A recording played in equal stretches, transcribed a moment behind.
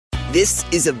This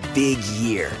is a big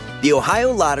year. The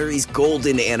Ohio Lottery's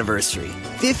golden anniversary.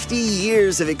 50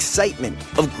 years of excitement,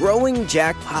 of growing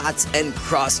jackpots and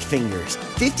crossed fingers.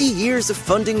 50 years of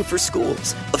funding for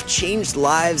schools, of changed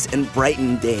lives and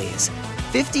brightened days.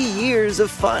 50 years of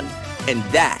fun, and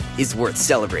that is worth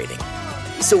celebrating.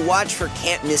 So watch for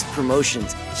can't-miss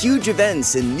promotions, huge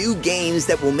events, and new games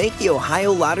that will make the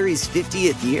Ohio Lottery's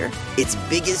 50th year its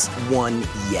biggest one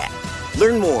yet.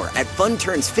 Learn more at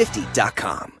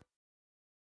funturns50.com.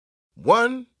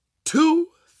 1, 2,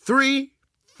 3,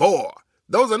 4.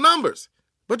 Those are numbers.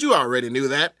 But you already knew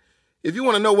that. If you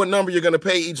want to know what number you're going to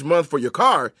pay each month for your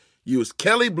car, use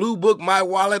Kelley Blue Book My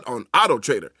Wallet on Auto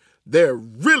Trader. They're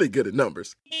really good at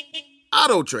numbers.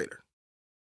 Auto Trader.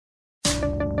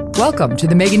 Welcome to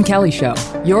The Megyn Kelly Show,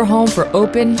 your home for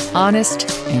open, honest,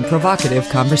 and provocative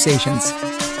conversations.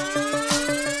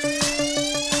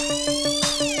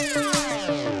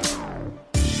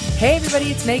 Hey everybody,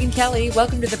 it's Megyn Kelly.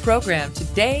 Welcome to the program.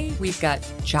 Today we've got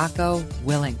Jocko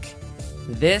Willink.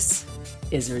 This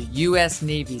is a U.S.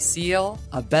 Navy SEAL,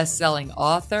 a best-selling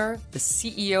author, the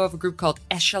CEO of a group called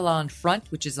Echelon Front,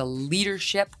 which is a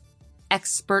leadership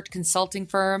expert consulting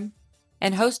firm,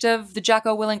 and host of the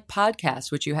Jocko Willink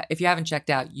podcast, which if you haven't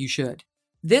checked out, you should.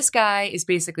 This guy is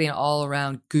basically an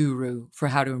all-around guru for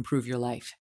how to improve your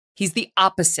life. He's the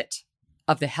opposite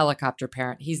of the helicopter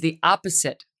parent. He's the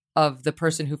opposite of the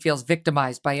person who feels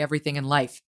victimized by everything in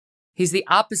life. He's the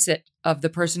opposite of the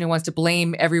person who wants to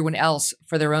blame everyone else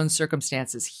for their own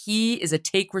circumstances. He is a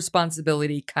take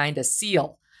responsibility kind of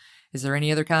SEAL. Is there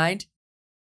any other kind?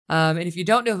 And if you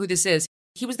don't know who this is,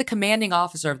 he was the commanding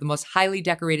officer of the most highly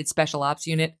decorated special ops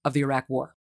unit of the Iraq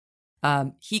War.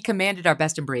 He commanded our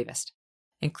best and bravest,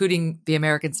 including the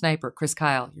American sniper, Chris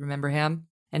Kyle. You remember him?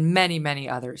 And many, many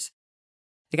others.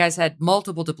 The guy's had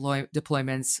multiple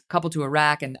deployments, a couple to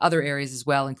Iraq and other areas as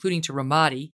well, including to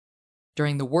Ramadi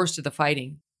during the worst of the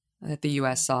fighting that the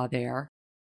U.S. saw there.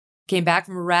 Came back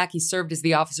from Iraq. He served as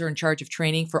the officer in charge of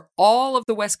training for all of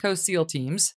the West Coast SEAL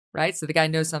teams, right? So the guy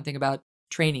knows something about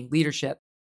training, leadership,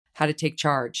 how to take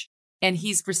charge. And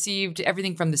he's received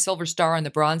everything from the Silver Star and the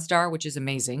Bronze Star, which is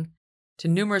amazing, to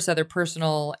numerous other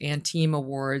personal and team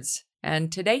awards. And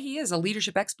today he is a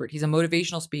leadership expert. He's a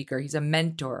motivational speaker. He's a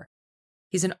mentor.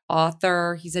 He's an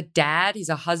author. He's a dad. He's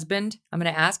a husband. I'm going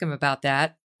to ask him about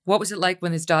that. What was it like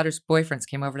when his daughter's boyfriends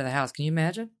came over to the house? Can you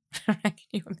imagine? Can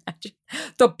you imagine?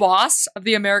 The boss of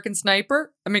the American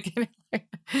sniper? I mean,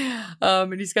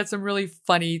 and he's got some really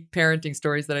funny parenting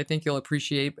stories that I think you'll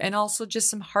appreciate. And also just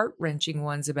some heart-wrenching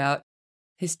ones about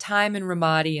his time in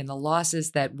Ramadi and the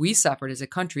losses that we suffered as a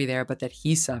country there, but that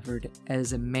he suffered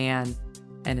as a man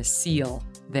and a SEAL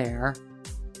there.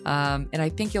 And I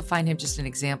think you'll find him just an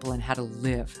example in how to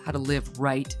live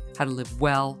right, how to live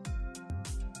well.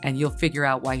 And you'll figure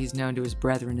out why he's known to his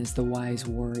brethren as the wise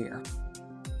warrior.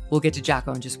 We'll get to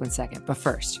Jocko in just 1 second, but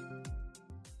first.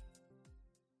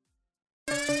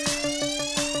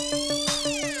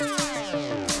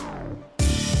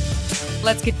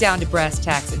 Let's get down to brass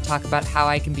tacks and talk about how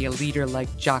I can be a leader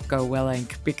like Jocko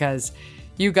Willink, because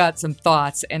you got some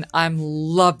thoughts and I'm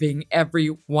loving every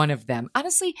one of them.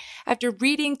 Honestly, after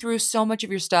reading through so much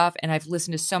of your stuff, and I've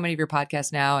listened to so many of your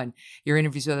podcasts now and your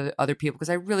interviews with other people, because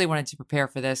I really wanted to prepare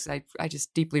for this. I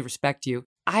just deeply respect you.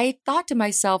 I thought to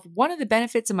myself, one of the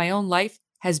benefits of my own life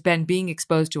has been being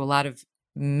exposed to a lot of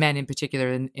men in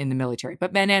particular in the military,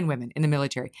 but men and women in the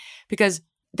military, because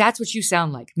that's what you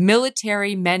sound like.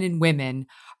 Military men and women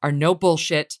are no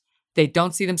bullshit. They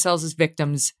don't see themselves as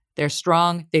victims. They're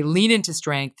strong. They lean into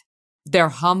strength. They're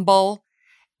humble.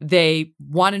 They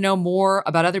want to know more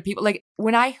about other people. Like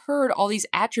when I heard all these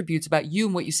attributes about you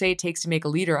and what you say it takes to make a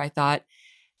leader, I thought,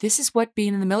 this is what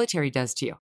being in the military does to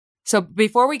you. So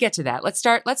before we get to that, let's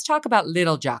talk about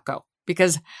little Jocko,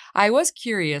 because I was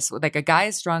curious, like a guy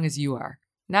as strong as you are,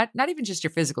 not even just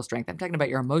your physical strength. I'm talking about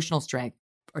your emotional strength.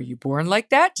 Are you born like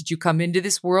that? Did you come into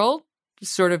this world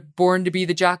sort of born to be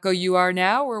the Jocko you are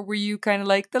now? Or were you kind of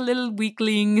like the little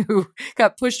weakling who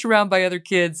got pushed around by other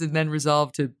kids and then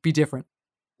resolved to be different?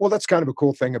 Well, that's kind of a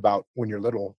cool thing about when you're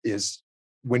little is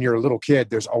when you're a little kid,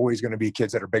 there's always going to be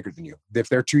kids that are bigger than you. If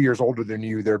they're 2 years older than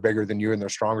you, they're bigger than you and they're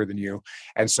stronger than you.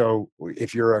 And so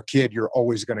if you're a kid, you're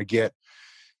always going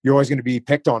to be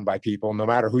picked on by people, no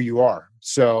matter who you are.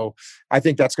 So I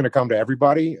think that's going to come to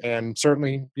everybody. And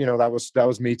certainly, that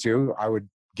was me too. I would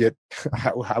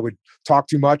talk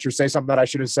too much or say something that I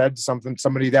should have said to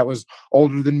somebody that was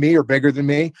older than me or bigger than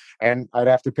me. And I'd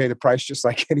have to pay the price just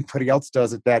like anybody else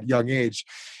does at that young age.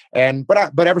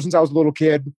 But ever since I was a little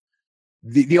kid,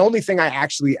 the only thing I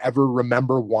actually ever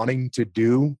remember wanting to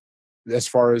do as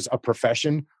far as a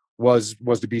profession was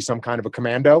to be some kind of a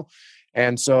commando.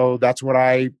 And so that's what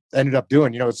I ended up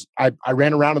doing. I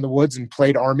ran around in the woods and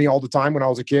played Army all the time when I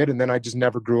was a kid, and then I just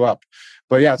never grew up.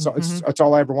 But yeah, so Hmm. it's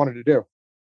all I ever wanted to do.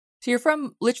 So you're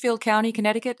from Litchfield County,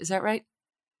 Connecticut. Is that right?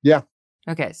 Yeah.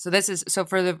 Okay. So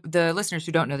for the listeners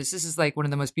who don't know this is like one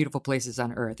of the most beautiful places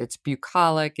on earth. It's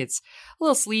bucolic. It's a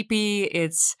little sleepy.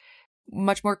 It's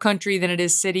much more country than it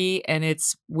is city. And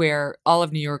it's where all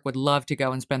of New York would love to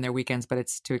go and spend their weekends, but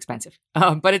it's too expensive.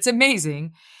 But it's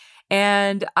amazing.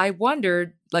 And I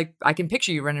wondered, like, I can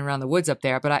picture you running around the woods up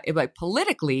there, but like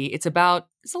politically, it's a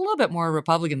little bit more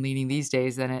Republican leaning these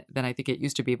days than I think it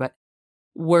used to be. But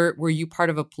were you part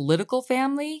of a political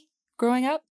family growing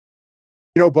up?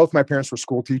 Both my parents were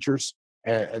school teachers.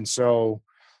 And so,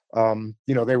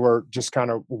 they were just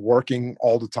kind of working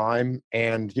all the time.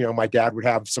 And, my dad would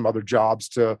have some other jobs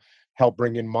to help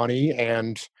bring in money.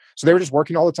 And so they were just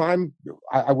working all the time.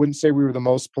 I wouldn't say we were the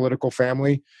most political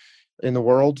family in the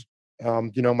world.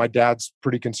 My dad's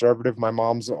pretty conservative. My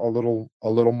mom's a little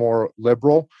more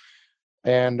liberal.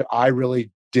 And I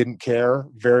really didn't care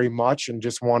very much and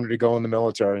just wanted to go in the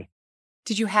military.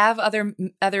 Did you have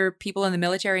other people in the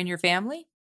military in your family?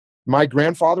 My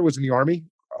grandfather was in the Army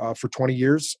for 20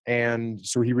 years, and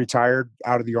so he retired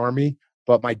out of the Army.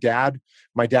 But my dad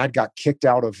got kicked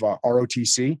out of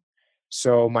ROTC.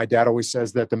 So my dad always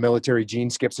says that the military gene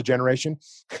skips a generation.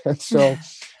 And so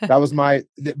that was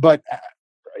but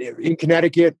in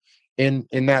Connecticut, in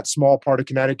that small part of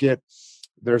Connecticut,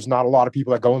 there's not a lot of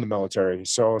people that go in the military.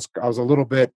 So I was a little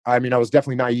bit, I was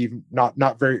definitely naive,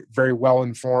 not very, very well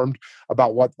informed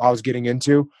about what I was getting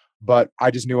into, but I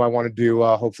just knew I wanted to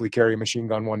hopefully carry a machine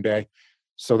gun one day.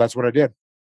 So that's what I did.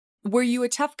 Were you a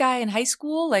tough guy in high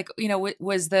school? Like,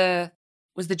 was the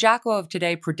Jocko of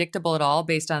today predictable at all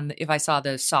based on if I saw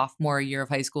the sophomore year of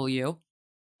high school you?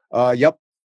 Yep.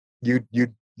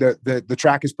 The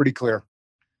track is pretty clear.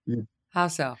 You- How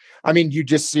so? you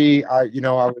just see, I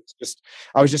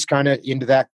was just kind of into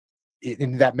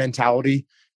that mentality.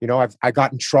 I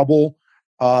got in trouble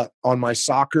on my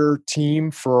soccer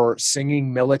team for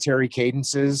singing military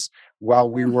cadences while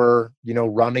we were,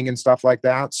 running and stuff like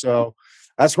that. So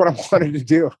that's what I wanted to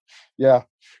do. Yeah.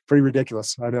 Pretty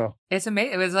ridiculous. I know. It's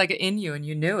amazing. It was like in you and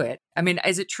you knew it. I mean,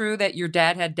 is it true that your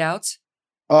dad had doubts?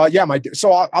 Yeah.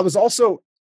 So I was also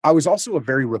a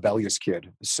very rebellious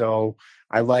kid. So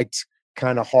I liked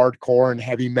kind of hardcore and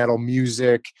heavy metal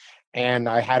music. And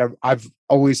I've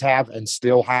always have and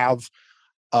still have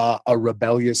a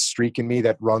rebellious streak in me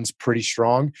that runs pretty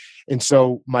strong. And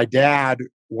so my dad,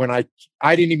 when I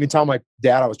didn't even tell my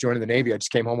dad I was joining the Navy. I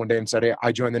just came home one day and said, "Hey,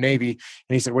 I joined the Navy."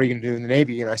 And he said, "What are you going to do in the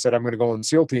Navy?" And I said, "I'm going to go in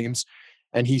SEAL teams."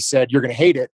 And he said, "You're going to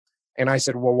hate it." And I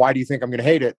said, "Well, why do you think I'm going to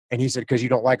hate it?" And he said, "Because you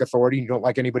don't like authority. And you don't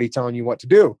like anybody telling you what to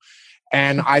do."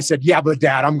 And I said, "Yeah, but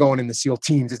Dad, I'm going in the SEAL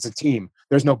teams. It's a team.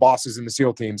 There's no bosses in the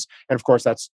SEAL teams." And of course,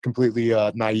 that's completely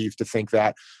naive to think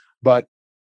that. But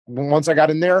once I got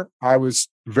in there, I was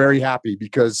very happy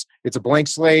because it's a blank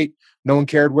slate. No one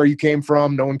cared where you came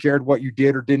from. No one cared what you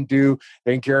did or didn't do.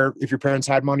 They didn't care if your parents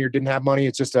had money or didn't have money.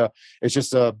 It's just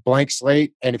a blank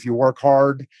slate. And if you work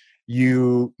hard,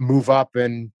 you move up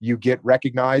and you get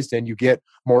recognized and you get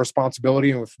more responsibility.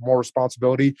 And with more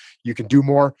responsibility, you can do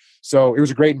more. So it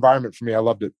was a great environment for me. I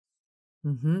loved it.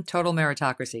 Total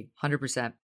meritocracy,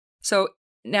 100%. So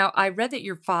now I read that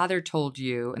your father told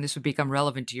you, and this would become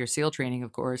relevant to your SEAL training,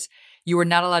 of course, you were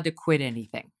not allowed to quit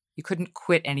anything. You couldn't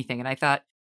quit anything. And I thought,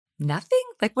 nothing?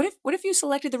 Like, what if you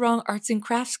selected the wrong arts and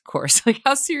crafts course? Like,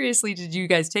 how seriously did you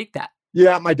guys take that?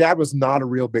 Yeah, my dad was not a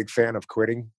real big fan of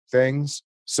quitting things.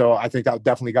 So I think that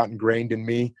definitely got ingrained in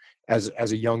me as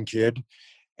a young kid.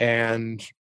 And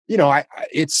I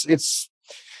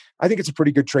think it's a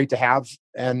pretty good trait to have.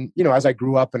 And as I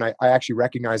grew up and I actually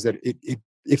recognized that it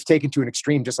if taken to an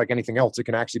extreme, just like anything else, it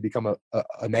can actually become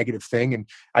a negative thing. And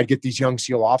I'd get these young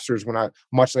SEAL officers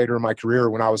much later in my career,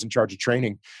 when I was in charge of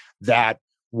training, that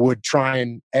would try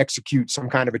and execute some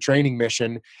kind of a training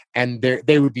mission, and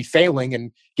they would be failing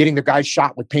and getting the guys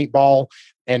shot with paintball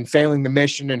and failing the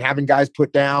mission and having guys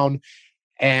put down,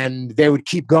 and they would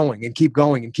keep going and keep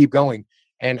going and keep going.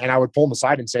 And I would pull them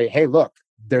aside and say, "Hey, look,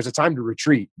 there's a time to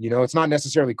retreat. It's not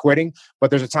necessarily quitting, but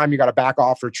there's a time you got to back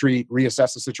off, retreat,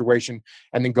 reassess the situation,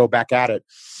 and then go back at it."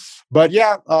 But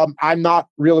yeah, I'm not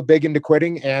really big into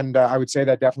quitting. And I would say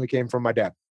that definitely came from my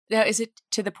dad. Now, is it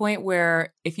to the point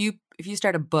where if you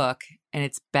start a book and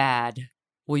it's bad,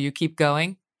 will you keep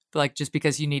going? Like, just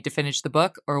because you need to finish the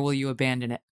book, or will you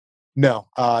abandon it? No,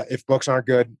 if books aren't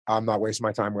good, I'm not wasting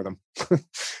my time with them.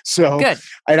 So, Good.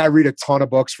 and I read a ton of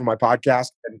books for my podcast,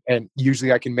 and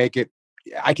usually I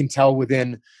can tell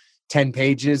within 10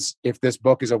 pages if this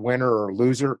book is a winner or a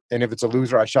loser. And if it's a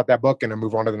loser, I shut that book and I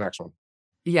move on to the next one.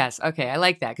 Yes. Okay. I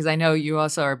like that because I know you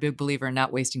also are a big believer in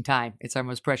not wasting time. It's our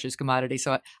most precious commodity.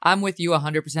 So I'm with you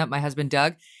 100%. My husband,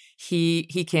 Doug, he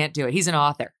can't do it. He's an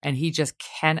author and he just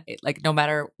can't, like, no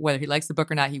matter whether he likes the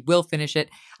book or not, he will finish it.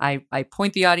 I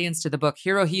point the audience to the book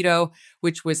Hirohito,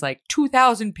 which was like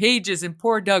 2,000 pages, and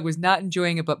poor Doug was not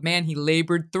enjoying it, but man, he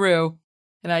labored through.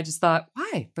 And I just thought,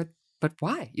 why? But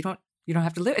why? You don't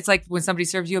have to live. It's like when somebody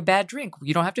serves you a bad drink,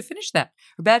 you don't have to finish that.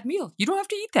 Or a bad meal, you don't have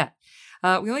to eat that.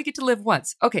 We only get to live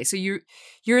once. Okay, so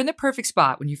you're in the perfect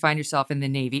spot when you find yourself in the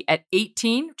Navy. At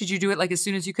 18, did you do it like as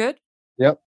soon as you could?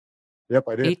 Yep. Yep,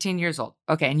 I did. 18 years old.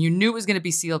 Okay, and you knew it was going to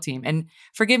be SEAL team. And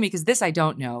forgive me, because this I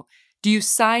don't know. Do you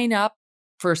sign up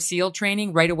for SEAL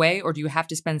training right away, or do you have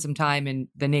to spend some time in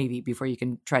the Navy before you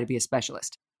can try to be a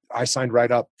specialist? I signed right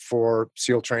up for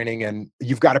SEAL training, and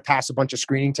you've got to pass a bunch of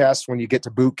screening tests when you get to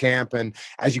boot camp and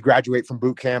as you graduate from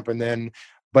boot camp.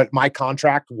 But my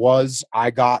contract was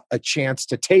I got a chance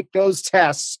to take those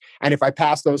tests. And if I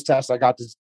passed those tests, I got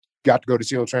to go to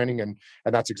SEAL training. And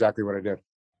that's exactly what I did.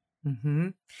 Mm-hmm.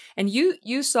 And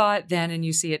you saw it then and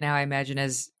you see it now, I imagine,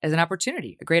 as an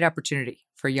opportunity, a great opportunity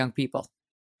for young people.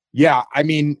 Yeah. I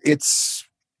mean, it's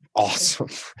awesome.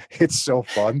 It's so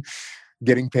fun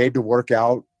getting paid to work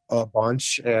out a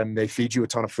bunch, and they feed you a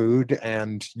ton of food,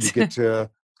 and you get to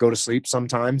go to sleep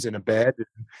sometimes in a bed.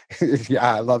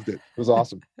 Yeah, I loved it. It was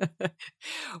awesome.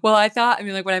 Well, I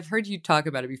mean, like when I've heard you talk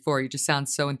about it before, you just sound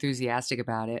so enthusiastic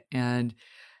about it. And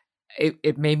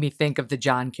it made me think of the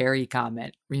John Kerry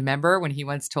comment. Remember when he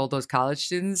once told those college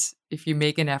students, if you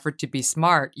make an effort to be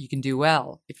smart, you can do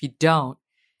well. If you don't,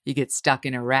 you get stuck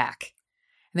in Iraq.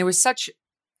 And there was such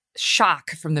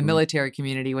shock from the military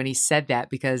community when he said that,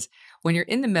 because when you're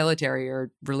in the military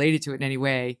or related to it in any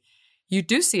way, you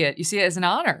do see it. You see it as an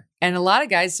honor. And a lot of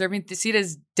guys serving see it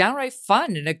as downright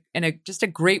fun and just a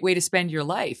great way to spend your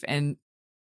life. And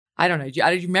I don't know. Did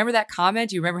you remember that comment?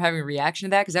 Do you remember having a reaction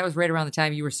to that? Because that was right around the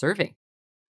time you were serving.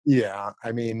 Yeah.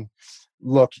 I mean,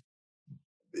 look,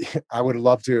 I would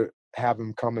love to have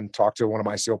him come and talk to one of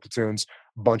my SEAL platoons,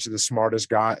 a bunch of the smartest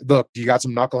guys. Look, you got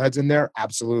some knuckleheads in there?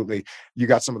 Absolutely. You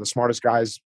got some of the smartest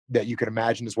guys that you could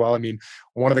imagine as well. I mean,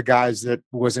 one of the guys that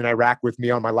was in Iraq with me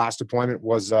on my last deployment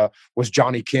was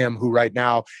Johnny Kim, who right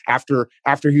now, after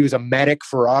he was a medic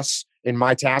for us in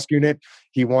my task unit,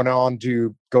 he went on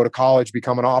to go to college,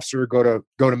 become an officer, go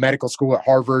to medical school at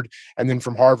Harvard, and then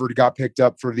from Harvard got picked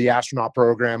up for the astronaut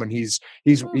program, and he's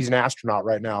an astronaut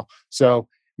right now. So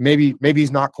maybe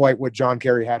he's not quite what John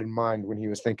Kerry had in mind when he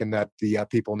was thinking that the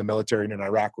people in the military and in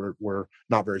Iraq were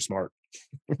not very smart.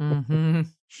 Mm-hmm.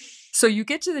 So you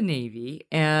get to the Navy,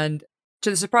 and to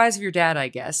the surprise of your dad, I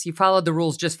guess, you followed the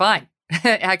rules just fine.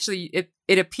 Actually,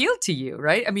 it appealed to you,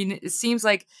 right? I mean, it seems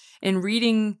like in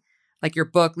reading like your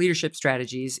book, Leadership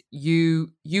Strategies,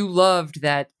 you loved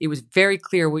that it was very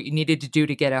clear what you needed to do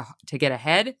to get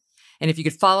ahead. And if you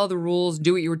could follow the rules,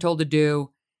 do what you were told to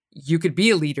do, you could be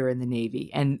a leader in the Navy.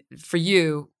 And for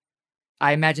you,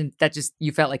 I imagine that just,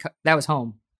 you felt like that was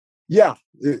home. Yeah,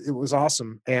 it was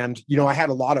awesome. And, I had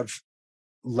a lot of,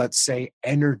 let's say,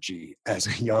 energy as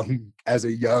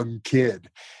a young kid.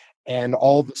 And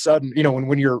all of a sudden,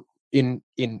 when you're in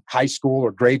high school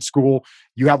or grade school,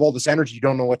 you have all this energy, you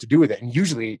don't know what to do with it. And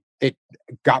usually it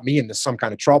got me into some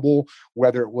kind of trouble,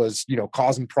 whether it was,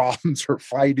 causing problems or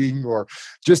fighting or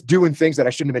just doing things that I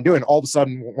shouldn't have been doing. All of a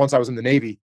sudden, once I was in the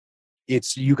Navy,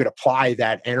 you could apply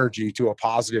that energy in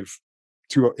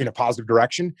a positive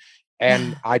direction.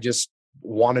 And I just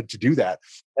wanted to do that.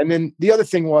 And then the other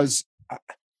thing was,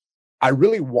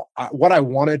 what I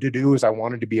wanted to do is I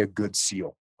wanted to be a good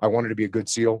SEAL.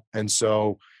 And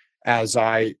so as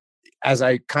I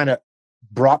kind of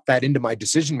brought that into my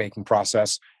decision-making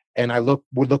process, and I would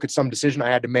look at some decision I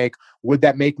had to make, would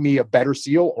that make me a better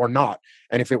SEAL or not?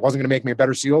 And if it wasn't going to make me a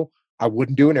better SEAL, I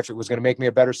wouldn't do it. And if it was going to make me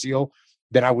a better SEAL,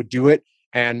 then I would do it.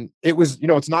 And it was,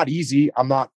 it's not easy.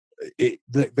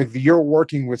 You're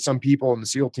working with some people in the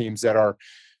SEAL teams that are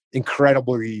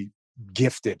incredibly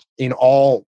gifted in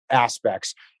all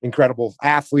aspects, incredible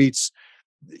athletes,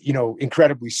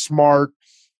 incredibly smart,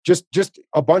 just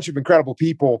a bunch of incredible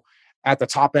people at the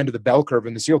top end of the bell curve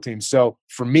in the SEAL team. So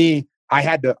for me, I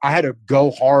had to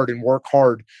go hard and work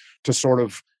hard to sort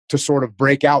of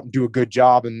break out and do a good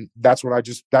job. And that's what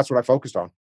I focused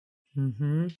on.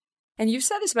 Mm-hmm. And you've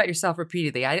said this about yourself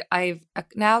repeatedly. I've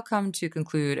now come to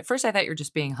conclude, at first I thought you were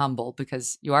just being humble,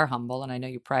 because you are humble and I know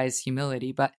you prize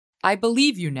humility, but I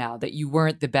believe you now that you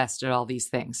weren't the best at all these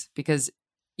things, because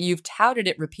you've touted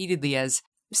it repeatedly as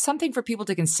something for people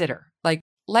to consider. Like,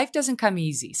 life doesn't come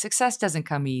easy. Success doesn't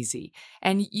come easy.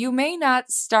 And you may not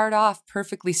start off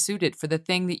perfectly suited for the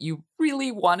thing that you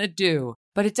really want to do,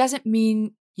 but it doesn't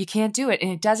mean you can't do it.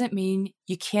 And it doesn't mean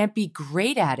you can't be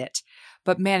great at it.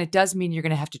 But man, it does mean you're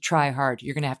going to have to try hard.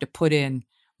 You're going to have to put in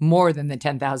more than the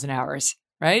 10,000 hours,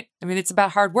 right? I mean, it's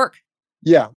about hard work.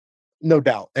 Yeah, no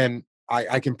doubt. And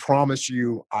I can promise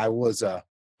you, I was a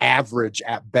average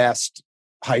at best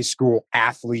high school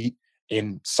athlete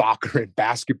in soccer and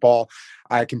basketball.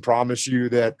 I can promise you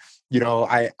that,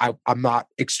 I'm not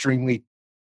extremely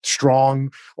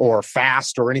strong or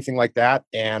fast or anything like that.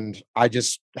 And I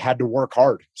just had to work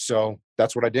hard. So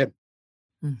that's what I did.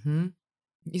 Mm-hmm.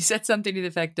 You said something to the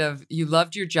effect of you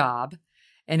loved your job.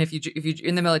 And if you're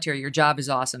in the military, your job is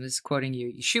awesome. This is quoting you.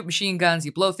 You shoot machine guns,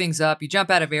 you blow things up, you jump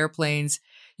out of airplanes.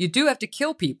 You do have to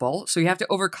kill people. So you have to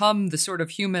overcome the sort of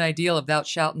human ideal of thou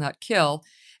shalt not kill.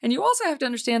 And you also have to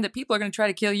understand that people are going to try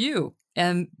to kill you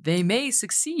and they may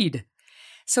succeed.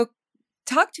 So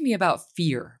talk to me about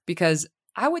fear, because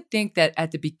I would think that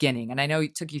at the beginning, and I know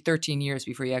it took you 13 years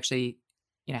before you actually,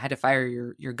 had to fire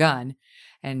your gun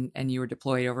and you were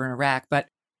deployed over in Iraq, but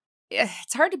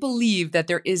it's hard to believe that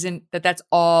that's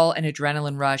all an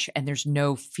adrenaline rush and there's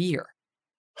no fear.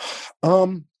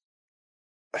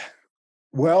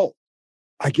 Well,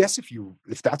 I guess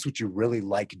if that's what you really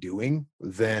like doing,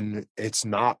 then there's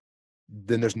not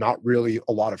really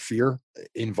a lot of fear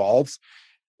involved.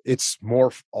 It's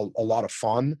more a lot of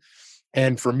fun.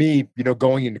 And for me,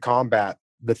 going into combat,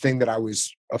 the thing that I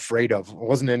was afraid of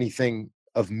wasn't anything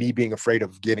of me being afraid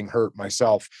of getting hurt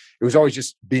myself. It was always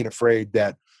just being afraid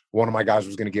that one of my guys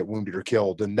was going to get wounded or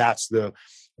killed. And that's the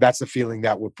feeling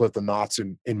that would put the knots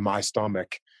in my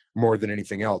stomach more than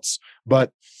anything else.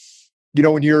 But,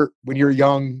 when you're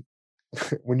young,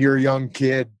 when you're a young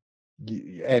kid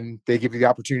and they give you the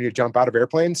opportunity to jump out of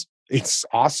airplanes, it's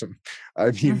awesome.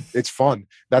 I mean, it's fun.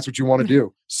 That's what you want to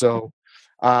do. So,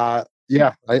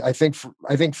 yeah, I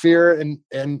think fear and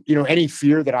any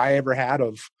fear that I ever had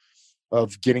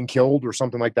of getting killed or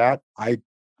something like that, I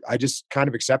just kind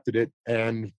of accepted it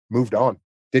and moved on.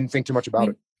 Didn't think too much about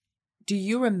it. Do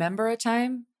you remember a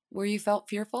time where you felt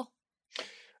fearful?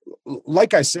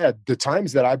 Like I said, the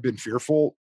times that I've been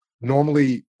fearful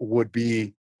normally would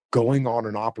be going on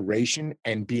an operation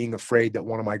and being afraid that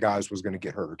one of my guys was going to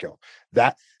get hurt or killed.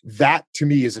 That to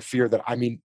me is a fear that, I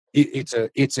mean, it's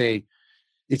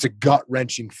a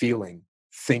gut-wrenching feeling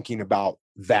thinking about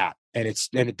that. And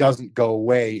it doesn't go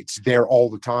away. It's there all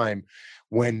the time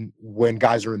when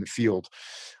guys are in the field.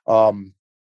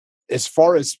 As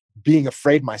far as being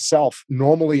afraid myself,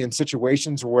 normally in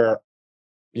situations where,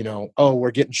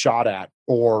 we're getting shot at,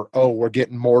 or, we're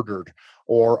getting mortared,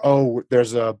 or,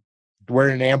 we're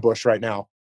in an ambush right now.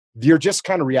 You're just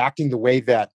kind of reacting the way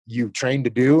that you trained to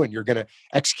do, and you're going to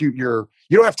execute you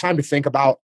don't have time to think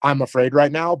about, I'm afraid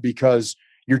right now, because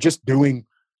you're just doing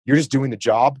the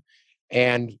job.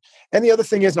 And the other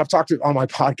thing is, and I've talked on my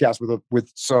podcast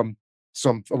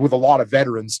with a lot of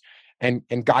veterans and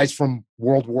guys from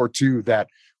World War II that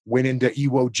went into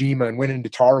Iwo Jima and went into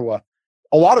Tarawa.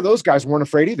 A lot of those guys weren't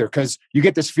afraid either, because you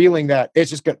get this feeling that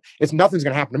nothing's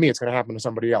going to happen to me. It's going to happen to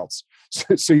somebody else.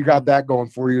 So you got that going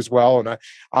for you as well. And I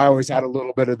always had a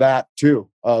little bit of that too,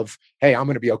 of, hey, I'm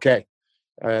going to be okay.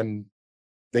 And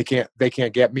they can't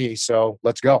get me. So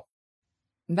let's go.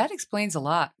 That explains a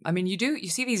lot. I mean, you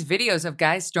see these videos of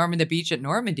guys storming the beach at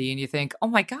Normandy and you think, oh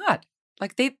my God,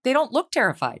 like they don't look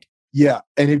terrified. Yeah.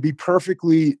 And it'd be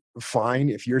perfectly fine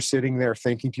if you're sitting there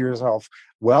thinking to yourself,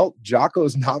 well,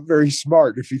 Jocko's not very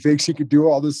smart if he thinks he could do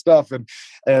all this stuff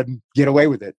and get away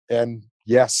with it. And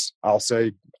yes, I'll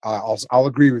say, I'll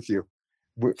agree with you.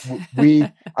 We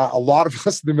a lot of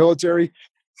us in the military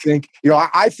think,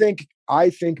 I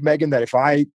think, Megan, that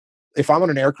if I'm on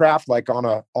an aircraft, like on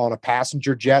a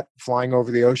passenger jet flying over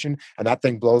the ocean, and that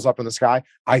thing blows up in the sky,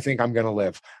 I think I'm going to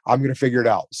live. I'm going to figure it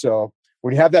out. So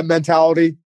when you have that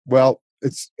mentality, well,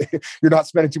 you're not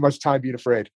spending too much time being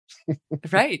afraid.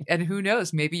 Right. And who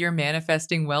knows, maybe you're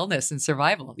manifesting wellness and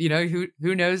survival.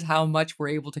 Who knows how much we're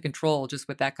able to control just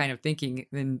with that kind of thinking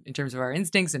in terms of our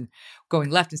instincts and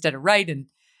going left instead of right. And,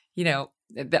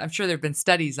 I'm sure there've been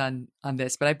studies on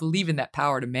this, but I believe in that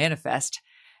power to manifest.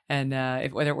 And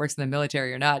whether it works in the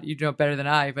military or not, you know better than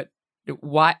I, but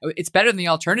why it's better than the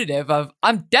alternative of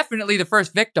I'm definitely the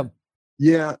first victim.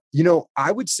 Yeah.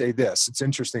 I would say this, it's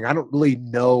interesting. I don't really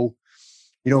know,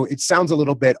 it sounds a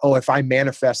little bit, if I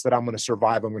manifest that I'm going to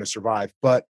survive, I'm going to survive.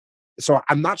 But so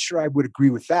I'm not sure I would agree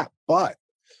with that. But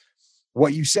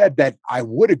what you said that I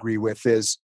would agree with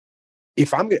is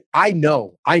I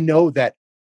know that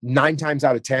 9 times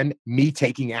out of 10, me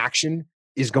taking action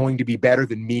is going to be better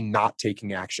than me not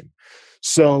taking action.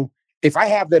 So if I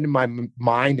have that in my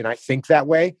mind and I think that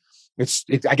way,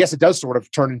 I guess it does sort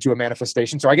of turn into a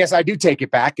manifestation. So I guess I do take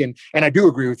it back, and I do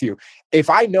agree with you. If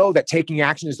I know that taking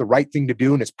action is the right thing to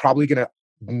do and it's probably going to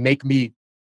make my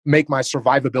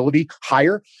survivability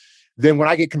higher, then when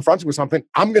I get confronted with something,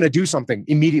 I'm going to do something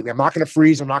immediately. I'm not going to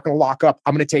freeze. I'm not going to lock up.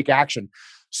 I'm going to take action.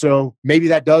 So maybe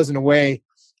that does, in a way,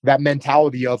 that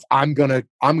mentality of I'm going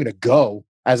to go,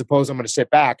 as opposed to I'm going to sit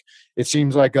back. It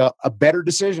seems like a better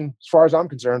decision as far as I'm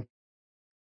concerned.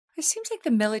 It seems like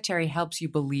the military helps you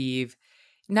believe,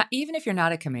 not even if you're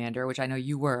not a commander, which I know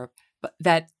you were, but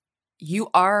that you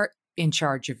are in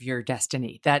charge of your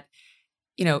destiny, that,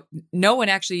 no one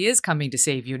actually is coming to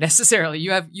save you necessarily.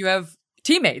 You have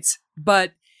teammates,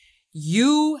 but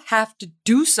you have to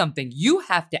do something. You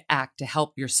have to act to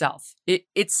help yourself.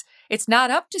 It's not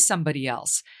up to somebody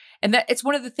else. And that it's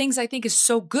one of the things I think is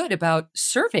so good about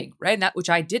serving, right? And that, which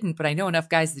I didn't, but I know enough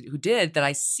guys who did, that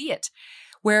I see it,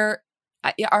 where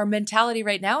our mentality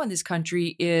right now in this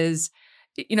country is,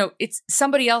 it's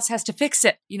somebody else has to fix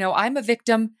it. I'm a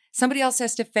victim. Somebody else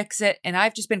has to fix it. And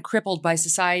I've just been crippled by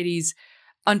society's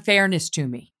unfairness to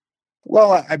me.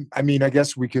 Well, I mean, I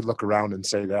guess we could look around and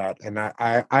say that. And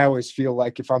I always feel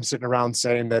like if I'm sitting around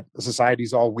saying that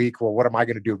society's all weak, well, what am I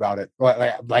going to do about it?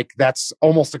 Like that's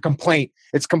almost a complaint.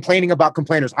 It's complaining about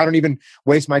complainers. I don't even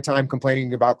waste my time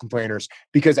complaining about complainers,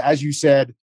 because, as you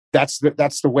said, that's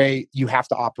the way you have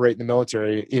to operate in the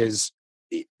military. Is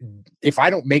if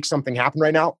I don't make something happen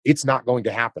right now, it's not going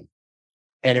to happen.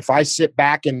 And if I sit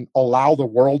back and allow the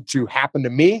world to happen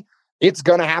to me, it's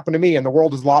going to happen to me. And the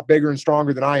world is a lot bigger and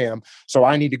stronger than I am. So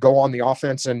I need to go on the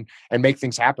offense and make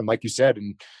things happen, like you said.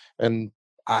 And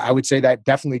I would say that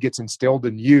definitely gets instilled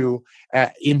in you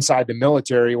inside the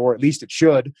military, or at least it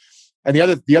should. And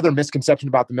the other misconception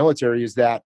about the military is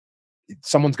that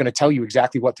someone's going to tell you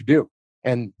exactly what to do.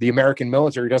 And the American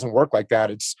military doesn't work like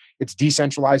that. It's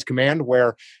decentralized command,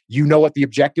 where you know what the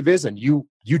objective is, and you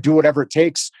do whatever it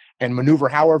takes and maneuver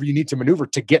however you need to maneuver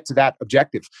to get to that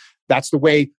objective. That's the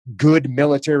way good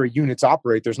military units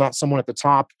operate. There's not someone at the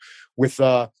top with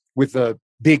a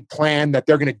big plan that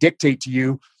they're going to dictate to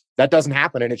you. That doesn't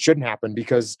happen, and it shouldn't happen,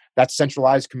 because that's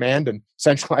centralized command, and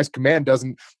centralized command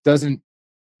doesn't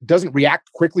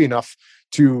react quickly enough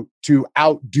to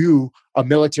outdo a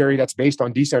military that's based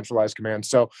on decentralized command.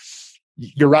 So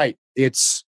you're right.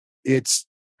 It's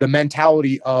the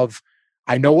mentality of,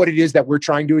 I know what it is that we're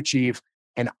trying to achieve,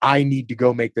 and I need to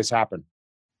go make this happen.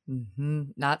 Mm-hmm.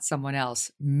 Not someone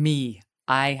else. Me.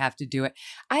 I have to do it.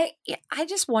 I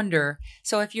just wonder.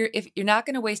 So if you're not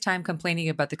going to waste time complaining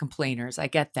about the complainers, I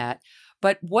get that.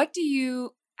 But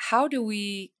how do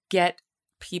we get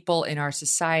people in our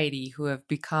society who have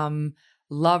become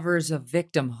lovers of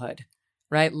victimhood,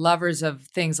 right? Lovers of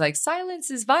things like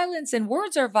silence is violence and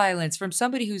words are violence, from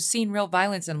somebody who's seen real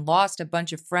violence and lost a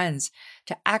bunch of friends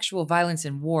to actual violence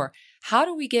and war. How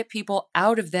do we get people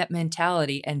out of that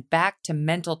mentality and back to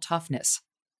mental toughness?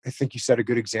 I think you set a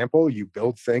good example. You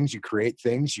build things, you create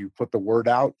things, you put the word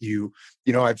out.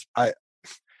 I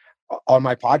on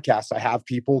my podcast, I have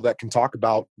people that can talk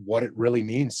about what it really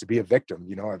means to be a victim.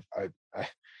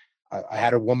 I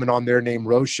had a woman on there named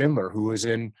Rose Schindler who was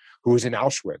in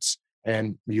Auschwitz,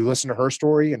 and you listen to her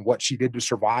story and what she did to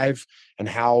survive, and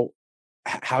how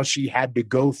she had to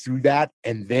go through that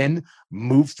and then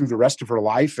move through the rest of her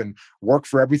life and work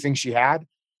for everything she had.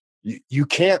 You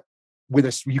can't with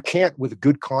a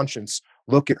good conscience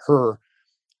look at her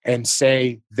and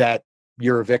say that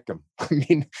you're a victim.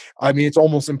 I mean, it's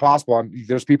almost impossible.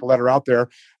 There's people that are out there,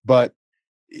 but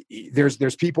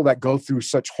there's people that go through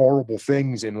such horrible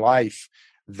things in life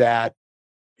that,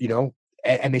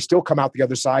 and they still come out the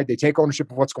other side. They take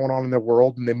ownership of what's going on in their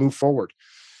world, and they move forward.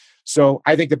 So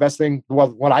I think the best thing,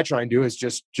 what I try and do is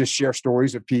just share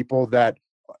stories of people that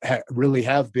really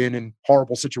have been in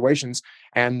horrible situations,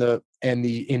 and the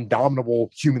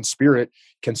indomitable human spirit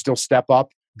can still step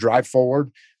up, drive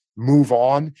forward, move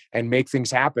on, and make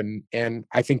things happen. And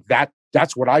I think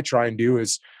that's what I try and do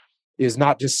is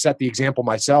not just set the example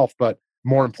myself, but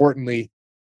more importantly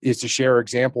is to share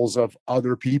examples of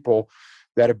other people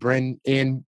that have been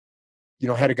in,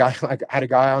 had a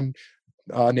guy on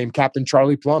named Captain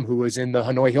Charlie Plum, who was in the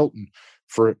Hanoi Hilton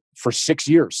for 6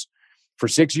 years. For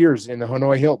 6 years in the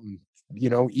Hanoi Hilton,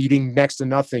 eating next to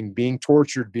nothing, being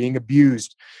tortured, being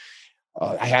abused.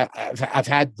 I've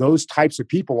had those types of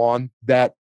people on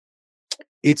that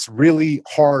it's really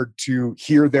hard to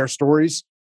hear their stories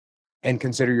and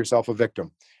consider yourself a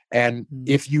victim. And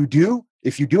if you do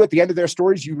at the end of their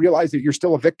stories, you realize that you're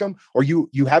still a victim, or you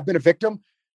have been a victim,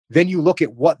 then you look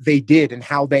at what they did and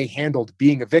how they handled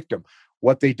being a victim.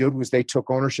 What they did was they took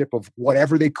ownership of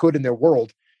whatever they could in their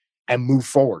world and moved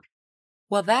forward.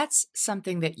 Well, that's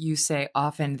something that you say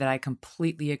often that I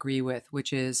completely agree with,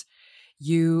 which is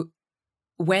you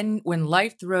when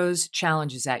life throws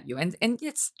challenges at you, and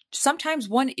it's sometimes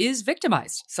one is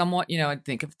victimized. Somewhat,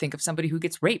 think of somebody who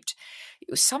gets raped.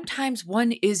 Sometimes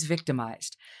one is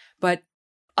victimized, but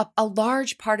a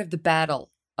large part of the battle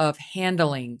of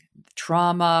handling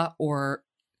trauma or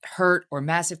hurt or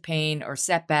massive pain or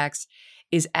setbacks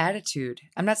is attitude.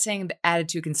 I'm not saying the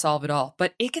attitude can solve it all,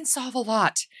 but it can solve a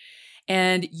lot.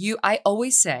 And I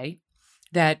always say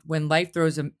that when life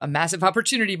throws a massive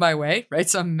opportunity my way, right,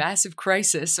 some massive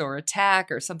crisis or attack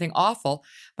or something awful,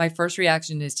 my first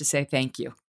reaction is to say thank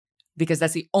you, because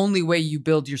that's the only way you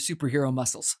build your superhero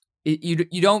muscles.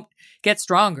 You don't get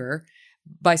stronger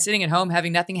by sitting at home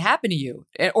having nothing happen to you,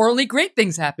 or only great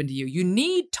things happen to you. You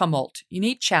need tumult. You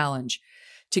need challenge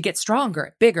to get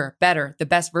stronger, bigger, better, the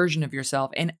best version of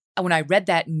yourself. And when I read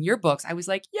that in your books, I was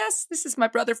like, yes, this is my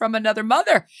brother from another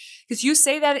mother. Because you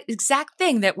say that exact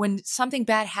thing, that when something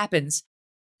bad happens,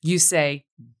 you say,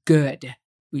 good,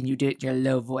 when you do it in your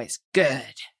low voice,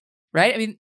 good, right? I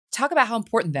mean, talk about how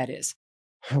important that is.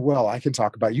 Well, I can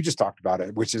talk about, you just talked about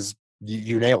it, which is,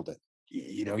 you nailed it.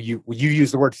 You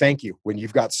use the word thank you when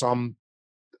you've got some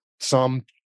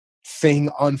thing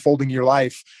unfolding in your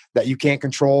life that you can't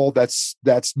control, that's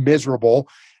miserable,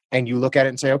 and you look at it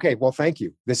and say, okay, well, thank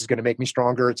you. This is going to make me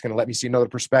stronger. It's going to let me see another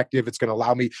perspective. It's going to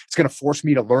allow me, it's going to force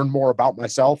me to learn more about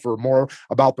myself or more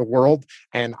about the world.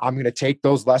 And I'm going to take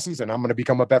those lessons and I'm going to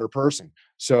become a better person.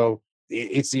 So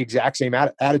it's the exact same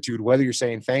attitude, whether you're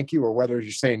saying thank you or whether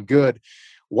you're saying good.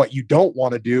 What you don't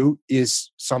want to do is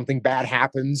something bad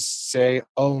happens, say,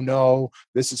 oh no,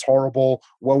 this is horrible.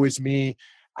 Woe is me.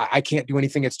 I can't do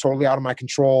anything. It's totally out of my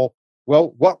control.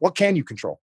 Well, what can you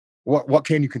control? What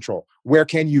can you control? Where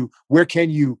can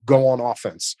you go on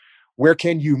offense? Where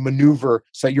can you maneuver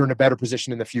so you're in a better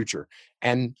position in the future?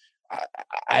 And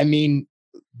I mean,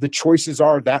 the choices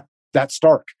are that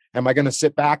stark. Am I going to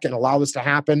sit back and allow this to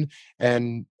happen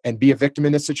and be a victim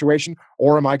in this situation?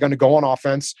 Or am I going to go on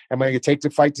offense? Am I going to take the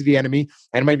fight to the enemy?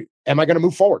 And am I going to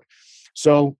move forward?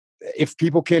 So if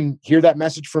people can hear that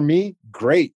message from me,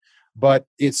 great. But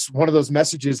it's one of those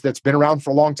messages that's been around for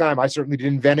a long time. I certainly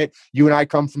didn't invent it. You and I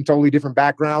come from totally different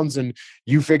backgrounds, and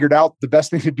you figured out the best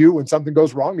thing to do when something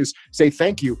goes wrong is say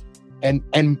thank you and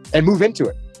move into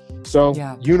it. So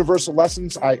yeah. Universal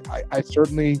lessons, I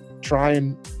certainly try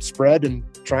and spread and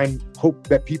try and hope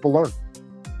that people learn.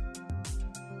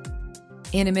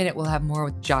 In a minute, we'll have more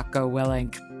with Jocko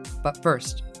Willink. But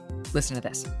first, listen to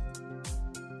this.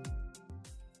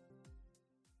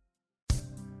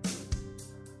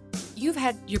 You've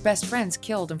had your best friends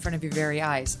killed in front of your very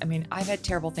eyes. I mean, I've had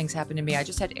terrible things happen to me. I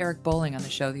just had Eric Bowling on the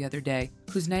show the other day,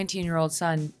 whose 19-year-old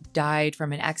son died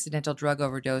from an accidental drug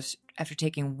overdose after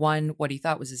taking what he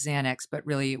thought was a Xanax, but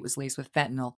really it was laced with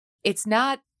fentanyl. It's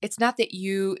not that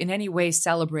you in any way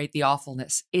celebrate the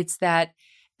awfulness. It's that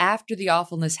after the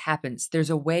awfulness happens,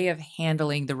 there's a way of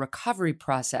handling the recovery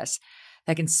process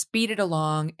that can speed it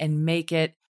along and make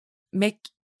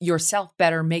yourself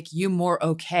better, make you more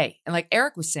okay. And like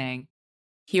Eric was saying,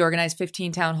 he organized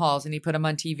 15 town halls and he put them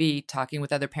on TV talking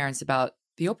with other parents about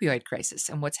the opioid crisis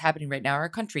and what's happening right now in our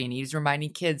country. And he's reminding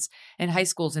kids in high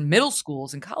schools and middle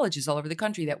schools and colleges all over the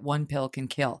country that one pill can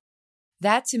kill.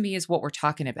 That to me is what we're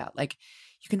talking about. Like,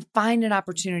 you can find an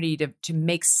opportunity to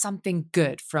make something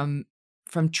good from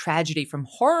tragedy, from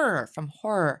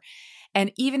horror.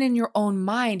 And even in your own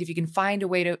mind, if you can find a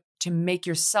way to make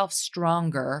yourself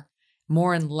stronger,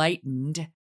 more enlightened,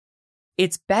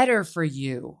 it's better for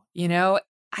you. You know,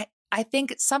 I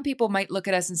think some people might look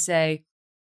at us and say,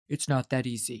 it's not that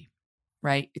easy,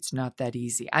 right? It's not that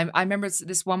easy. I remember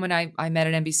this woman I met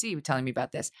at NBC telling me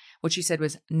about this. What she said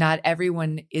was, not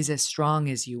everyone is as strong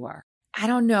as you are. I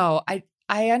don't know.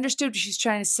 I understood what she's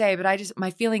trying to say, but my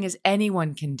feeling is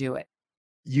anyone can do it.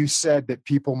 You said that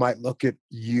people might look at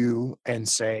you and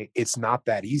say, it's not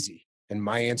that easy. And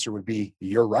my answer would be,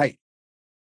 you're right.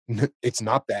 It's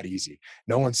not that easy.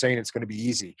 No one's saying it's going to be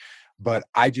easy. But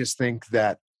I just think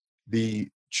that the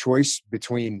choice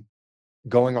between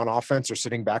going on offense or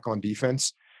sitting back on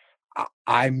defense,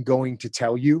 I'm going to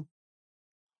tell you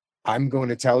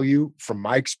from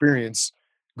my experience,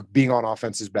 being on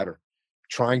offense is better.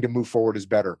 Trying to move forward is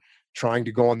better. Trying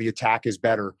to go on the attack is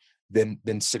better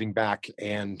than sitting back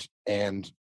and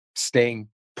staying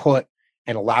put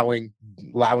and allowing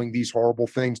these horrible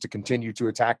things to continue to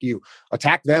attack you.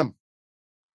 Attack them.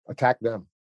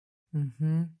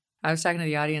 Mm-hmm. I was talking to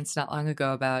the audience not long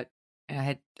ago about, I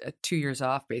had 2 years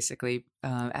off basically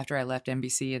after I left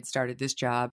NBC and started this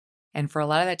job. And for a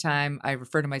lot of that time, I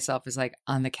refer to myself as like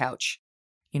on the couch.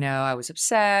 You know, I was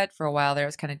upset for a while there. I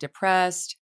was kind of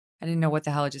depressed. I didn't know what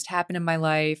the hell had just happened in my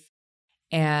life.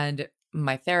 And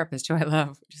my therapist, who I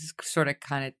love, just sort of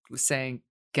kind of was saying,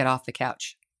 get off the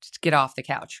couch, just get off the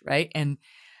couch. Right. And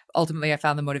ultimately I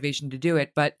found the motivation to do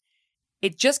it. But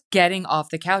it just getting off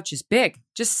the couch is big.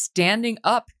 Just standing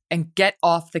up and get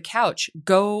off the couch,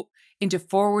 go into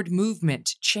forward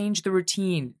movement, change the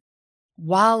routine.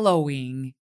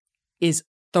 Wallowing is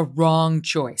the wrong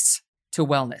choice to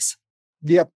wellness.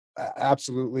 Yep,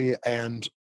 absolutely. And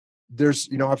there's,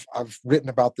 I've written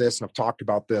about this and I've talked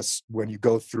about this when you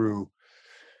go through,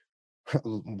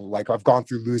 like I've gone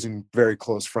through losing very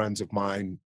close friends of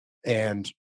mine.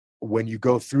 And when you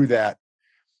go through that,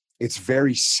 it's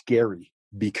very scary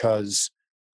because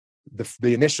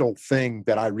the initial thing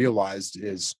that I realized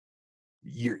is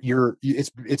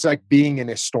it's like being in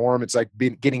a storm. It's like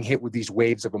getting hit with these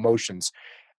waves of emotions.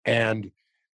 And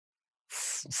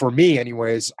for me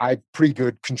anyways, I have pretty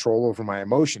good control over my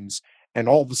emotions. And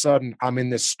all of a sudden I'm in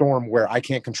this storm where I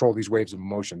can't control these waves of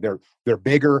emotion. They're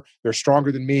bigger, they're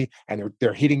stronger than me, and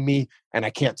they're hitting me and I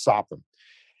can't stop them.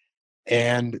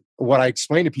 And what I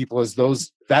explain to people is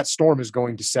that storm is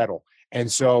going to settle.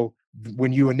 And so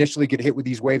when you initially get hit with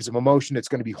these waves of emotion, it's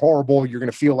going to be horrible. You're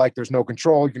going to feel like there's no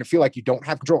control. You're going to feel like you don't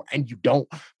have control, and you don't,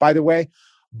 by the way.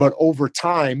 But over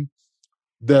time,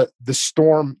 the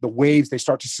storm, the waves, they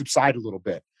start to subside a little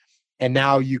bit. And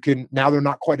now they're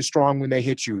not quite as strong when they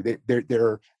hit you.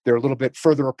 They're a little bit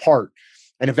further apart.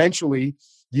 And eventually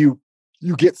you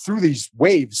get through these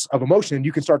waves of emotion and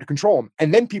you can start to control them.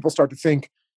 And then people start to think,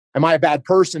 am I a bad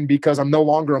person because I'm no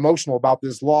longer emotional about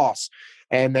this loss?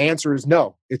 And the answer is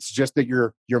no. It's just that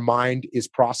your mind is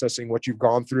processing what you've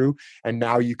gone through. And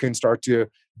now you can start to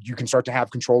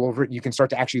have control over it. And you can start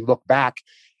to actually look back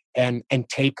and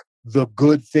take the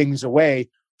good things away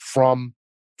from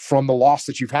the loss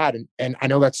that you've had. And I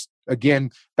know that's,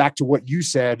 again, back to what you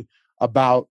said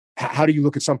about how do you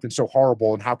look at something so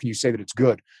horrible and how can you say that it's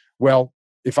good? Well,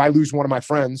 if I lose one of my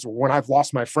friends, or when I've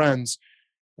lost my friends,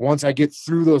 once I get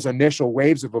through those initial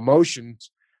waves of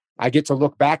emotions, I get to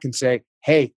look back and say,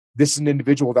 hey, this is an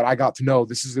individual that I got to know.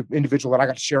 This is an individual that I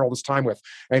got to share all this time with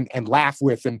and laugh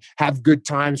with and have good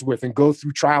times with and go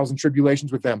through trials and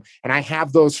tribulations with them. And I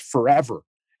have those forever.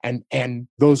 And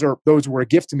those were a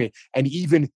gift to me. And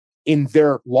even in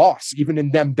their loss, even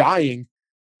in them dying,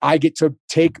 I get to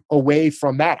take away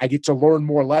from that. I get to learn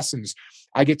more lessons.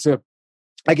 I get to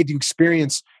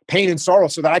experience pain and sorrow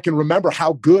so that I can remember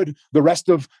how good the rest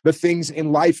of the things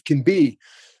in life can be.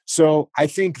 So I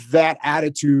think that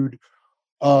attitude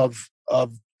of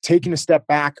taking a step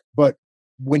back, but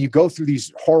when you go through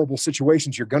these horrible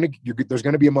situations, there's going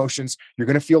to be emotions. You're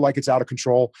going to feel like it's out of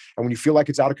control. And when you feel like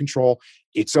it's out of control,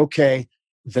 it's okay.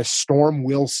 The storm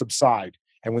will subside.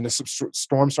 And when the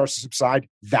storm starts to subside,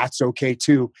 that's okay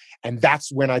too. And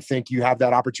that's when I think you have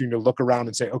that opportunity to look around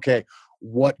and say, okay,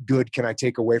 what good can I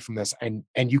take away from this? And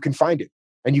you can find it.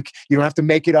 And you don't have to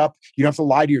make it up. You don't have to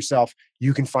lie to yourself.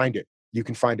 You can find it. You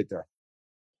can find it there.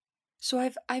 So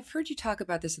I've heard you talk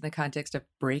about this in the context of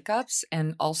breakups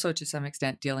and also to some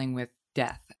extent dealing with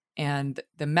death. And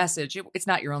the message, it's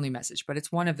not your only message, but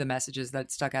it's one of the messages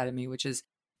that stuck out at me, which is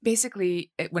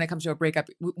basically when it comes to a breakup,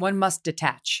 one must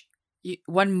detach.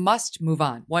 One must move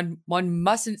on. One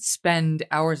mustn't spend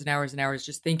hours and hours and hours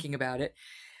just thinking about it.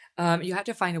 You have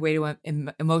to find a way to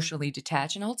emotionally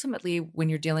detach. And ultimately, when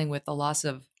you're dealing with the loss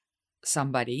of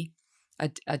somebody,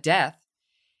 a death,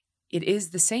 it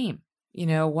is the same.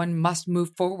 One must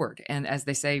move forward. And as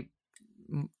they say,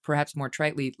 perhaps more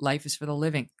tritely, life is for the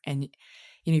living. And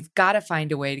you've got to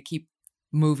find a way to keep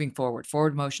moving forward.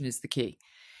 Forward motion is the key.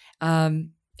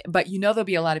 But there'll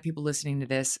be a lot of people listening to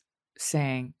this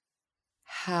saying,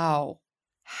 how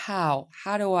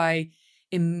do I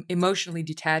emotionally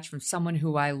detach from someone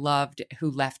who I loved,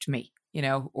 who left me,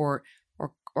 or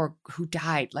who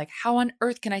died? Like, how on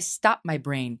earth can I stop my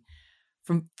brain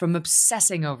from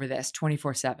obsessing over this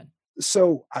 24/7?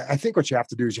 So I think what you have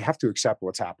to do is you have to accept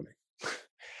what's happening.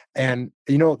 And,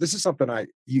 this is something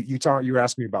you were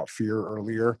asking me about fear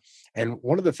earlier. And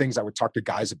one of the things I would talk to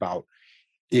guys about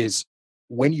is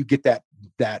when you get that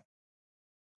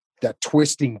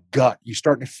twisting gut, you're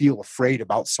starting to feel afraid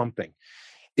about something,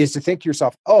 is to think to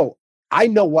yourself, oh, I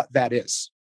know what that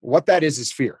is. What that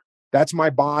is fear. That's my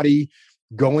body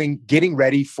getting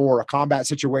ready for a combat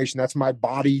situation. That's my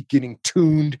body getting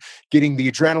tuned, getting the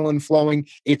adrenaline flowing.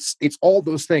 It's all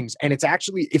those things. And it's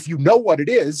actually, if you know what it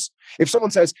is, if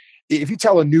you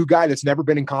tell a new guy that's never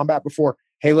been in combat before,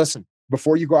 hey, listen,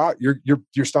 before you go out, your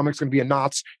stomach's going to be in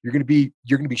knots. You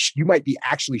might be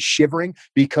actually shivering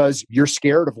because you're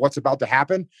scared of what's about to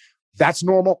happen. That's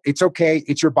normal. It's okay.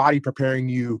 It's your body preparing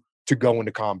you to go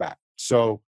into combat.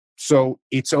 So So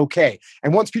it's okay.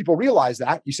 And once people realize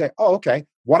that, you say, oh, okay,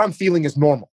 what I'm feeling is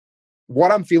normal.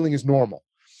 What I'm feeling is normal.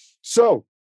 So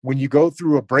when you go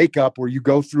through a breakup or you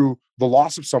go through the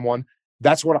loss of someone,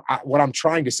 that's what I'm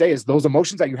trying to say is those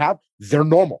emotions that you have, they're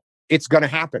normal. It's going to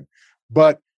happen.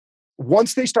 But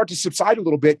once they start to subside a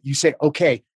little bit, you say,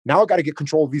 okay, now I've got to get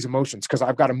control of these emotions because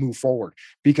I've got to move forward.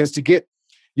 Because to get,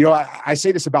 I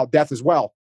say this about death as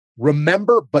well.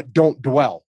 Remember, but don't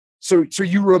dwell. So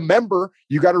you remember,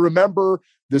 you got to remember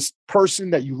this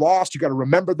person that you lost. You got to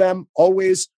remember them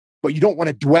always, but you don't want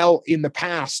to dwell in the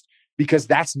past because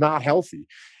that's not healthy.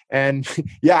 And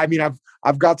yeah, I mean,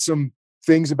 I've got some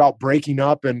things about breaking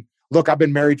up. And look, I've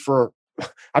been married for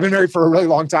a really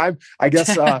long time. I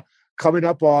guess coming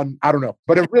up on, I don't know,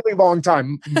 but a really long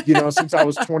time, since I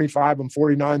was 25, I'm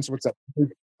 49. So what's that?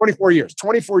 24 years.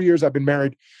 24 years I've been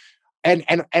married. And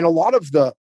a lot of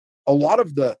the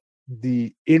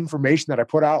information that I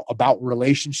put out about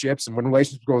relationships and when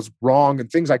relationships goes wrong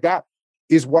and things like that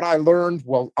is what I learned,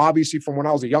 well, obviously from when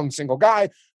I was a young single guy,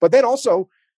 but then also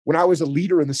when I was a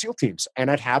leader in the SEAL teams. And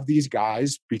I'd have these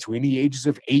guys between the ages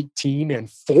of 18 and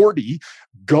 40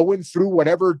 going through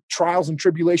whatever trials and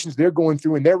tribulations they're going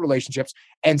through in their relationships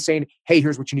and saying, hey,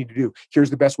 here's what you need to do. Here's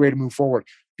the best way to move forward.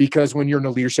 Because when you're in a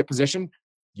leadership position,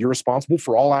 you're responsible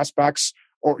for all aspects,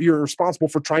 or you're responsible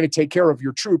for trying to take care of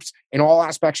your troops in all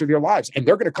aspects of their lives. And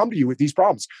they're going to come to you with these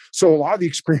problems. So a lot of the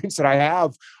experience that I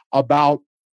have about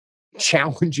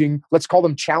challenging, let's call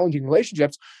them challenging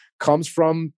relationships, comes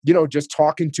from, just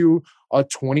talking to a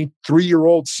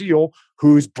 23-year-old SEAL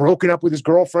who's broken up with his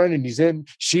girlfriend and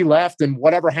she left and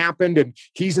whatever happened and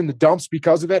he's in the dumps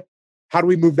because of it. How do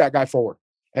we move that guy forward?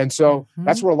 And so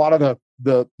that's where a lot of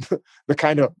the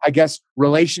kind of, I guess,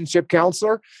 relationship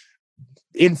counselor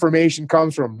information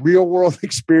comes from, real world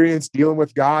experience dealing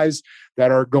with guys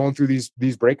that are going through these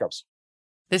breakups.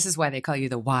 This is why they call you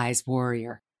the wise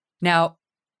warrior. Now,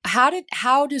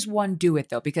 how does one do it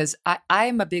though? Because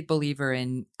I'm a big believer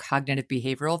in cognitive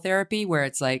behavioral therapy, where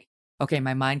it's like, okay,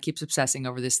 my mind keeps obsessing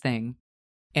over this thing.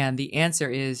 And the answer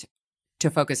is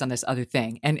to focus on this other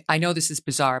thing. And I know this is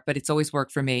bizarre, but it's always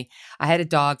worked for me. I had a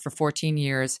dog for 14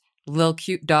 years, little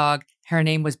cute dog. Her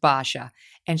name was Basha,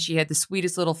 and she had the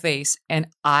sweetest little face. And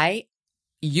I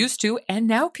used to, and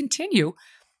now continue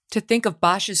to think of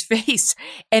Basha's face.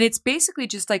 And it's basically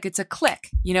just like, it's a click,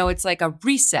 it's like a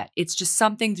reset. It's just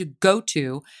something to go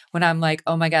to when I'm like,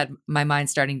 oh my God, my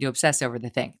mind's starting to obsess over the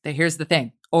thing. Here's the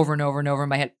thing over and over and over in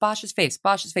my head, Basha's face,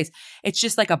 Basha's face. It's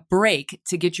just like a break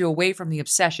to get you away from the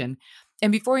obsession.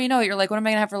 And before you know it, you're like, what am I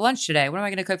going to have for lunch today? What am I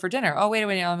going to cook for dinner? Oh, wait a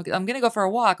minute. I'm going to go for a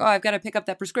walk. Oh, I've got to pick up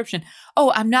that prescription.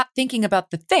 Oh, I'm not thinking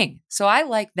about the thing. So I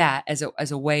like that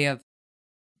as a way of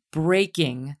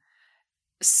breaking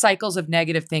cycles of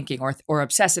negative thinking or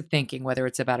obsessive thinking, whether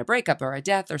it's about a breakup or a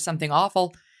death or something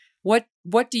awful. What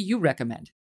do you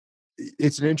recommend?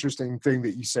 It's an interesting thing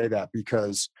that you say that,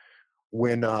 because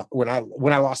when I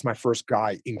lost my first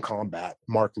guy in combat,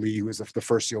 Mark Lee, who was the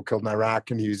first SEAL killed in Iraq,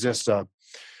 and he was just the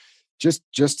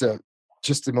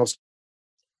most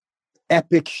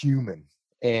epic human,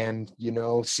 and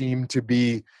seemed to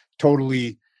be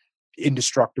totally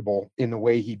indestructible in the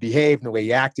way he behaved and the way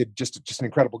he acted. Just an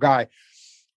incredible guy.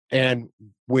 And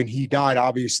when he died,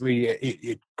 obviously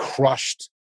it crushed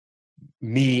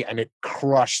me, and it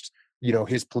crushed,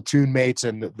 his platoon mates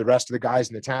and the rest of the guys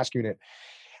in the task unit.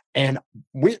 And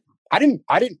I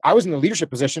was in a leadership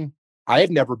position. I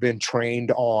had never been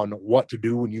trained on what to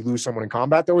do when you lose someone in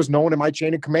combat. There was no one in my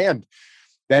chain of command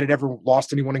that had ever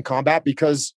lost anyone in combat,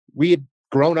 because we had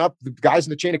grown up, the guys in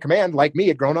the chain of command like me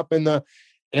had grown up in the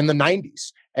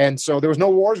 90s. And so there was no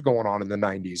wars going on in the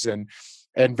 90s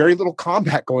and very little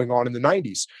combat going on in the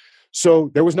 90s.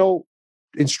 So there was no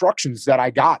instructions that I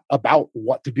got about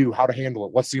what to do, how to handle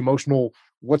it. What's the emotional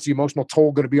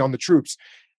toll going to be on the troops?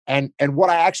 And what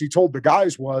I actually told the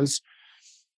guys was,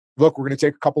 look, we're going to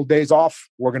take a couple of days off.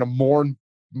 We're going to mourn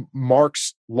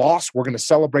Mark's loss. We're going to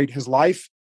celebrate his life.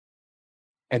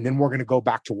 And then we're going to go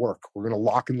back to work. We're going to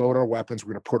lock and load our weapons.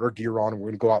 We're going to put our gear on, and we're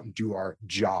going to go out and do our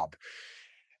job.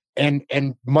 And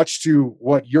much to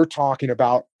what you're talking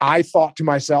about, I thought to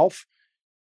myself,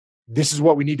 this is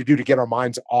what we need to do to get our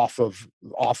minds off of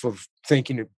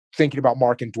thinking about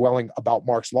Mark and dwelling about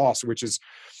Mark's loss, which is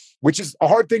a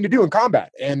hard thing to do in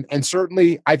combat. And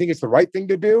certainly I think it's the right thing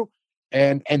to do.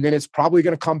 And then it's probably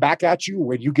going to come back at you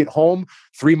when you get home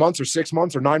 3 months or 6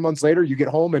 months or 9 months later. You get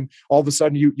home and all of a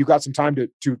sudden you got some time to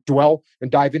dwell and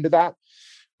dive into that.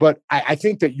 But I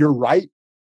think that you're right,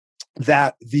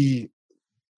 that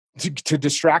to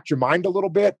distract your mind a little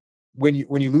bit when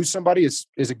you lose somebody is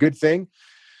a good thing.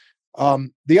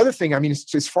 The other thing, I mean,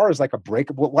 as far as like a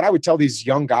breakup, what I would tell these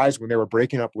young guys when they were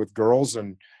breaking up with girls,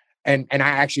 and I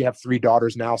actually have 3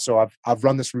 daughters now, so I've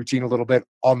run this routine a little bit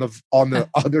on the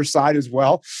other side as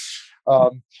well.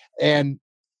 And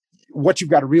what you've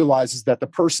got to realize is that the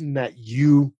person that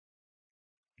you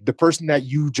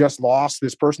just lost,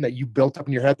 this person that you built up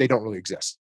in your head, they don't really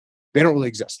exist. They don't really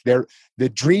exist. They're the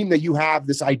dream that you have,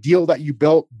 this ideal that you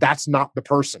built, that's not the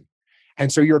person.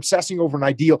 And so you're obsessing over an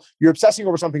ideal. You're obsessing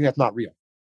over something that's not real.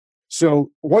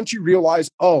 So once you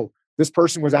realize, oh, this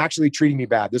person was actually treating me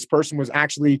bad. This person was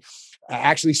actually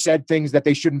said things that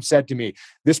they shouldn't have said to me.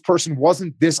 This person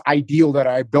wasn't this ideal that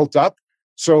I built up.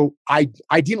 So I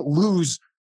didn't lose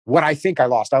what I think I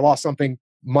lost. I lost something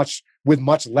with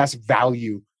much less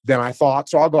value than I thought.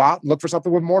 So I'll go out and look for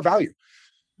something with more value.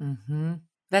 Mm-hmm.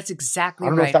 That's exactly I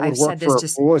don't know right. if that would work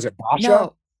for, what was it, Basha?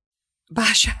 No,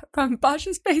 Basha, from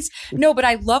Basha's face. No, but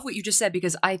I love what you just said,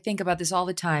 because I think about this all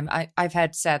the time. I've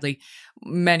had, sadly,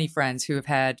 many friends who have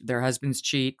had their husbands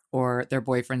cheat or their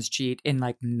boyfriends cheat in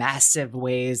like massive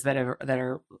ways that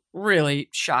are really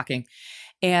shocking.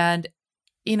 And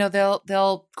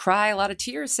they'll cry a lot of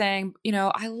tears saying,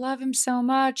 I love him so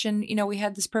much. And, we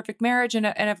had this perfect marriage.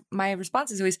 And my response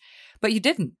is always, but you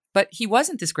didn't. But he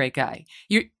wasn't this great guy.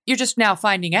 You're just now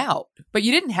finding out. But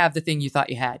you didn't have the thing you thought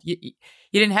you had. You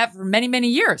didn't have it for many, many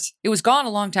years. It was gone a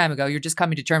long time ago. You're just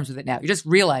coming to terms with it now. You're just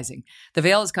realizing the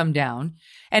veil has come down.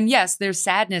 And yes, there's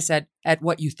sadness at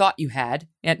what you thought you had,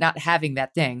 at not having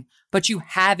that thing. But you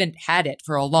haven't had it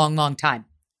for a long, long time.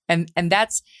 And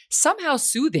that's somehow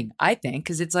soothing, I think,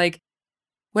 because it's like,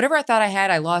 whatever I thought I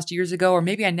had, I lost years ago, or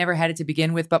maybe I never had it to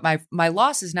begin with, but my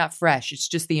loss is not fresh. It's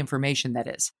just the information that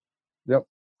is. Yep.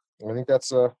 I think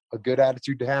that's a good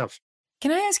attitude to have.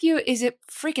 Can I ask you, is it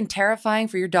freaking terrifying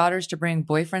for your daughters to bring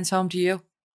boyfriends home to you?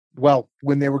 Well,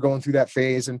 when they were going through that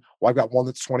phase, and I've got one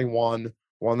that's 21,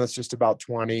 one that's just about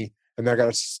 20, and then I got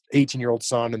an 18-year-old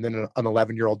son and then an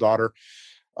 11-year-old daughter.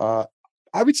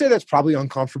 I would say that's probably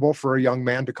uncomfortable for a young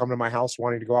man to come to my house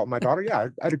wanting to go out with my daughter. Yeah,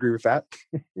 I'd agree with that.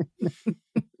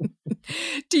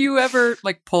 Do you ever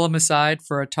like pull him aside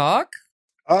for a talk?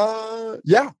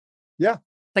 Yeah.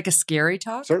 Like a scary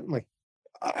talk? Certainly.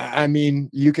 I mean,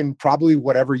 you can probably,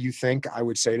 whatever you think I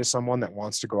would say to someone that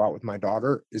wants to go out with my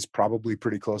daughter is probably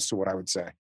pretty close to what I would say.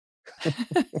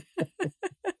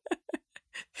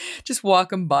 Just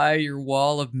walk him by your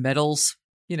wall of medals,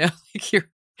 like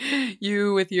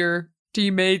you with your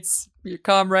teammates, your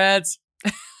comrades.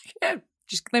 Yeah,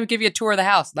 just let me give you a tour of the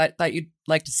house. I thought you'd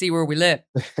like to see where we live.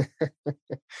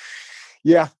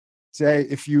 Yeah. Say,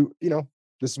 if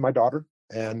this is my daughter,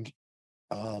 and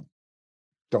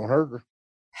don't hurt her.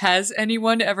 Has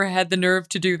anyone ever had the nerve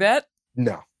to do that?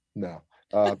 No.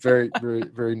 Very, very,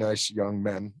 very nice young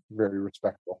men. Very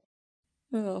respectful.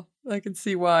 Oh, I can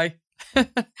see why.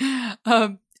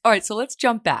 All right, so let's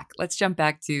jump back. Let's jump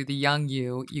back to the young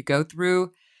you. You go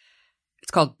through,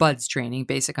 it's called BUDS training,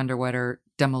 basic underwater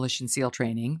demolition seal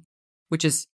training, which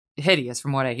is hideous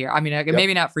from what I hear. I mean,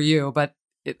 maybe not for you, but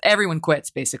everyone quits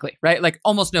basically, right? Like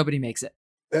almost nobody makes it.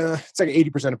 It's like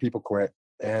 80% of people quit.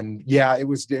 And yeah, it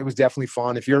was definitely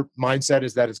fun. If your mindset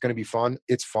is that it's going to be fun,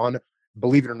 it's fun.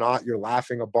 Believe it or not, you're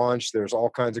laughing a bunch. There's all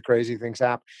kinds of crazy things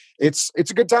happen. It's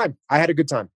a good time. I had a good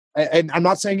time. And I'm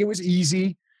not saying it was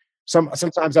easy.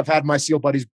 Sometimes I've had my SEAL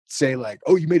buddies say like,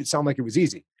 oh, you made it sound like it was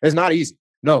easy. It's not easy.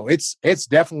 No, it's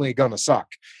definitely going to suck.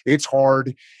 It's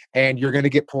hard, and you're going to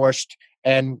get pushed,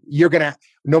 and you're going to,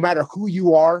 no matter who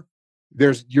you are,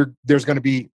 there's going to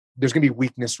be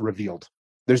weakness revealed.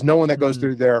 There's no one that goes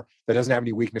through there that doesn't have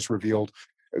any weakness revealed.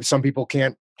 Some people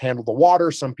can't handle the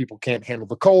water. Some people can't handle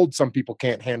the cold. Some people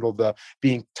can't handle the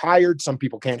being tired. Some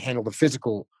people can't handle the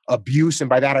physical abuse. And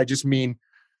by that, I just mean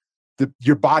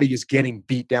your body is getting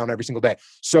beat down every single day.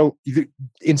 So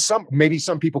maybe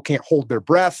some people can't hold their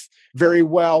breath very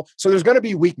well. So there's going to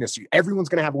be weakness. Everyone's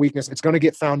going to have a weakness. It's going to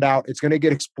get found out. It's going to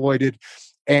get exploited,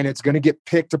 and it's going to get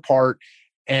picked apart.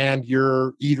 And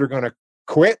you're either going to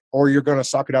quit or you're going to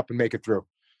suck it up and make it through.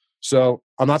 So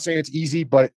I'm not saying it's easy,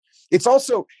 but it's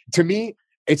also, to me,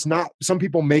 it's not. Some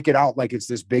people make it out like it's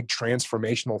this big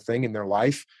transformational thing in their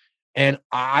life. And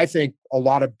I think a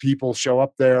lot of people show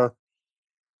up there,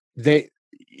 they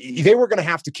were going to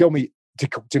have to kill me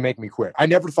to make me quit. I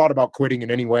never thought about quitting in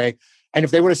any way. And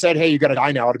if they would have said, hey, you got to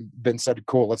die now, I'd have been said,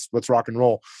 cool, let's rock and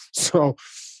roll. So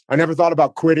I never thought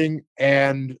about quitting.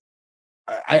 And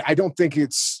I don't think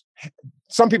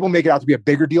some people make it out to be a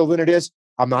bigger deal than it is.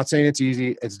 I'm not saying it's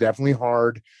easy. It's definitely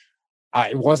hard.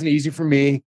 It wasn't easy for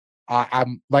me.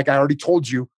 I'm, like I already told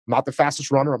you, I'm not the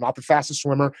fastest runner. I'm not the fastest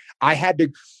swimmer. I had to,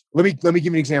 let me give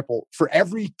you an example. For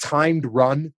every timed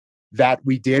run that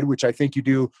we did, which I think you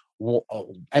do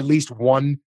at least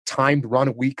one timed run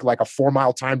a week, like a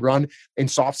 4-mile timed run in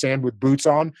soft sand with boots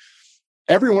on.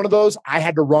 Every one of those, I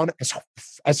had to run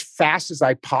as fast as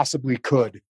I possibly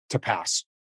could to pass.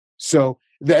 So,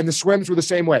 and the swims were the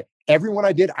same way. Every one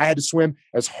I did, I had to swim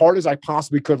as hard as I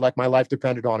possibly could, like my life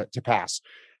depended on it, to pass.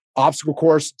 Obstacle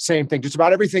course, same thing. Just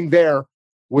about everything there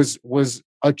was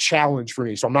a challenge for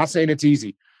me. So I'm not saying it's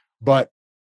easy, but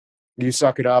you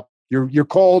suck it up. You're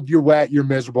cold, you're wet, you're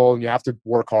miserable, and you have to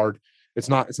work hard. It's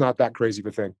not that crazy of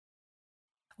a thing.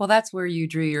 Well, that's where you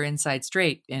drew your inside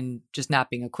straight in just not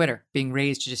being a quitter, being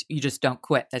raised to you just don't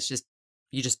quit.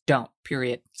 You just don't,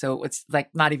 period. So it's like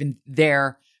not even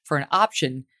there for an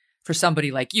option for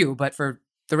somebody like you, but for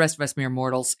the rest of us mere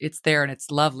mortals, it's there and it's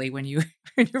lovely when you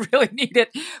when you really need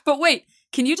it. But wait,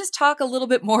 can you just talk a little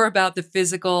bit more about the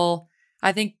physical?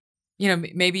 I think,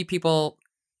 maybe people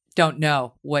don't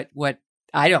know what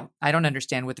I don't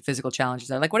understand what the physical challenges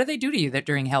are. Like, what do they do to you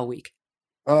during Hell Week?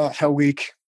 Hell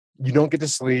Week, you don't get to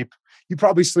sleep. You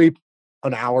probably sleep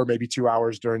an hour, maybe 2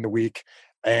 hours during the week.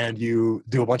 And you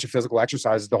do a bunch of physical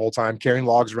exercises the whole time, carrying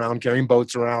logs around, carrying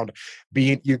boats around,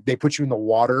 they put you in the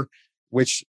water,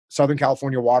 which Southern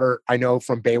California water, I know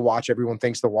from Baywatch, everyone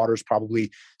thinks the water is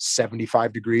probably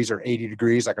 75 degrees or 80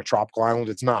 degrees, like a tropical island.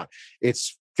 It's not.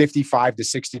 It's 55 to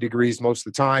 60 degrees most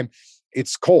of the time.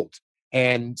 It's cold.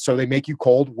 And so they make you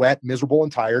cold, wet, miserable,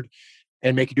 and tired,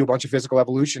 and make you do a bunch of physical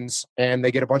evolutions, and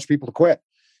they get a bunch of people to quit.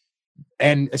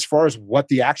 And as far as what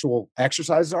the actual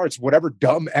exercises are, it's whatever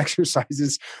dumb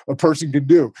exercises a person can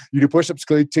do. You do push-ups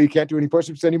until you can't do any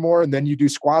push-ups anymore. And then you do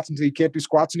squats until you can't do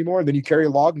squats anymore. And then you carry a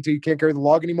log until you can't carry the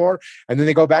log anymore. And then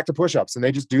they go back to push-ups, and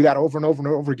they just do that over and over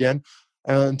and over again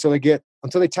until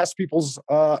they test people's,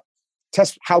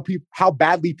 test how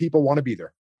badly people want to be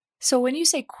there. So when you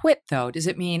say quit though, does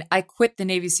it mean I quit the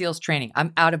Navy SEALs training?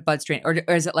 I'm out of BUD/S training, or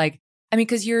is it like,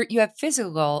 because you have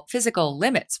physical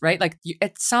limits, right? Like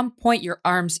at some point your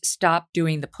arms stop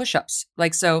doing the push-ups.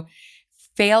 Like, so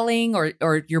failing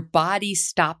or your body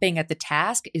stopping at the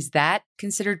task, is that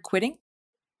considered quitting?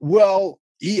 Well,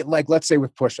 like let's say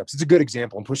with push-ups, it's a good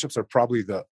example. And push-ups are probably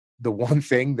the one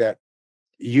thing that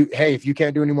if you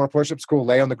can't do any more push-ups, cool,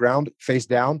 lay on the ground, face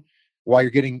down, while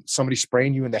you're getting somebody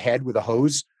spraying you in the head with a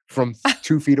hose from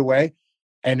 2 feet away.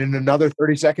 And in another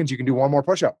 30 seconds, you can do one more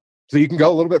push-up. So you can go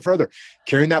a little bit further.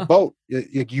 Carrying that boat,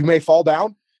 you may fall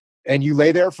down and you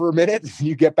lay there for a minute,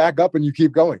 you get back up and you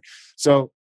keep going.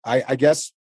 So I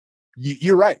guess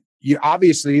you're right. You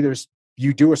obviously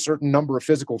you do a certain number of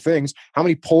physical things. How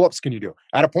many pull-ups can you do?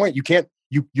 At a point, you can't,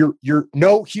 you're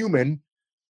no human.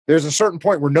 There's a certain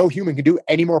point where no human can do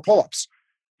any more pull-ups.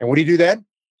 And what do you do then?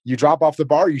 You drop off the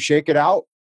bar, you shake it out,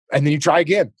 and then you try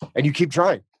again and you keep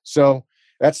trying. So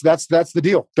that's the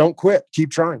deal. Don't quit.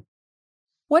 Keep trying.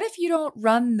 What if you don't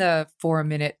run the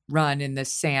 4-minute run in the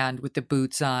sand with the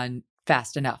boots on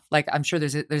fast enough? Like, I'm sure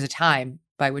there's a time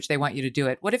by which they want you to do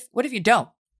it. What if you don't?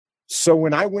 So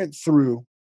when I went through,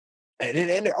 and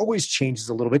it always changes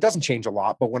a little bit, it doesn't change a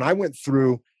lot, but when I went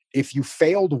through, if you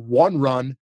failed one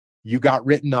run, you got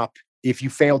written up. If you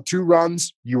failed 2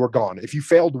 runs, you were gone. If you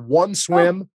failed 1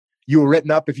 swim, you were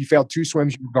written up. If you failed 2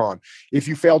 swims, you were gone. If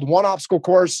you failed 1 obstacle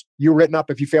course, you were written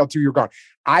up. If you failed 2, you're gone.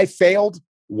 I failed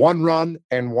 1 run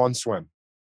and 1 swim.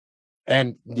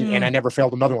 And I never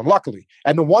failed another one, luckily.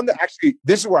 And the one that actually,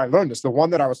 this is where I learned this, the run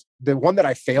that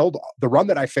I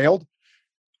failed,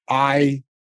 I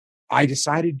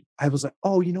decided, I was like,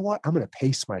 oh, you know what? I'm going to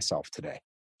pace myself today.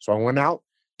 So I went out,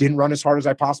 didn't run as hard as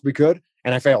I possibly could,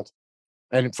 and I failed.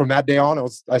 And from that day on,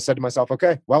 I said to myself,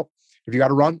 okay, well, if you got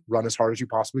to run as hard as you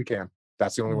possibly can.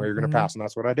 That's the only way you're going to pass. And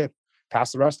that's what I did.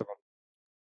 Pass the rest of them.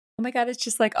 Oh my God, it's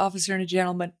just like Officer and a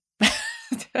Gentleman.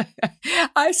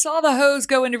 I saw the hose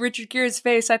go into Richard Gere's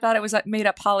face. I thought it was a made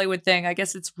up Hollywood thing. I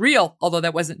guess it's real, although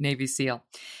that wasn't Navy SEAL.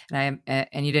 And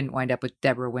you didn't wind up with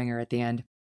Deborah Winger at the end.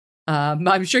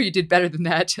 I'm sure you did better than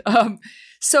that.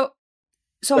 So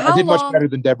how I did long, much better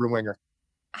than Deborah Winger.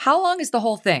 How long is the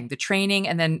whole thing? The training,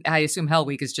 and then I assume Hell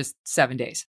Week is just 7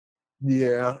 days.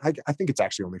 Yeah, I think it's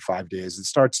actually only 5 days. It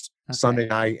starts Sunday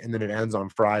night and then it ends on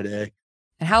Friday.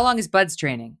 And how long is BUD/S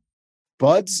training?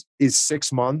 BUD/S is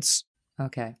 6 months.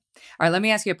 Okay. All right. Let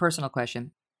me ask you a personal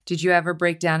question. Did you ever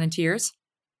break down in tears?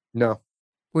 No.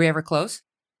 Were you ever close?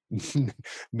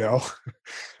 No.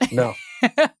 No.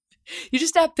 You're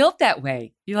just not built that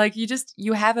way.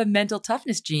 You have a mental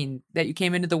toughness gene that you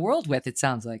came into the world with, it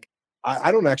sounds like.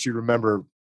 I don't actually remember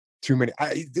too many.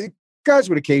 The guys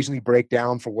would occasionally break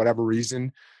down for whatever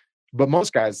reason, but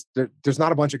most guys, there's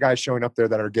not a bunch of guys showing up there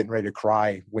that are getting ready to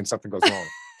cry when something goes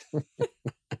wrong.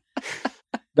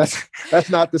 That's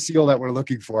not the SEAL that we're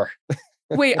looking for.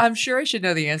 Wait, I'm sure I should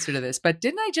know the answer to this, but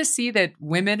didn't I just see that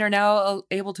women are now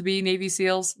able to be Navy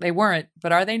SEALs? They weren't,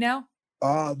 but are they now?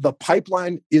 The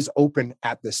pipeline is open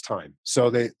at this time.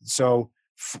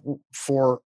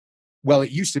 For well,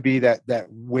 it used to be that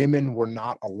women were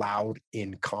not allowed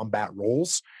in combat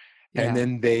roles, and Yeah.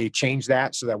 then they changed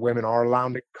that so that women are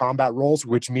allowed in combat roles,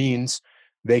 which means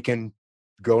they can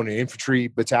go in an infantry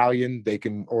battalion, they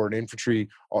can, or an infantry,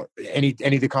 or any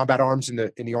of the combat arms in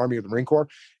the Army or the Marine Corps,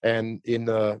 and in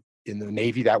the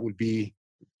Navy that would be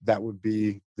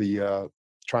the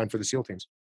trying for the SEAL teams.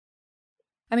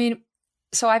 I mean,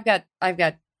 so I've got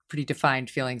pretty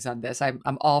defined feelings on this. I'm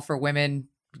all for women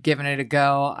giving it a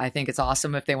go. I think it's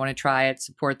awesome if they want to try it,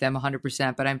 support them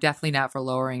 100%, but I'm definitely not for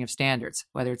lowering of standards,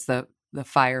 whether it's the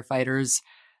firefighters,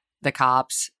 the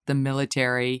cops, the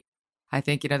military. I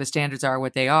think, the standards are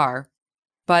what they are.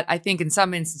 But I think in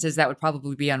some instances that would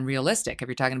probably be unrealistic if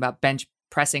you're talking about bench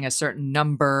pressing a certain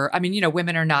number. I mean,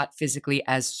 women are not physically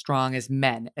as strong as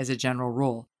men as a general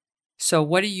rule. So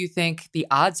what do you think the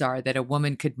odds are that a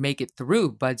woman could make it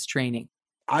through Bud's training?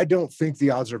 I don't think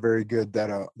the odds are very good that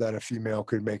a female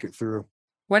could make it through.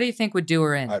 What do you think would do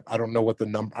her in? I don't know what the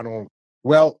number. I don't.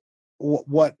 Well,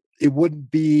 what it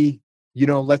wouldn't be.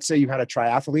 Let's say you had a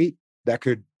triathlete that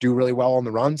could do really well on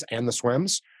the runs and the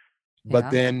swims, but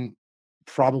then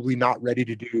probably not ready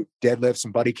to do deadlifts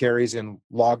and buddy carries and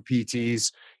log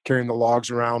PTs, carrying the logs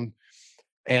around.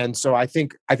 And so I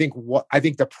think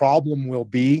the problem will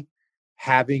be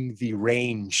having the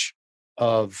range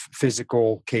of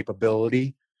physical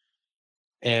capability.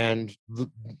 And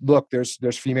look,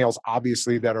 there's females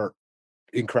obviously that are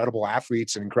incredible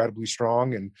athletes and incredibly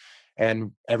strong,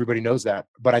 and everybody knows that.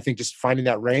 But I think just finding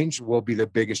that range will be the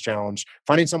biggest challenge.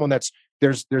 Finding someone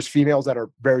there's females that are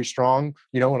very strong,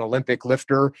 an Olympic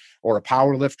lifter or a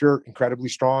power lifter, incredibly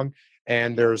strong.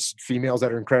 And there's females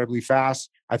that are incredibly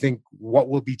fast. I think what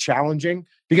will be challenging,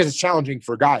 because it's challenging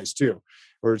for guys too,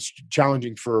 or it's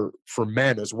challenging for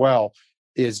men as well,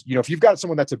 is, if you've got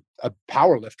someone that's a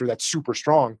power lifter that's super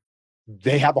strong,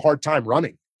 they have a hard time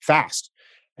running fast.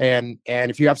 And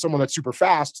if you have someone that's super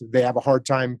fast, they have a hard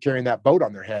time carrying that boat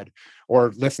on their head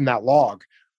or lifting that log.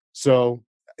 So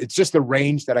it's just the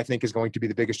range that I think is going to be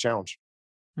the biggest challenge.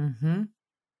 Mm-hmm.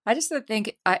 I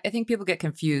think people get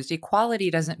confused.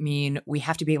 Equality doesn't mean we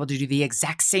have to be able to do the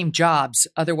exact same jobs.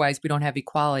 Otherwise, we don't have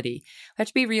equality. We have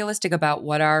to be realistic about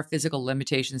what our physical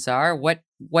limitations are, what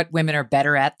women are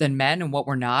better at than men and what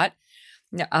we're not.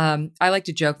 I like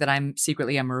to joke that I'm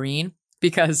secretly a Marine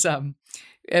because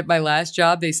at my last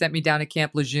job, they sent me down to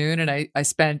Camp Lejeune, and I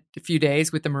spent a few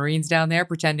days with the Marines down there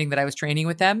pretending that I was training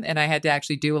with them, and I had to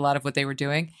actually do a lot of what they were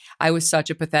doing. I was such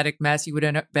a pathetic mess. You would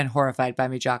have been horrified by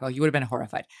me, Jocko. You would have been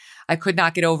horrified. I could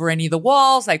not get over any of the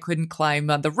walls. I couldn't climb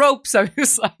on the ropes. I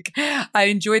was like, I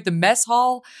enjoyed the mess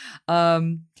hall. But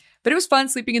it was fun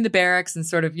sleeping in the barracks and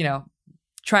sort of,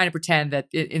 trying to pretend that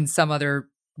in some other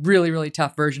really, really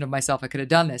tough version of myself, I could have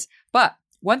done this. But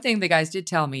one thing the guys did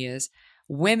tell me is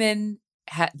women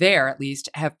there at least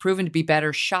have proven to be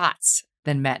better shots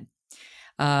than men.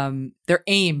 Their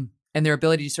aim and their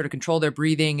ability to sort of control their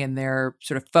breathing and their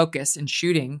sort of focus in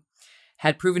shooting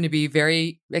had proven to be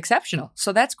very exceptional.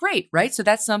 So that's great, right? So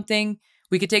that's something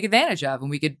we could take advantage of, and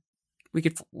we could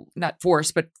not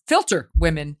force, but filter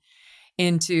women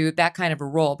into that kind of a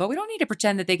role. But we don't need to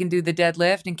pretend that they can do the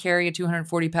deadlift and carry a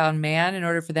 240-pound man in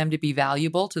order for them to be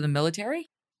valuable to the military.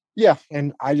 Yeah.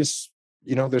 And I just,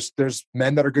 there's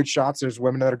men that are good shots. There's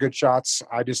women that are good shots.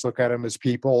 I just look at them as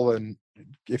people. And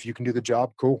if you can do the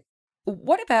job, cool.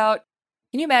 What about,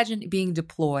 can you imagine being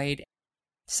deployed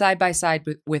side by side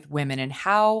with women? And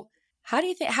how do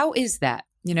you think, how is that?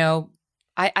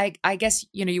 I guess,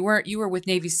 you were with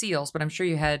Navy SEALs, but I'm sure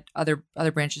you had other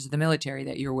branches of the military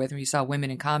that you were with when you saw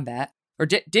women in combat, or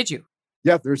did you?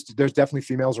 Yeah, there's definitely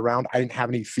females around. I didn't have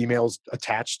any females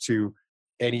attached to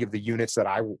any of the units that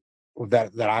I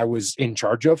was in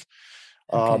charge of.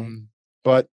 Okay.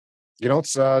 But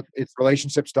it's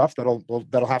relationship stuff that'll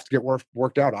have to get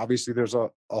worked out. Obviously there's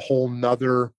a whole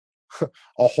nother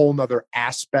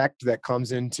aspect that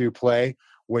comes into play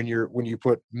when you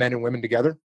put men and women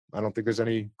together. I don't think there's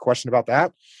any question about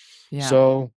that. Yeah.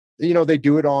 So, they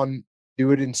do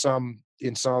it in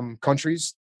some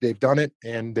countries. They've done it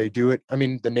and they do it. I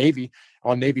mean, the Navy,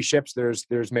 on Navy ships,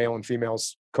 there's male and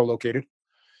females co-located,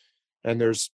 and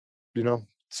there's,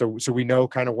 so we know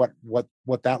kind of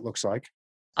what that looks like.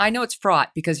 I know it's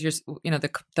fraught because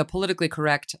the politically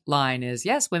correct line is,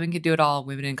 yes, women can do it all.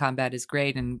 Women in combat is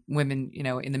great. And women,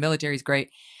 in the military is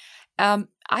great.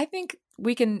 I think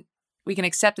we can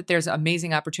accept that there's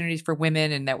amazing opportunities for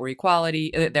women and that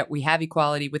we have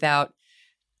equality without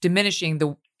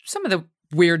diminishing some of the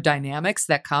weird dynamics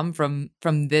that come from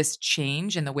this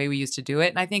change and the way we used to do it.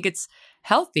 And I think it's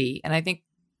healthy. And I think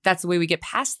that's the way we get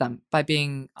past them, by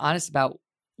being honest about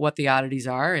what the oddities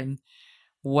are and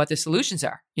what the solutions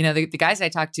are. The guys I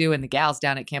talked to and the gals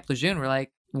down at Camp Lejeune were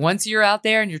like, once you're out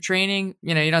there and you're training,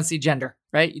 you don't see gender,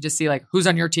 right? You just see like who's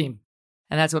on your team,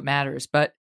 and that's what matters.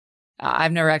 But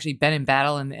I've never actually been in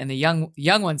battle, and the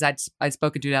young ones I'd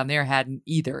spoken to down there hadn't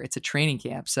either. It's a training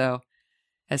camp, so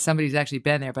as somebody who's actually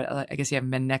been there, but I guess you haven't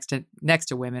been next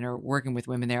to women or working with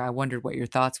women there. I wondered what your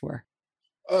thoughts were.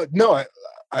 No,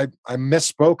 I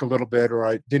misspoke a little bit, or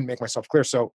I didn't make myself clear.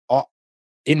 So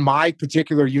in my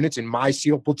particular units, in my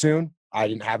SEAL platoon, I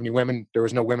didn't have any women. There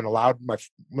was no women allowed. When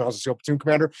I was a SEAL platoon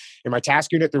commander, in my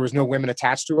task unit, there was no women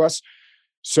attached to us.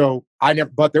 So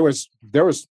but there was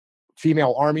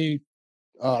female Army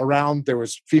around. There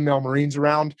was female Marines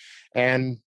around,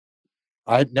 and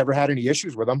I never had any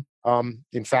issues with them.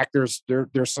 In fact, there's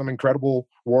some incredible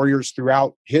warriors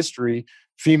throughout history,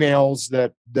 females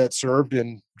that served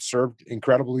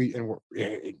incredibly and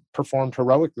performed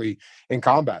heroically in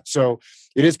combat. So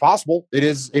it is possible. It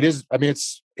is. I mean,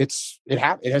 it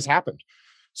has happened.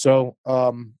 So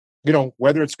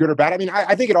whether it's good or bad. I mean,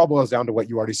 I think it all boils down to what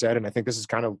you already said, and I think this has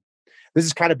kind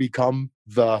of become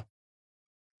the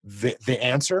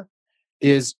answer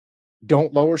is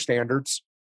don't lower standards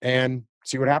and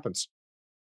see what happens.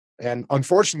 And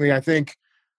unfortunately, I think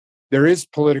there is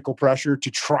political pressure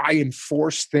to try and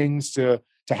force things to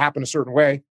happen a certain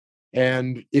way.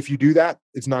 And if you do that,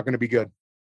 it's not going to be good.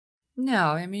 No,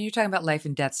 I mean, you're talking about life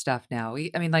and death stuff now.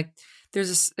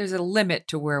 There's a limit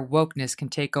to where wokeness can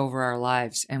take over our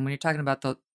lives. And when you're talking about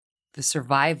the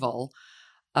survival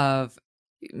of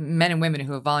men and women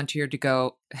who have volunteered to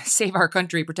go save our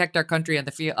country, protect our country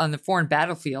on the foreign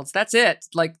battlefields, that's it.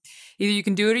 Like, either you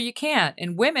can do it or you can't.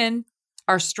 And women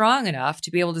are strong enough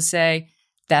to be able to say,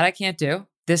 that I can't do,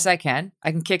 this I can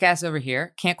kick ass over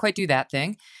here, can't quite do that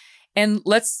thing. And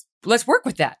let's work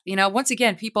with that. Once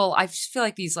again, people, I just feel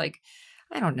like these, I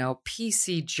don't know,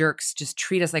 PC jerks just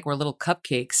treat us like we're little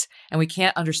cupcakes, and we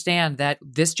can't understand that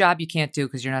this job you can't do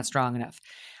because you're not strong enough.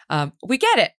 We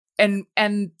get it.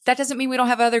 And that doesn't mean we don't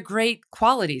have other great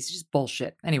qualities. It's just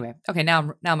bullshit. Anyway, okay, now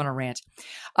I'm going to rant.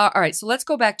 All right, so let's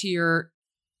go back to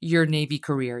your Navy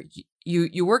career.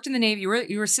 You worked in the Navy. You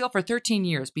were a SEAL for 13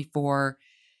 years before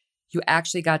you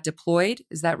actually got deployed.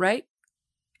 Is that right?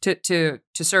 To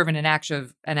serve in an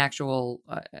actual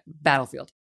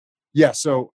battlefield. Yeah.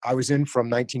 So I was in from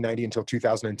 1990 until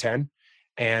 2010,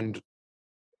 and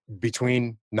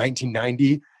between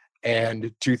 1990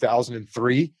 and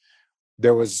 2003,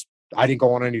 I didn't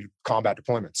go on any combat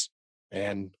deployments,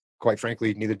 and quite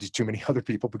frankly, neither did too many other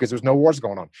people, because there's no wars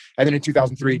going on. And then in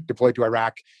 2003, deployed to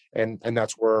Iraq, and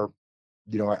that's where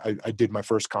I did my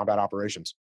first combat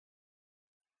operations.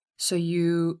 So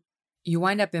you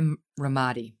wind up in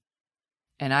Ramadi,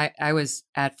 and I was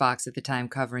at Fox at the time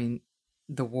covering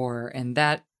the war, and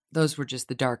those were just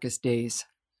the darkest days.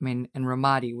 I mean, and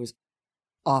Ramadi was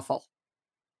awful.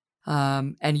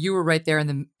 And you were right there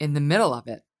in the middle of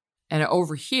it. And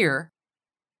over here,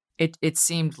 it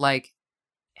seemed like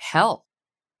hell.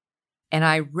 And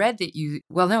I read that you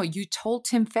told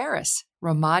Tim Ferriss,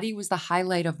 Ramadi was the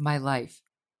highlight of my life.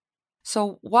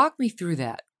 So walk me through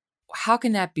that. How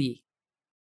can that be?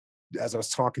 As I was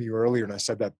talking to you earlier, and I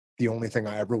said that the only thing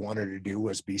I ever wanted to do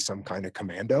was be some kind of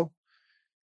commando.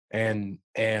 And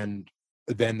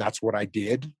then that's what I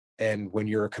did. And when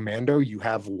you're a commando, you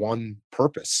have one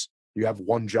purpose. You have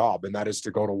one job, and that is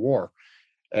to go to war.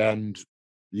 And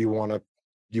you want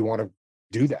to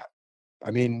do that.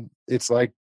 I mean, it's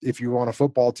like if you were on a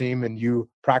football team and you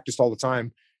practiced all the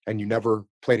time and you never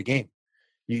played a game,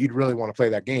 you'd really want to play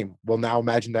that game. Well, now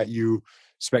imagine that you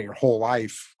spent your whole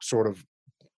life sort of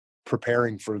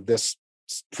preparing for this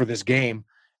game,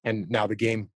 and now the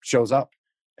game shows up,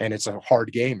 and it's a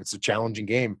hard game. It's a challenging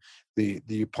game.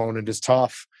 The opponent is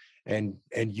tough, and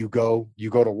you go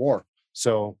to war.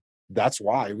 So that's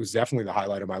why it was definitely the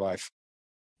highlight of my life.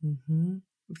 Mm-hmm.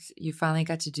 You finally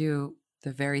got to do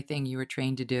the very thing you were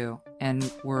trained to do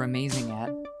and were amazing at.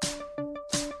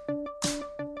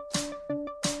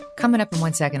 Coming up in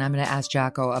 1 second, I'm going to ask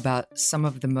Jocko about some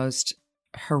of the most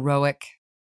heroic,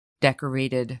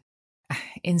 decorated,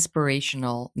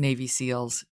 inspirational Navy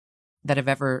SEALs that have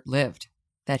ever lived,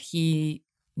 that he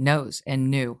knows and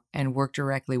knew and worked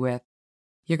directly with.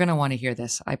 You're going to want to hear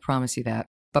this. I promise you that.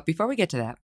 But before we get to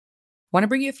that, want to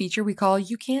bring you a feature we call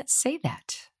You Can't Say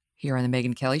That here on The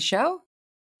Megyn Kelly Show.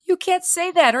 You can't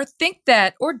say that or think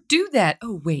that or do that.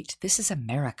 Oh, wait, this is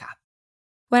America.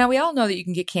 Well, we all know that you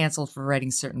can get canceled for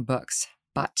writing certain books,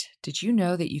 but did you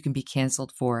know that you can be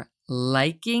canceled for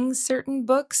liking certain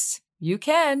books? You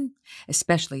can,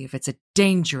 especially if it's a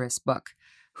dangerous book.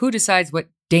 Who decides what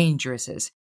dangerous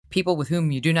is? People with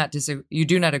whom you do not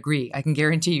agree. I can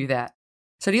guarantee you that.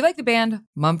 So do you like the band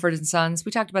Mumford & Sons?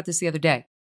 We talked about this the other day.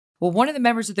 Well, one of the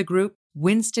members of the group,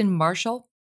 Winston Marshall,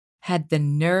 had the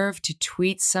nerve to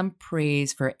tweet some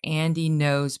praise for Andy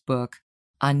Ngo's book,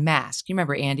 Unmasked. You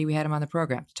remember Andy? We had him on the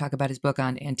program to talk about his book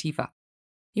on Antifa.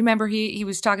 You remember he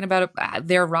was talking about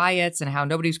their riots and how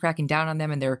nobody was cracking down on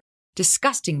them and their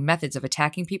disgusting methods of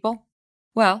attacking people?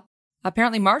 Well,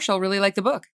 apparently Marshall really liked the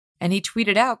book. And he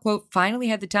tweeted out, quote, "Finally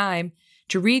had the time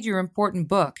to read your important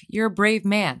book. You're a brave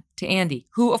man," to Andy,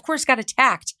 who of course got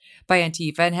attacked by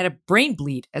Antifa and had a brain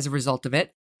bleed as a result of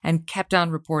it and kept on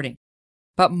reporting.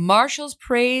 But Marshall's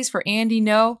praise for Andy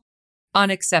Ngo,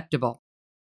 unacceptable.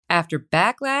 After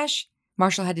backlash,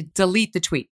 Marshall had to delete the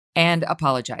tweet and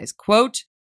apologize. Quote,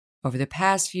 "Over the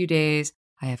past few days,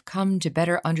 I have come to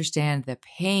better understand the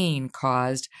pain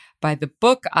caused by the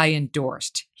book I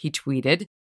endorsed," he tweeted.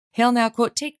 He'll now,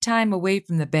 quote, "take time away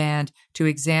from the band to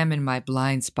examine my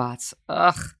blind spots."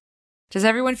 Ugh. Does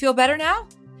everyone feel better now?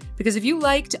 Because if you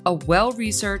liked a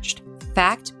well-researched,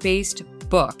 fact-based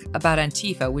book about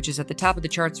Antifa, which is at the top of the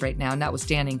charts right now,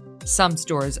 notwithstanding some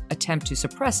stores attempt to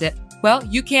suppress it, well,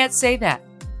 you can't say that.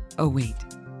 Oh, wait.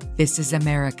 This is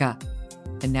America.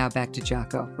 And now back to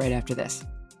Jocko right after this.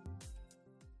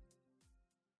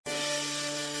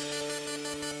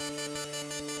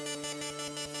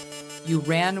 You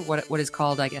ran what is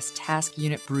called, I guess, Task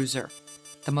Unit Bruiser,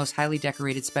 the most highly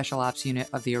decorated special ops unit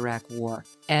of the Iraq War.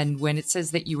 And when it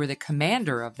says that you were the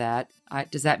commander of that,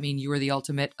 does that mean you were the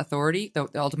ultimate authority, the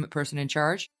ultimate person in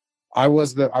charge? I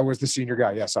was the senior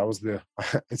guy. Yes, I was the.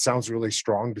 It sounds really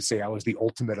strong to say I was the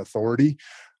ultimate authority,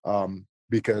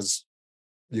 because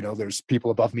there's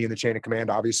people above me in the chain of command,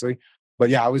 obviously. But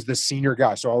yeah, I was the senior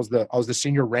guy. So I was the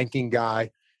senior ranking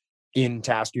guy in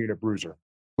Task Unit Bruiser,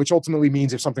 which ultimately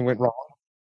means if something went wrong,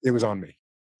 it was on me.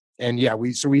 And yeah,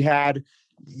 we had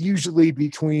usually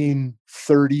between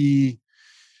 30,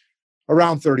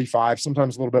 around 35,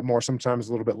 sometimes a little bit more, sometimes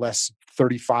a little bit less,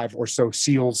 35 or so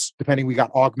SEALs, depending. We got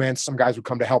augments. Some guys would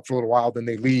come to help for a little while, then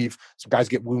they leave. Some guys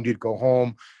get wounded, go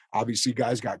home. Obviously,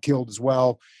 guys got killed as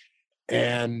well.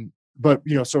 But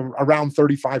so around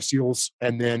 35 SEALs,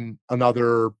 and then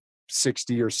another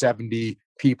 60 or 70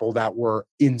 people that were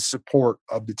in support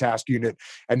of the task unit.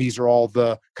 And these are all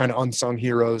the kind of unsung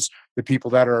heroes, the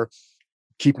people that are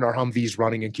keeping our Humvees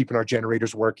running and keeping our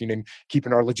generators working and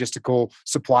keeping our logistical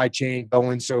supply chain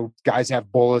going. So guys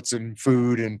have bullets and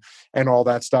food and all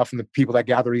that stuff. And the people that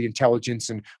gather the intelligence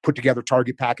and put together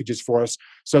target packages for us.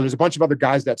 So there's a bunch of other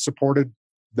guys that supported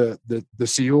the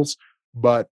SEALs,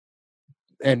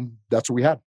 and that's what we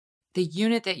had. The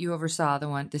unit that you oversaw,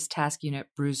 this Task Unit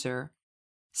Bruiser,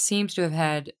 seems to have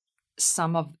had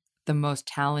some of the most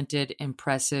talented,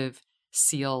 impressive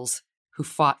SEALs who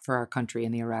fought for our country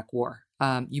in the Iraq War.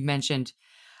 You mentioned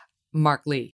Mark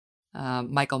Lee.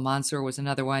 Michael Mansour was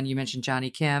another one. You mentioned Johnny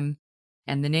Kim.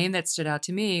 And the name that stood out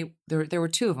to me, there were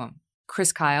two of them.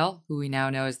 Chris Kyle, who we now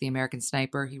know as the American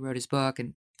Sniper. He wrote his book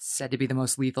and said to be the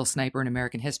most lethal sniper in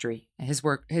American history. And his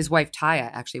wife Taya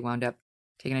actually wound up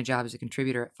taking a job as a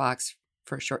contributor at Fox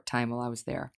for a short time while I was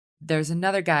there. There's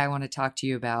another guy I want to talk to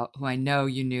you about who I know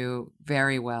you knew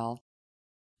very well,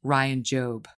 Ryan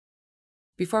Jobe.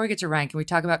 Before we get to Ryan, can we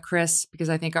talk about Chris? Because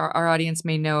I think our audience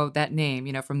may know that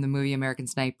name, from the movie American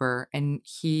Sniper, and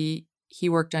he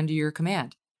worked under your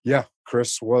command. Yeah,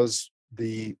 Chris was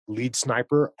the lead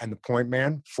sniper and the point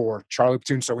man for Charlie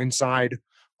Platoon. So inside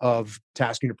of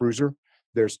Task Unit Bruiser,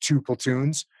 there's two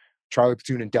platoons, Charlie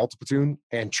Platoon and Delta Platoon.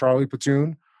 And Charlie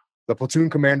Platoon, the platoon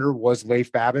commander was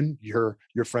Leif Babin, your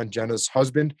friend Jenna's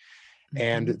husband. Mm-hmm.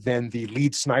 And then the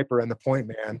lead sniper and the point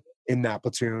man in that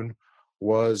platoon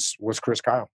was Chris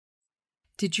Kyle.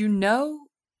 Did you know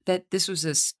that this was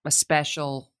a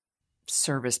special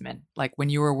serviceman? Like when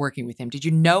you were working with him, did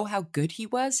you know how good he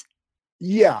was?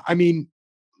 Yeah, I mean,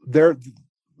 when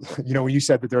you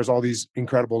said that there's all these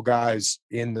incredible guys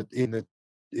in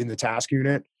the task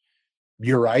unit,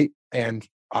 you're right, and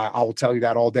I will tell you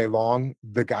that all day long.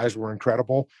 The guys were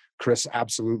incredible. Chris,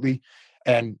 absolutely.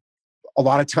 And a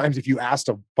lot of times, if you asked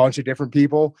a bunch of different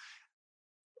people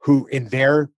who in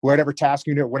their whatever task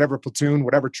unit, whatever platoon,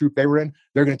 whatever troop they were in,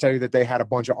 they're going to tell you that they had a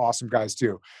bunch of awesome guys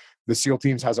too. The SEAL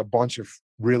teams has a bunch of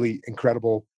really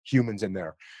incredible humans in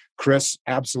there. Chris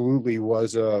absolutely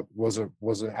was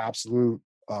an absolute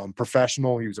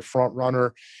professional. He was a front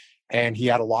runner, and he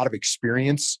had a lot of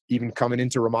experience even coming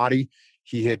into Ramadi.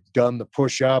 He had done the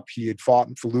push-up. He had fought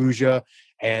in Fallujah.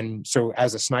 And so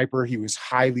as a sniper, he was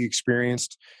highly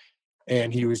experienced,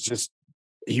 and he was just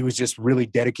really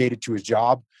dedicated to his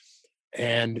job.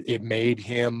 and it made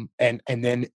him, and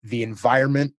then the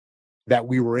environment that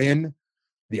we were in,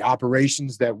 the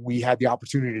operations that we had the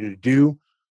opportunity to do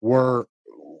were,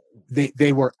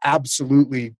 they were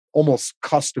absolutely almost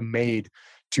custom made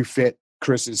to fit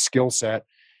Chris's skill set.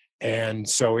 And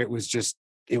so it was just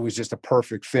a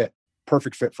perfect fit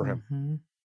for him. Mm-hmm.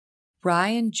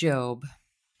 Ryan Job,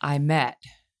 I met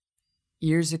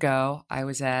years ago. I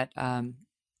was at a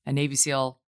Navy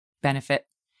SEAL benefit.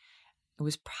 It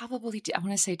was probably, I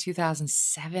want to say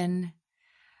 2007.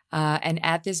 And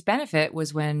at this benefit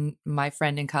was when my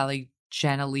friend and colleague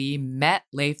Jenna Lee met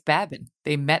Leif Babin.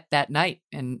 They met that night,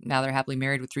 and now they're happily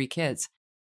married with 3 kids.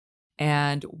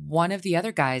 And one of the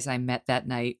other guys I met that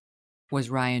night was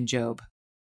Ryan Job.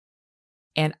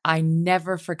 And I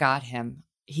never forgot him.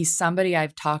 He's somebody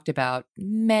I've talked about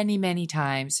many, many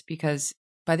times because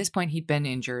by this point he'd been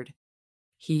injured.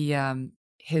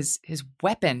 His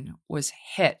weapon was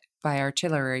hit by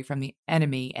artillery from the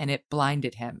enemy, and it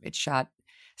blinded him. It shot,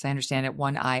 as I understand it,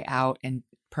 one eye out and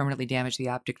permanently damaged the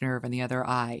optic nerve in the other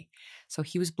eye. So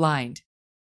he was blind.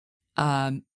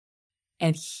 And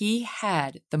he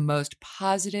had the most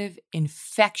positive,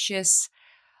 infectious,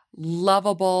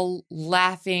 lovable,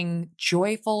 laughing,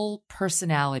 joyful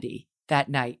personality that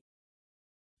night.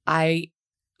 I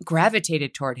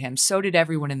gravitated toward him. So did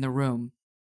everyone in the room.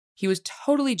 He was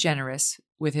totally generous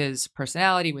with his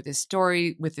personality, with his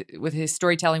story, with his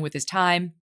storytelling, with his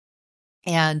time.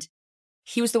 And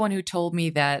he was the one who told me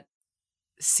that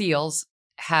SEALs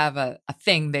have a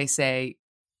thing they say,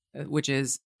 which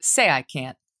is, say I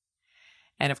can't.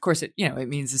 And of course, it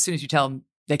means as soon as you tell them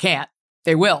they can't,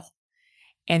 they will.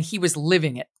 And he was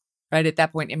living it right at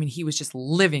that point. I mean, he was just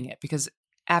living it because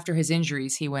after his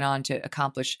injuries, he went on to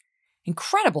accomplish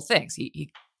incredible things.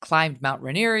 He climbed Mount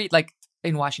Rainier, like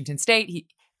in Washington State,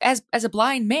 as a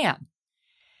blind man.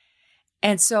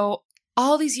 And so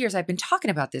all these years I've been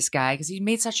talking about this guy because he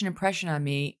made such an impression on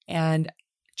me. And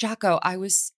Jocko, I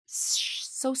was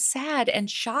so sad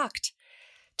and shocked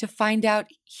to find out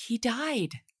he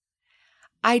died.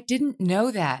 I didn't know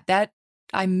that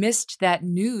I missed that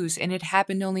news, and it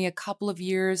happened only a couple of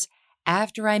years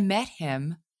after I met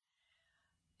him.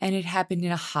 And it happened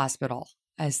in a hospital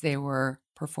as they were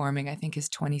performing, I think, his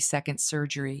 22nd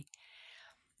surgery.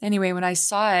 Anyway, when I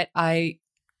saw it, I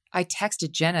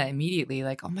texted Jenna immediately,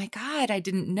 like, oh my God, I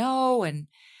didn't know. And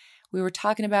we were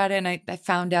talking about it, and I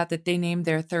found out that they named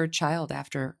their 3rd child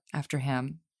after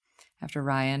him, after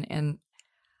Ryan. And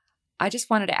I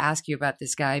just wanted to ask you about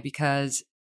this guy because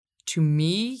to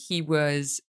me, he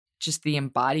was just the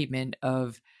embodiment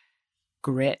of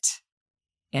grit.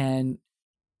 And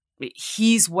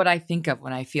he's what I think of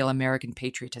when I feel American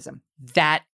patriotism.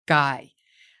 That guy.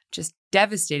 Just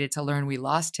devastated to learn we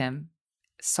lost him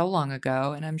so long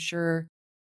ago. And I'm sure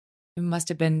it must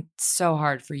have been so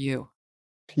hard for you.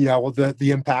 Yeah, well,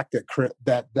 the impact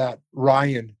that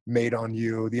Ryan made on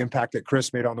you, the impact that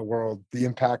Chris made on the world, the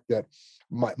impact that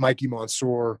Mikey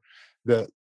Mansour,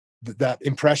 that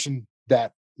impression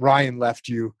that Ryan left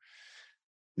you,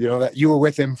 that you were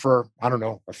with him for, I don't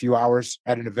know, a few hours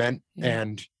at an event,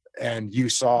 Yeah. and you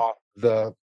saw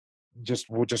just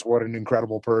what an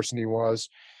incredible person he was.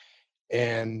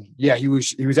 And yeah, he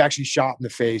was actually shot in the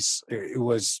face. It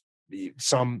was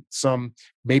some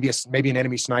maybe an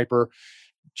enemy sniper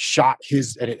shot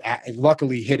and it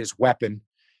luckily hit his weapon,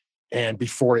 and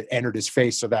before it entered his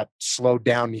face, so that slowed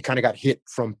down. He kind of got hit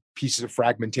from pieces of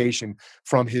fragmentation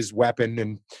from his weapon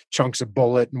and chunks of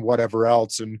bullet and whatever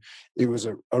else, and it was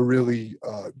a really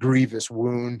grievous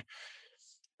wound.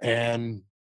 And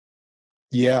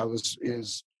yeah, it was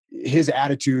his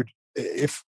attitude.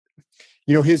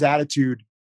 His attitude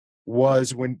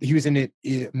was when he was in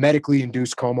a medically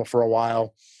induced coma for a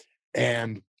while,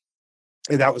 and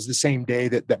that was the same day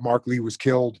that Mark Lee was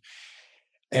killed.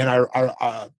 And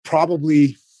I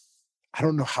probably, I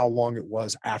don't know how long it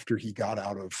was after he got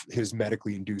out of his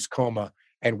medically induced coma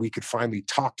and we could finally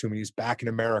talk to him. He's back in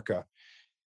America.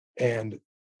 And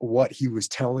what he was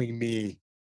telling me,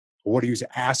 what he was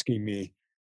asking me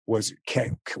was,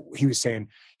 he was saying,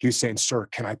 sir,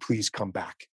 can I please come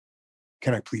back?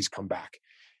 Can I please come back?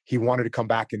 He wanted to come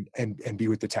back and be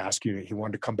with the task unit. He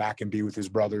wanted to come back and be with his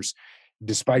brothers,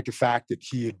 despite the fact that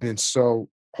he had been so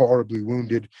horribly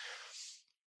wounded,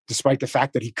 despite the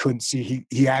fact that he couldn't see.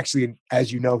 He actually,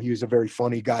 as you know, he was a very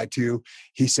funny guy too.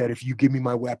 He said, if you give me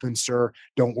my weapon, sir,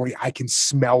 don't worry. I can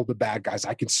smell the bad guys.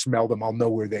 I can smell them. I'll know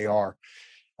where they are.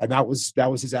 And that was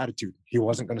his attitude. He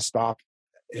wasn't going to stop,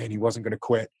 and he wasn't going to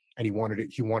quit. And he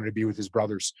wanted to be with his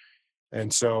brothers.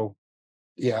 And so,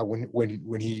 yeah,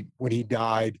 when he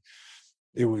died,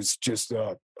 it was just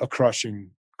a crushing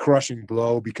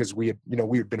blow, because we had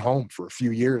been home for a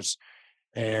few years,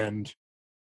 And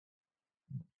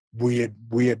we had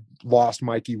lost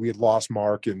Mikey, we had lost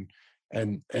Mark, and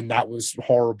that was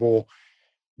horrible.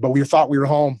 But we thought we were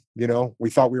home, we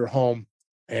thought we were home,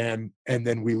 and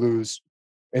then we lose,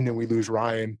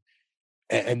 Ryan.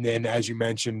 And then, as you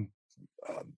mentioned,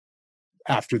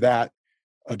 after that,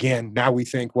 again, now we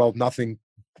think, well, nothing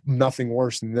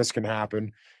worse than this can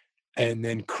happen. And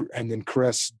then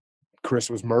Chris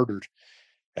was murdered,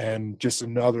 and just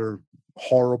another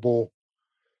horrible,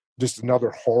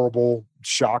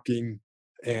 shocking,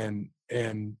 and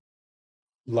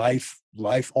life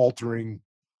altering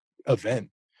event,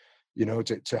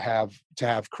 to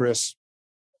have Chris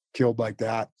killed like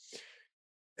that.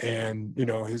 And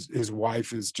his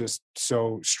wife is just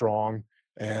so strong,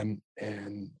 and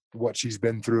what she's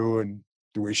been through and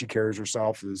the way she carries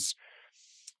herself is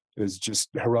just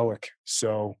heroic.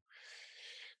 So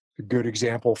a good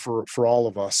example for all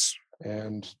of us.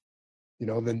 And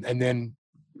then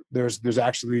there's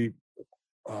actually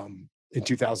in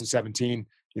 2017,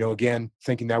 again,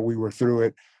 thinking that we were through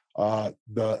it,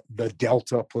 the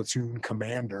Delta platoon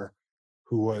commander,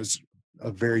 who was a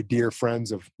very dear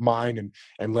friends of mine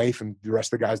and Leif and the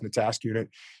rest of the guys in the task unit,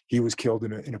 he was killed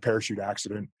in a parachute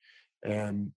accident.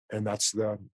 And that's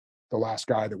the last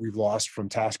guy that we've lost from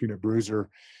task unit Bruiser,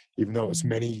 even though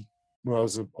it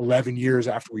was 11 years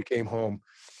after we came home,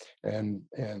 and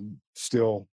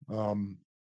still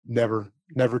never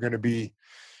going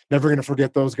to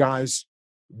forget those guys.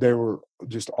 They were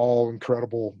just all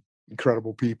incredible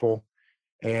people.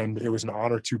 And it was an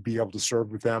honor to be able to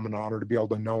serve with them, an honor to be able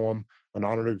to know them, an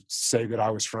honor to say that I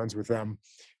was friends with them.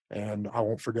 And I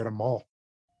won't forget them all,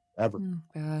 ever.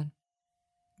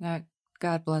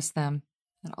 God bless them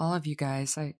and all of you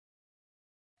guys.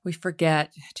 We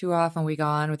forget too often. We go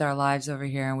on with our lives over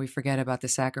here and we forget about the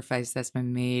sacrifice that's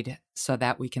been made so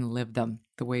that we can live them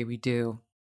the way we do.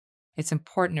 It's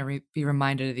important to be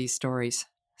reminded of these stories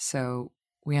so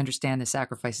we understand the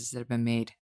sacrifices that have been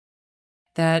made.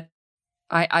 That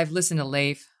I've listened to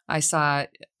Leif. I saw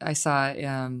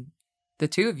the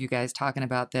two of you guys talking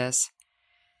about this,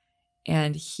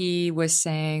 and he was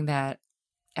saying that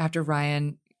after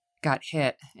Ryan got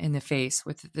hit in the face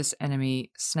with this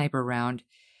enemy sniper round,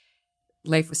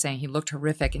 Leif was saying he looked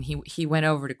horrific, and he went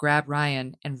over to grab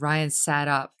Ryan, and Ryan sat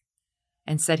up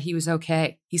and said he was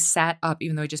okay. He sat up,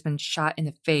 even though he'd just been shot in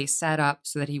the face, sat up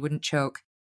so that he wouldn't choke.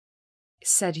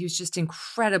 Said he was just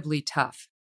incredibly tough.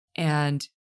 And,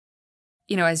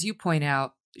 as you point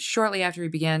out, shortly after he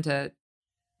began to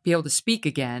be able to speak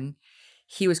again,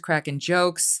 he was cracking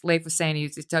jokes. Leif was saying he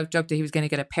joked that he was going to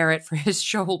get a parrot for his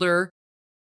shoulder.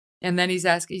 And then he's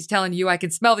telling you, I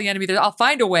can smell the enemy. I'll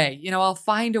find a way. I'll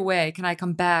find a way. Can I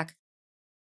come back?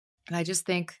 And I just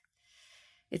think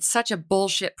it's such a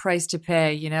bullshit price to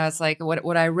pay. It's like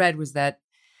what I read was that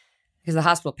because the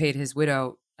hospital paid his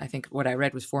widow, I think what I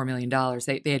read was $4 million.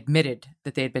 They admitted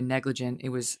that they had been negligent. It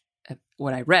was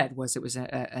what I read was it was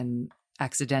an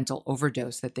accidental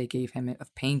overdose that they gave him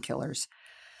of painkillers.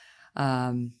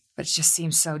 But it just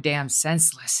seems so damn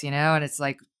senseless, and it's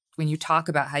like when you talk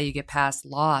about how you get past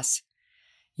loss,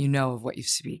 of what you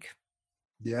speak.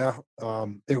 Yeah.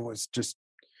 It was just,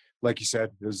 like you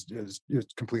said, it was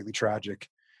completely tragic.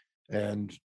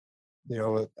 And,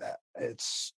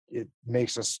 it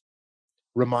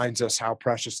reminds us how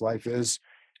precious life is.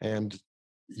 And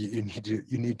you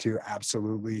need to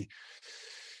absolutely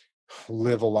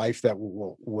live a life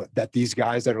that these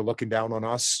guys that are looking down on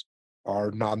us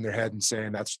are nodding their head and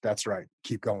saying, that's right.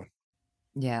 Keep going.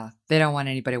 Yeah. They don't want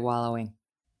anybody wallowing.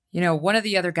 One of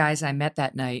the other guys I met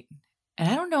that night, and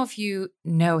I don't know if you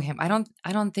know him. I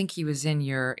don't think he was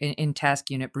in Task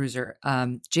Unit Bruiser.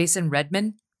 Jason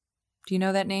Redman. Do you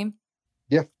know that name?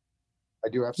 Yeah, I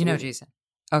do. Absolutely. You know Jason.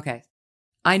 Okay.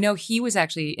 I know he was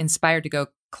actually inspired to go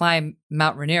climb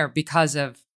Mount Rainier because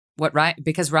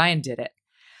Ryan did it.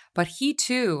 But he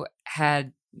too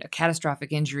had a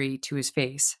catastrophic injury to his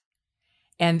face.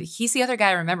 And he's the other guy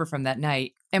I remember from that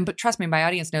night. But trust me, my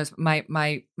audience knows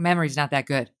my memory's not that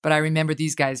good, but I remember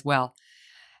these guys well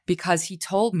because he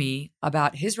told me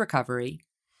about his recovery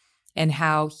and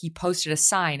how he posted a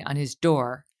sign on his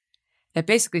door that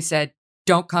basically said,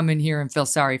 "Don't come in here and feel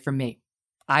sorry for me.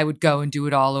 I would go and do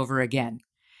it all over again."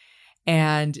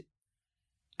 And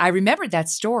I remembered that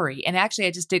story. And actually,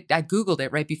 I Googled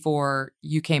it right before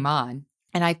you came on.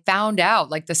 And I found out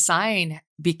like the sign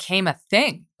became a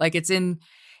thing. Like it's in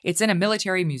a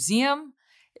military museum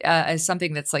as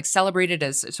something that's like celebrated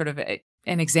as sort of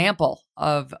an example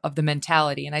of the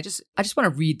mentality. And I just want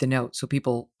to read the note so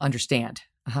people understand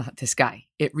this guy.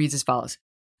 It reads as follows.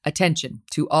 Attention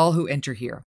to all who enter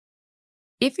here.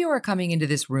 If you are coming into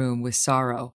this room with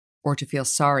sorrow, or to feel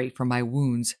sorry for my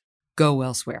wounds, go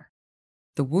elsewhere.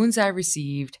 The wounds I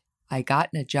received, I got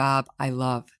in a job I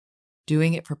love,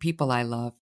 doing it for people I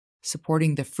love,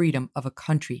 supporting the freedom of a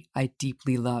country I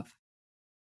deeply love.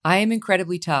 I am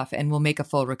incredibly tough and will make a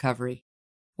full recovery.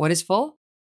 What is full?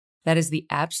 That is the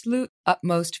absolute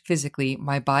utmost physically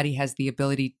my body has the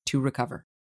ability to recover.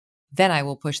 Then I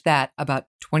will push that about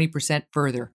 20%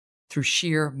 further through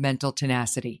sheer mental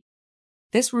tenacity.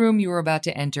 This room you are about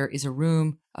to enter is a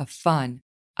room of fun,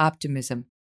 optimism,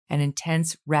 and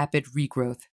intense, rapid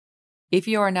regrowth. If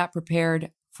you are not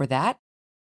prepared for that,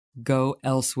 go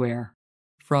elsewhere.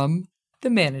 From the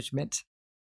management.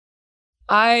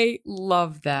 I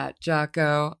love that,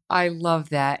 Jocko. I love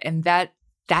that. And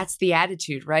that's the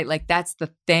attitude, right? Like that's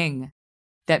the thing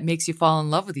that makes you fall in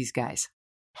love with these guys.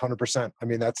 100%. I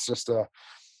mean, that's just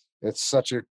it's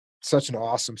such an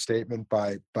awesome statement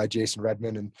by Jason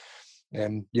Redman.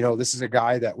 And this is a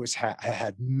guy that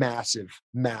had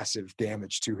massive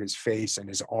damage to his face and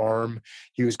his arm.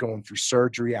 He was going through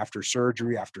surgery after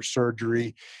surgery after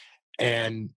surgery.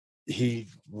 And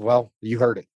you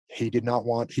heard it. He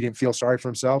didn't feel sorry for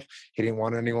himself. He didn't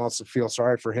want anyone else to feel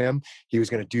sorry for him. He was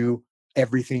going to do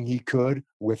everything he could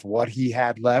with what he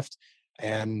had left.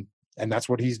 And that's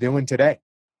what he's doing today.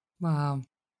 Wow.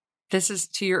 This is,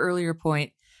 to your earlier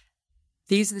point,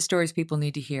 these are the stories people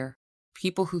need to hear.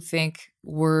 People who think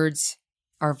words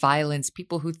are violence,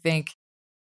 people who think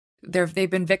they've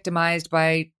been victimized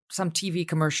by some TV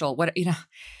commercial.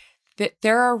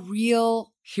 There are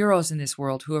real heroes in this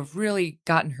world who have really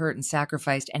gotten hurt and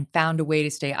sacrificed and found a way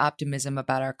to stay optimism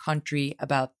about our country,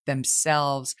 about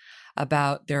themselves,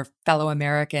 about their fellow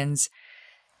Americans.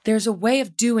 There's a way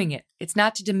of doing it. It's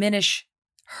not to diminish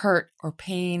hurt or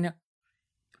pain,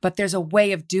 but there's a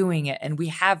way of doing it. And we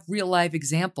have real life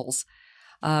examples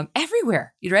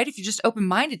everywhere, right? If you're just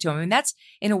open-minded to them. I mean, that's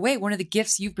in a way one of the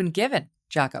gifts you've been given,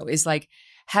 Jocko, is like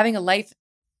having a life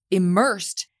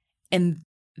immersed in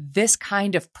this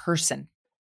kind of person.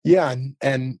 Yeah,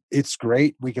 and it's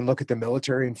great. We can look at the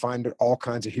military and find all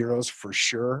kinds of heroes for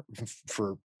sure.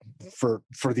 For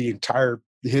the entire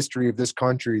history of this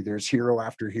country, there's hero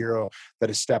after hero that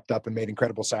has stepped up and made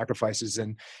incredible sacrifices.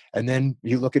 And then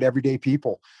you look at everyday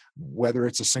people, whether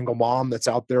it's a single mom that's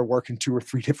out there working 2 or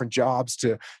 3 different jobs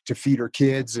to feed her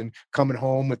kids and coming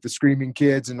home with the screaming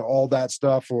kids and all that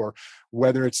stuff, or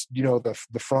whether it's the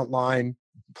frontline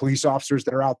police officers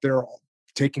that are out there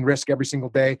taking risk every single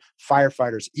day,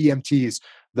 firefighters, EMTs,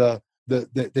 the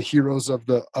heroes of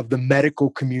the medical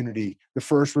community, the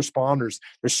first responders.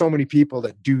 There's so many people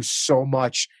that do so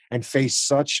much and face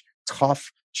such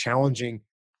tough, challenging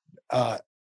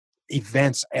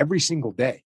events every single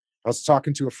day. I was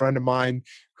talking to a friend of mine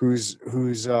who's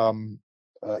EMT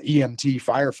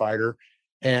firefighter,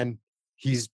 and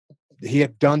he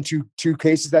had done two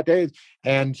cases that day,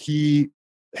 and he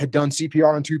had done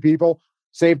CPR on 2 people,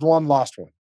 saved 1, lost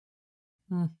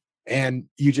 1. And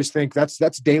you just think that's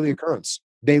daily occurrence.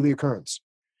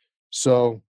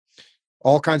 So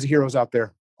all kinds of heroes out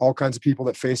there, all kinds of people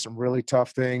that face some really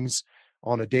tough things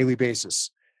on a daily basis.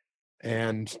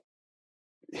 And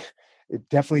it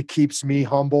definitely keeps me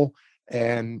humble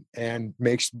and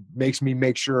makes me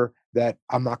make sure that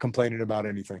I'm not complaining about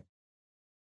anything.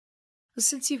 Well,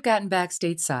 since you've gotten back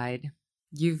stateside,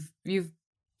 you've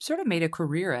sort of made a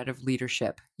career out of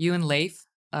leadership. You and Leif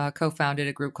co-founded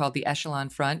a group called the Echelon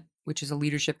Front, which is a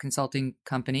leadership consulting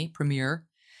company, premier.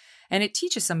 And it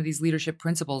teaches some of these leadership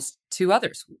principles to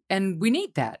others. And we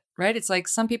need that, right? It's like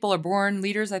some people are born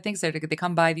leaders, I think, so they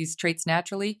come by these traits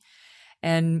naturally.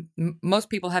 And most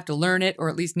people have to learn it, or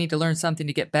at least need to learn something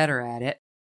to get better at it.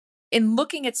 In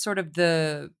looking at sort of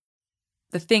the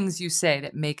things you say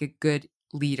that make a good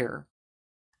leader,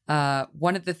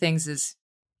 one of the things is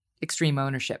extreme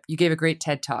ownership. You gave a great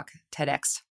TED Talk,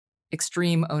 TEDx,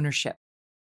 extreme ownership,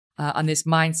 on this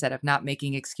mindset of not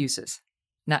making excuses,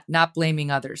 not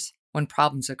blaming others when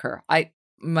problems occur. In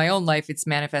my own life, it's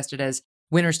manifested as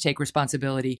winners take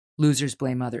responsibility, losers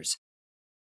blame others.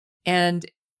 And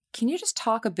can you just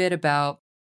talk a bit about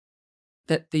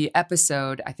the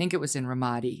episode, I think it was in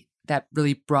Ramadi, that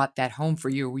really brought that home for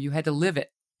you, where you had to live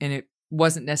it, and it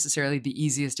wasn't necessarily the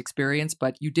easiest experience,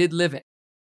 but you did live it.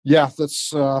 Yeah,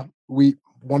 that's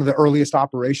one of the earliest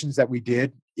operations that we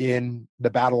did in the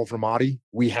Battle of Ramadi.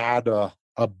 We had a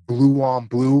blue on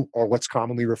blue, or what's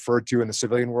commonly referred to in the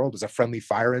civilian world as a friendly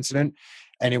fire incident.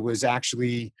 And it was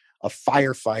actually a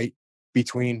firefight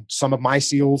between some of my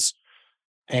SEALs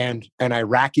and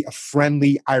a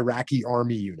friendly Iraqi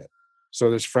army unit. So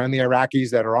there's friendly Iraqis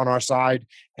that are on our side,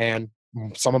 and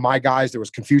some of my guys. There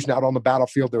was confusion out on the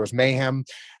battlefield. There was mayhem.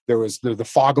 There was the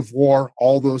fog of war,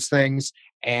 all those things.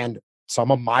 And some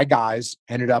of my guys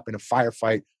ended up in a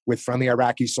firefight with friendly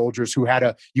Iraqi soldiers who had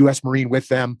a U.S. Marine with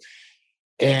them.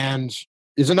 And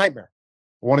it's a nightmare.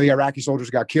 One of the Iraqi soldiers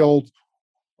got killed.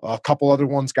 A couple other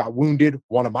ones got wounded.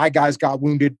 One of my guys got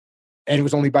wounded. And it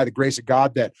was only by the grace of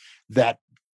God that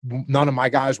none of my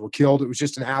guys were killed. It was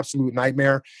just an absolute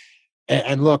nightmare.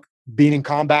 And look, being in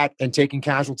combat and taking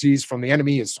casualties from the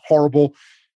enemy is horrible.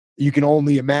 You can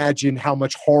only imagine how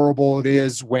much horrible it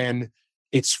is when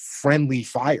it's friendly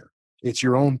fire. It's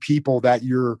your own people that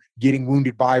you're getting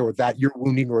wounded by, or that you're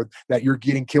wounding, or that you're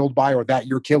getting killed by, or that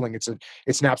you're killing. It's an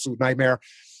absolute nightmare.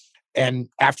 And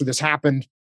after this happened,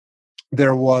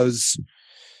 there was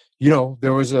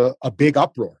a big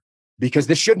uproar, because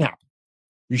this shouldn't happen.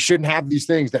 You shouldn't have these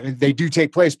things. That they do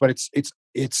take place, but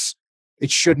it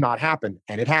should not happen,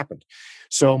 and it happened.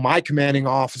 So my commanding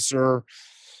officer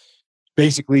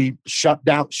basically shut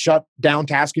down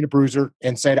tasking a bruiser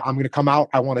and said, I'm going to come out.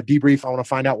 I want to debrief. I want to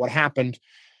find out what happened.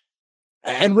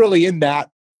 And really in that,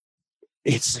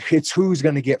 it's who's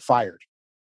going to get fired,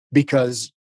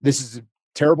 because this is a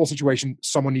terrible situation.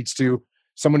 Someone needs to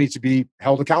be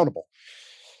held accountable.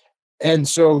 And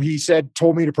so he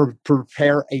told me to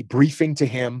prepare a briefing to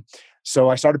him. So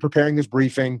I started preparing this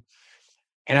briefing.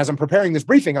 And as I'm preparing this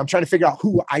briefing, I'm trying to figure out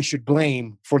who I should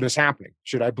blame for this happening.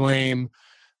 Should I blame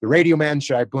the radio man?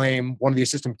 Should I blame one of the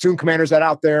assistant platoon commanders that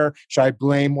out there? Should I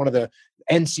blame one of the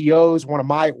NCOs, one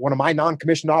of my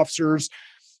non-commissioned officers?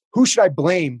 Who should I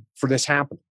blame for this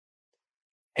happening?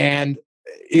 And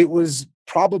it was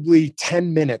probably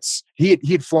 10 minutes. He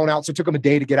had flown out, so it took him a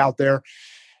day to get out there.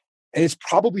 And it's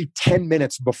probably 10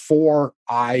 minutes before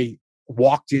I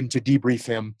walked in to debrief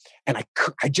him. And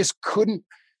I just couldn't,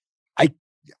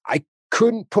 I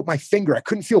couldn't put my finger. I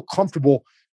couldn't feel comfortable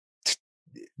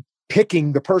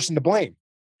picking the person to blame.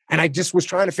 And I just was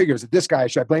trying to figure, is it this guy?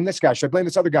 Should I blame this guy? Should I blame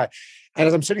this other guy? And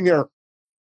as I'm sitting there,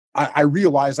 I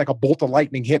realized, like a bolt of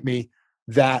lightning hit me,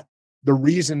 that the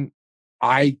reason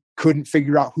I couldn't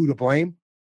figure out who to blame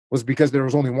was because there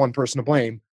was only one person to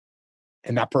blame,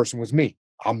 and that person was me.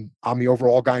 I'm the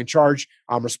overall guy in charge.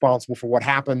 I'm responsible for what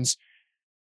happens.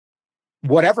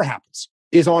 Whatever happens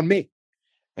is on me.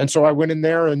 And so I went in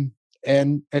there and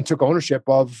took ownership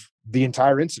of the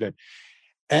entire incident.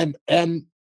 And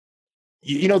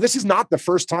this is not the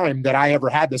first time that I ever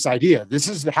had this idea. This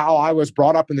is how I was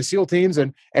brought up in the SEAL teams,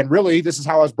 and really this is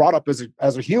how I was brought up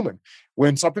as a human.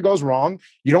 When something goes wrong,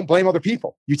 you don't blame other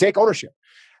people. You take ownership.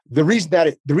 The reason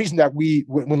that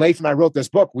when Leif and I wrote this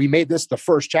book, we made this the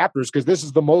first chapters, because this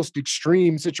is the most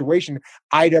extreme situation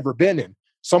I'd ever been in.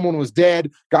 Someone was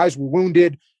dead, guys were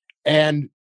wounded, and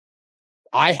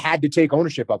I had to take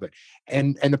ownership of it.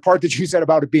 And the part that you said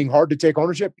about it being hard to take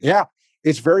ownership, yeah,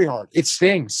 it's very hard. It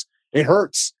stings. It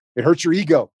hurts. It hurts your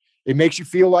ego. It makes you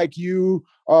feel like you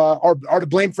are to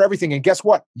blame for everything. And guess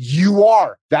what? You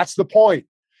are. That's the point.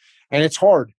 And it's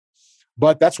hard.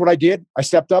 But that's what I did. I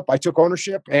stepped up. I took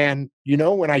ownership. And,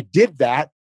 when I did that,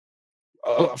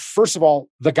 first of all,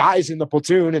 the guys in the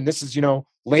platoon, and this is,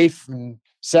 Leif and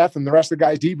Seth and the rest of the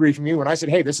guys debriefing me, when I said,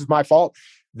 hey, this is my fault,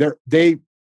 their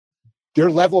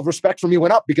level of respect for me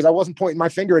went up, because I wasn't pointing my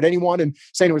finger at anyone and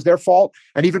saying it was their fault.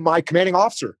 And even my commanding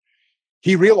officer,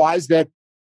 he realized that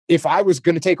if I was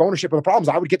going to take ownership of the problems,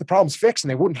 I would get the problems fixed and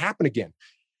they wouldn't happen again.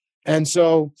 And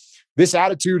so this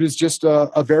attitude is just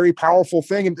a very powerful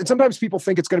thing. And sometimes people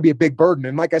think it's going to be a big burden.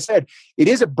 And like I said, it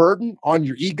is a burden on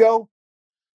your ego,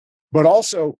 but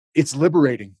also it's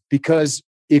liberating, because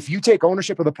if you take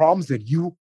ownership of the problems, then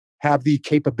you have the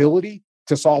capability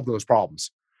to solve those problems.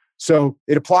 So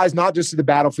it applies not just to the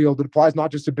battlefield, it applies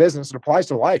not just to business, it applies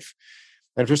to life.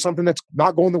 And if there's something that's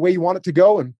not going the way you want it to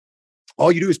go, and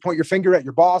all you do is point your finger at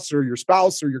your boss or your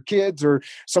spouse or your kids or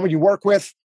someone you work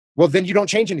with, well, then you don't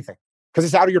change anything, because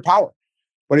it's out of your power.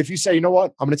 But if you say, you know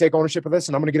what, I'm going to take ownership of this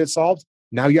and I'm going to get it solved,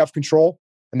 now you have control,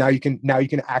 and now you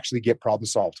can actually get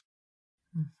problems solved.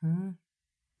 Mm-hmm.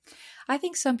 I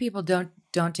think some people don't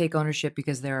take ownership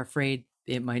because they're afraid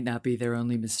it might not be their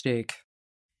only mistake,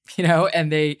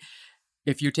 and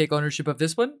if you take ownership of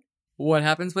this one, what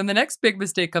happens when the next big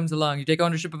mistake comes along? You take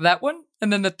ownership of that one,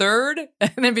 and then the third,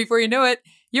 and then before you know it,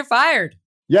 you're fired.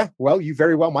 Yeah, well, you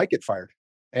very well might get fired.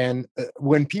 And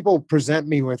when people present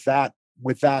me with that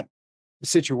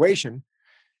situation,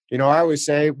 I always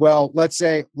say, well, let's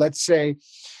say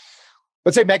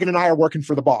Megan and I are working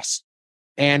for the boss,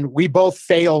 and we both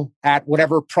fail at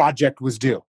whatever project was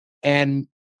due. And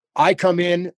I come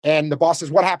in and the boss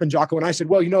says, what happened, Jocko? And I said,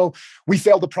 well, we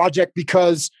failed the project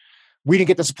because we didn't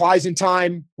get the supplies in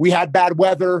time. We had bad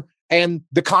weather and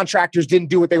the contractors didn't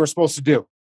do what they were supposed to do.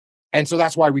 And so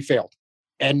that's why we failed.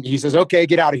 And he says, okay,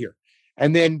 get out of here.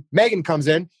 And then Megan comes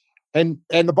in And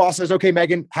the boss says, okay,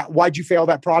 Megan, why'd you fail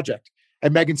that project?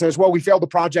 And Megan says, well, we failed the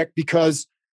project because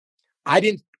I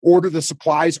didn't order the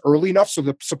supplies early enough. So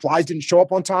the supplies didn't show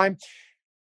up on time.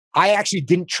 I actually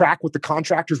didn't track what the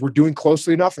contractors were doing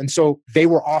closely enough. And so they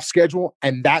were off schedule,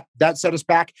 and that set us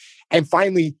back. And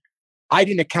finally, I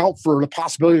didn't account for the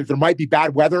possibility that there might be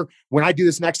bad weather. When I do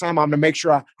this next time, I'm going to make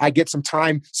sure I get some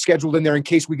time scheduled in there in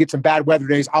case we get some bad weather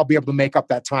days. I'll be able to make up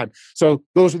that time. So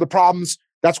those are the problems.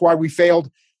 That's why we failed.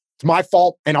 It's my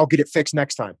fault, and I'll get it fixed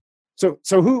next time.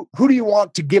 So who do you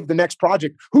want to give the next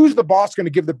project? Who's the boss going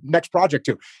to give the next project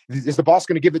to? Is the boss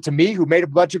going to give it to me, who made a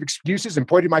bunch of excuses and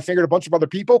pointed my finger at a bunch of other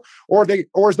people? Or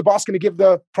is the boss going to give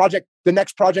the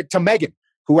next project to Megan,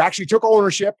 who actually took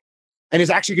ownership and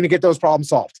is actually going to get those problems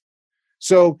solved?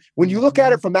 So when you look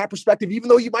at it from that perspective, even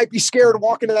though you might be scared to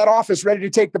walk into that office ready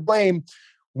to take the blame,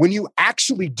 when you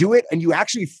actually do it and you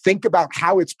actually think about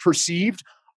how it's perceived,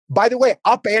 by the way,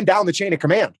 up and down the chain of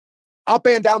command,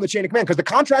 because the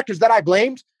contractors that I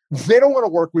blamed, they don't want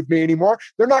to work with me anymore.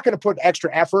 They're not going to put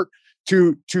extra effort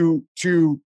to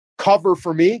cover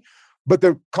for me. But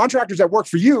the contractors that work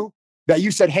for you, that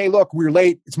you said, hey, look, we're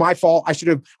late. It's my fault. I should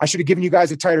have given you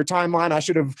guys a tighter timeline. I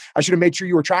should have made sure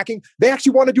you were tracking. They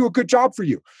actually want to do a good job for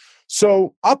you.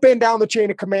 So up and down the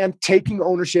chain of command, taking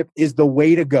ownership is the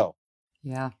way to go.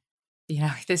 Yeah.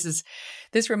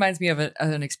 This reminds me of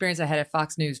an experience I had at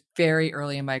Fox News very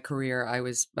early in my career. I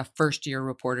was a first-year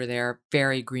reporter there,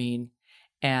 very green.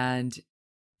 And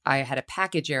I had a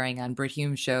package airing on Brit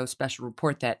Hume's show, Special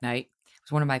Report, that night. It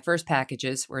was one of my first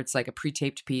packages where it's like a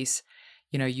pre-taped piece.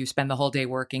 You know, you spend the whole day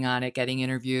working on it, getting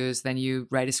interviews, then you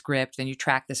write a script, then you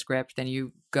track the script, then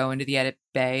you go into the edit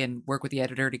bay and work with the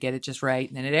editor to get it just right,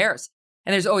 and then it airs.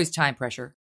 And there's always time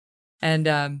pressure. And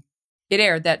it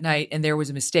aired that night, and there was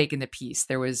a mistake in the piece.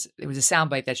 It was a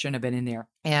soundbite that shouldn't have been in there,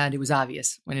 and it was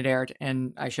obvious when it aired,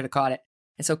 and I should have caught it.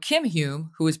 And so Kim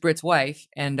Hume, who was Britt's wife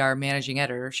and our managing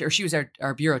editor, she was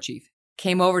our bureau chief,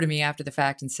 came over to me after the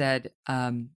fact and said,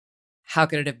 how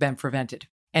could it have been prevented?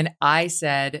 And I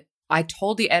said, I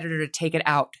told the editor to take it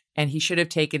out, and he should have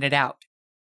taken it out.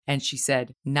 And she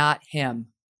said, not him,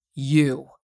 you.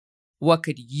 What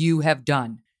could you have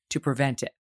done to prevent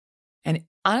it? And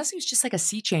honestly, it was just like a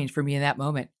sea change for me in that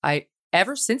moment.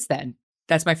 Ever since then,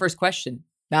 that's my first question.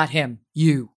 Not him,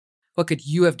 you. What could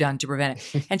you have done to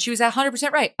prevent it? And she was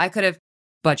 100% right. I could have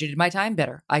budgeted my time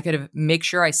better. I could have made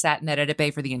sure I sat in that edit bay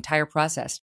for the entire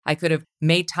process. I could have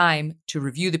made time to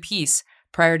review the piece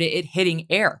prior to it hitting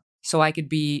air, so I could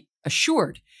be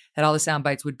assured that all the sound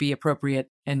bites would be appropriate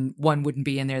and one wouldn't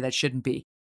be in there that shouldn't be.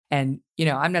 And,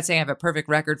 I'm not saying I have a perfect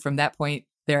record from that point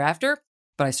thereafter,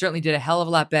 but I certainly did a hell of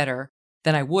a lot better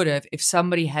than I would have if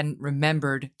somebody hadn't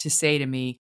remembered to say to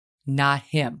me, not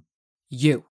him,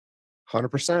 you.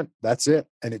 100%. That's it.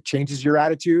 And it changes your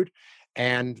attitude.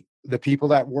 And the people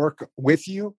that work with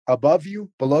you, above you,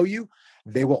 below you,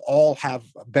 they will all have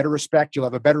better respect. You'll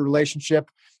have a better relationship.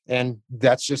 And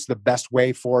that's just the best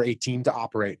way for a team to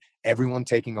operate. Everyone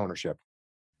taking ownership.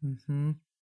 Mm-hmm.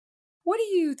 What do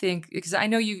you think? Because I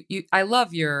know I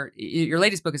love your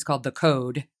latest book is called The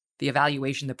Code, the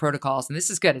evaluation, the protocols. And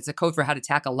this is good. It's a code for how to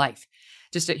tackle life.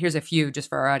 Here's a few just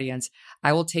for our audience.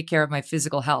 I will take care of my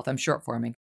physical health. I'm short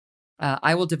forming.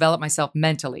 I will develop myself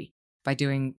mentally by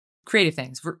doing creative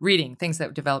things, reading things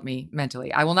that develop me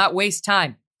mentally. I will not waste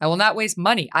time. I will not waste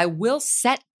money. I will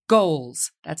set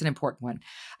goals. That's an important one.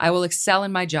 I will excel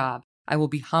in my job. I will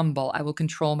be humble. I will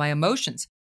control my emotions.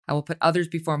 I will put others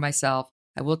before myself.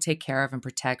 I will take care of and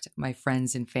protect my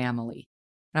friends and family.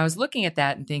 And I was looking at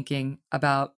that and thinking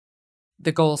about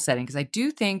the goal setting, because I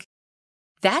do think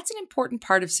that's an important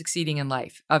part of succeeding in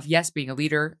life, of yes, being a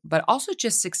leader, but also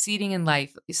just succeeding in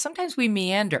life. Sometimes we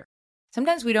meander.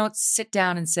 Sometimes we don't sit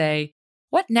down and say,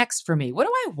 what next for me? What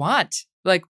do I want?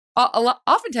 Like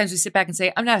oftentimes we sit back and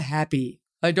say, I'm not happy.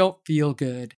 I don't feel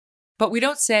good. But we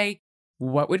don't say,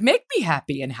 what would make me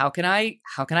happy and how can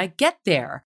I get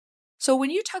there? So when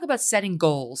you talk about setting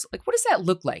goals, like what does that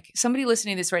look like? Somebody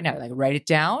listening to this right now, like write it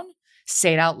down,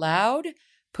 say it out loud,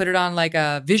 put it on like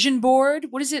a vision board.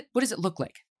 What does it look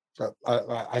like? So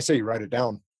I say you write it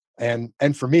down.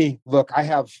 And for me, look, I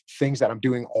have things that I'm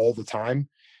doing all the time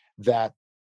that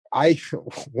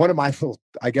one of my little,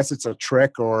 I guess it's a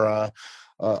trick or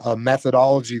a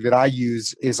methodology that I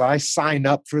use is I sign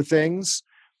up for things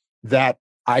that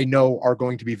I know are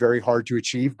going to be very hard to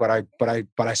achieve, but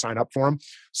I sign up for them.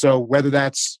 So whether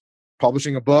that's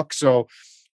publishing a book. So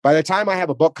by the time I have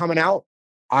a book coming out,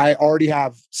 I already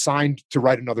have signed to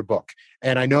write another book.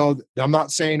 And I know I'm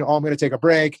not saying, I'm going to take a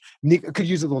break. Could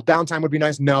use a little downtime would be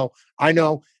nice. No, I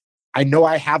know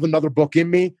I have another book in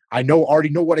me. Already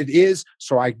know what it is.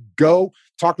 So I go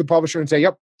talk to the publisher and say,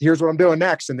 yep, here's what I'm doing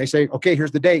next. And they say, okay,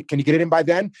 here's the date. Can you get it in by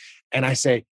then? And I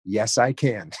say, yes, I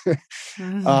can.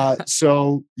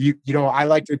 So I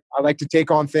like to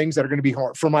take on things that are going to be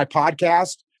hard for my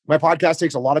podcast. My podcast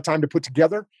takes a lot of time to put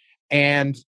together,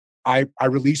 and I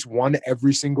release one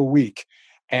every single week.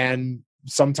 And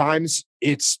sometimes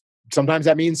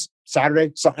that means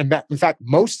Saturday. In fact,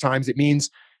 most times it means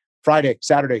Friday,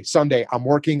 Saturday, Sunday. I'm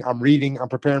working, I'm reading, I'm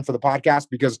preparing for the podcast,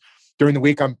 because during the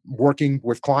week I'm working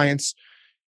with clients,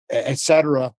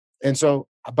 etc. And so,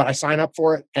 but I sign up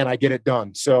for it and I get it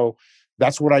done. So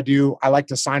that's what I do. I like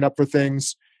to sign up for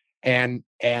things and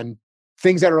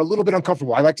things that are a little bit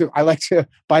uncomfortable. I like to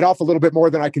bite off a little bit more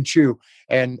than I can chew,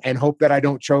 and hope that I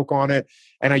don't choke on it.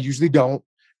 And I usually don't,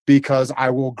 because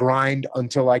I will grind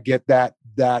until I get that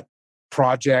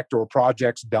project or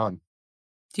projects done.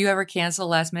 Do you ever cancel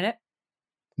last minute?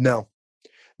 No.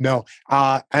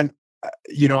 And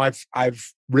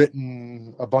I've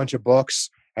written a bunch of books,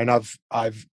 and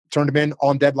I've turned them in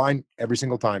on deadline every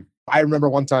single time. I remember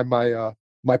one time I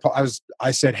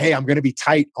said, hey, I'm going to be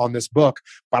tight on this book,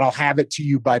 but I'll have it to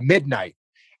you by midnight.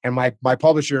 And my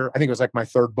publisher, I think it was like my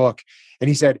third book, and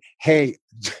he said, hey,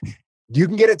 you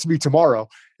can get it to me tomorrow.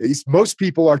 Most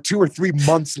people are 2 or 3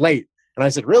 months late. And I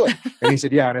said, really? And he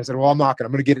said, yeah. And I said, well, I'm not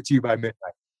going to get it to you by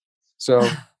midnight. So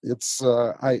it's,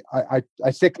 I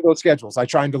stick to those schedules. I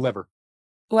try and deliver.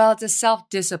 Well, it's a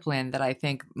self-discipline that I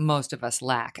think most of us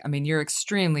lack. I mean, you're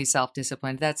extremely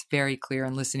self-disciplined. That's very clear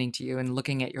in listening to you and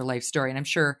looking at your life story. And I'm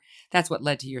sure that's what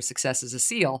led to your success as a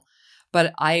SEAL.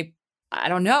 But I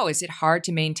don't know, is it hard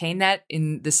to maintain that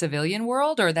in the civilian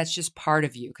world, or that's just part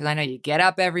of you? Because I know you get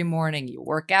up every morning, you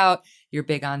work out, you're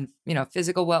big on,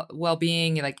 physical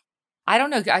well-being. You're like, I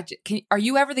don't know. Are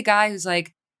you ever the guy who's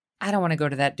like, I don't want to go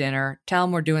to that dinner. Tell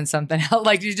them we're doing something else.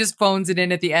 Like, you just phones it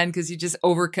in at the end because you just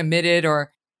overcommitted,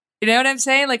 or, you know what I'm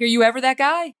saying? Like, are you ever that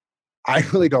guy? I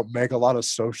really don't make a lot of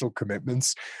social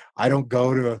commitments. I don't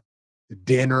go to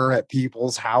dinner at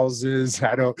people's houses.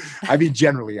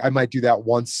 Generally, I might do that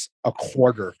once a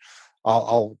quarter.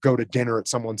 I'll go to dinner at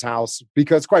someone's house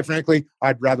because, quite frankly,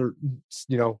 I'd rather,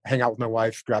 hang out with my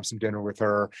wife, grab some dinner with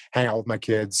her, hang out with my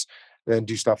kids, and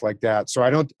do stuff like that. So I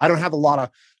don't have a lot of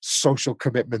social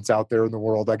commitments out there in the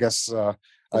world. I guess. What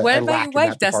about your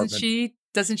wife?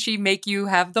 Doesn't she make you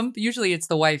have them? Usually it's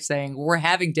the wife saying, we're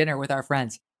having dinner with our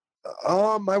friends.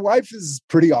 My wife is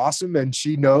pretty awesome, and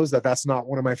she knows that that's not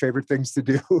one of my favorite things to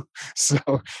do.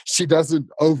 So she doesn't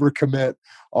overcommit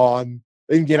on.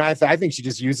 I think she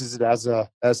just uses it as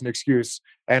an excuse.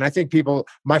 And I think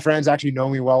my friends actually know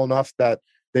me well enough that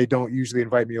they don't usually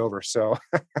invite me over. So,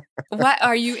 what,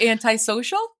 are you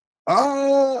antisocial?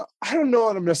 I don't know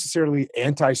that I'm necessarily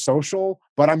antisocial,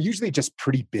 but I'm usually just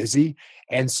pretty busy.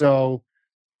 And so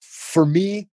for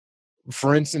me,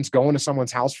 for instance, going to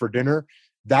someone's house for dinner,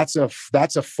 that's a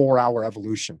 4-hour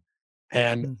evolution.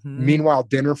 And meanwhile,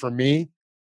 dinner for me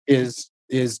is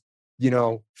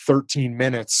 13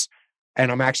 minutes,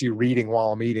 and I'm actually reading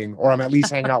while I'm eating, or I'm at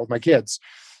least hanging out with my kids.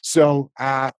 So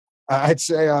I'd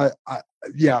say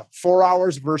 4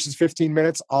 hours versus 15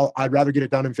 minutes. I'd rather get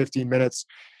it done in 15 minutes.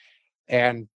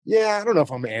 And I don't know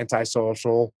if I'm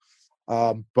antisocial,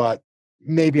 but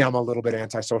maybe I'm a little bit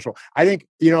antisocial. I think,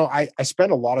 I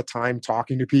spend a lot of time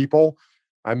talking to people.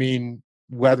 I mean,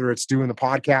 whether it's doing the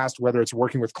podcast, whether it's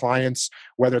working with clients,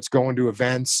 whether it's going to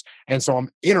events. And so I'm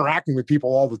interacting with people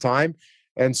all the time.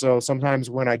 And so sometimes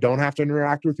when I don't have to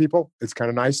interact with people, it's kind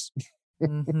of nice.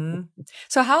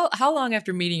 So how long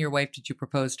after meeting your wife did you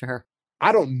propose to her?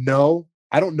 I don't know.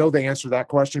 I don't know the answer to that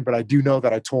question, but I do know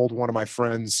that I told one of my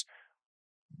friends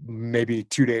maybe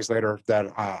 2 days later that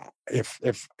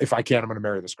if I can, I'm going to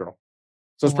marry this girl.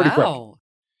 So it's pretty quick.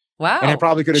 Wow. And I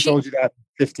probably could have told you that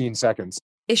in 15 seconds.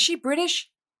 Is she British?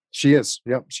 She is.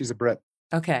 Yep. She's a Brit.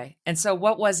 Okay. And so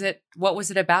what was it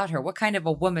about her? What kind of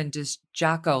a woman does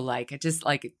Jocko like? Is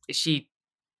she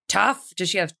tough? Does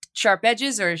she have sharp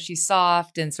edges, or is she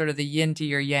soft and sort of the yin to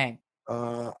your yang?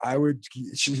 I would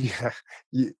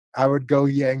go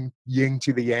yin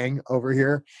to the yang over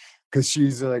here, because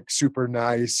she's like super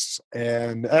nice.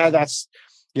 And that's,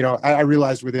 I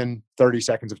realized within 30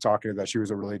 seconds of talking to her that she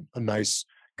was a nice,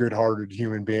 good-hearted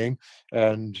human being.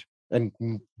 And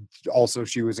also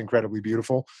she was incredibly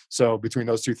beautiful. So between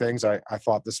those two things, I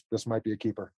thought this might be a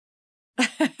keeper.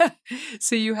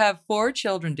 So you have 4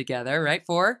 children together, right?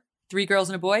 4? 3 girls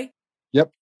and a boy?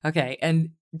 Yep. Okay.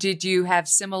 And did you have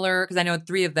similar, because I know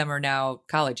 3 of them are now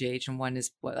college age and one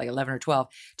is like 11 or 12.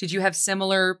 Do you have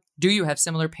similar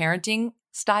parenting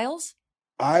styles?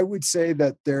 I would say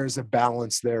that there's a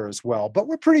balance there as well, but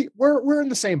we're in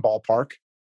the same ballpark.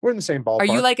 We're in the same ballpark.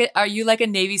 Are you like a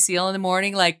Navy SEAL in the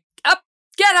morning? Like, up,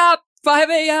 get up, 5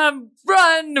 a.m.,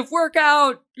 run, work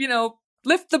out,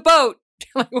 lift the boat.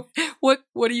 What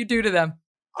do you do to them?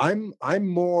 I'm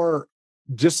more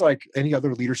just like any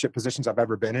other leadership positions I've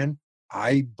ever been in.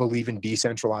 I believe in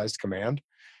decentralized command.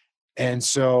 And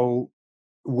so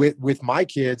with my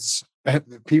kids,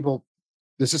 people,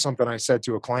 this is something I said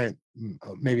to a client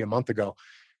maybe a month ago.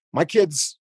 My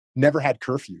kids never had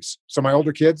curfews. So my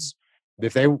older kids,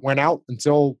 if they went out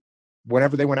until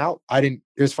whenever they went out, it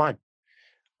was fine.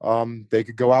 They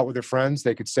could go out with their friends.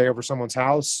 They could stay over someone's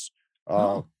house.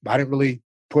 I didn't really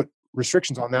put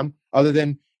restrictions on them other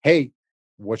than, hey,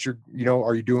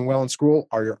 are you doing well in school?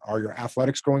 Are your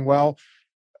athletics going well?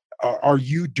 Are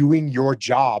you doing your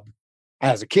job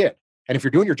as a kid? And if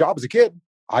you're doing your job as a kid,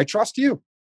 I trust you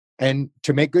and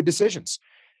to make good decisions.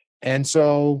 And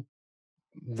so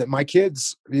my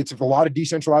kids, it's a lot of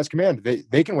decentralized command.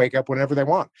 They can wake up whenever they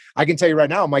want. I can tell you right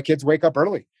now, my kids wake up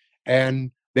early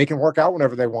and they can work out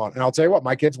whenever they want. And I'll tell you what,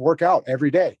 my kids work out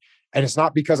every day. And it's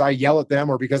not because I yell at them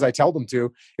or because I tell them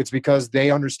to. It's because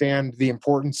they understand the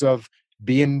importance of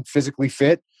being physically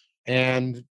fit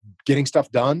and getting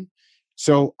stuff done.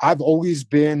 So I've always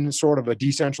been sort of a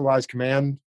decentralized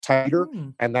command type leader,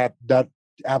 and that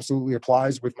absolutely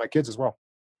applies with my kids as well.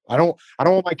 I don't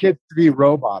want my kids to be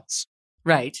robots.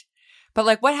 Right. But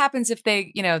like, what happens if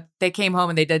they came home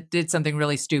and they did something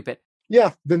really stupid?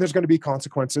 Yeah, then there's going to be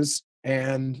consequences.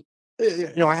 And,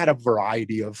 I had a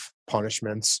variety of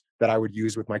punishments that I would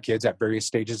use with my kids at various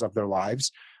stages of their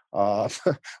lives.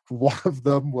 One of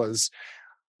them was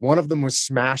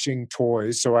smashing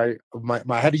toys. So I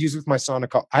had to use it with my son.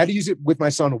 I had to use it with my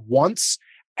son once.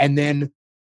 And then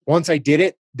once I did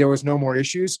it, there was no more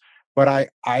issues. But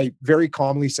I very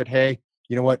calmly said, hey,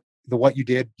 you know what? What you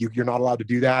did, you're not allowed to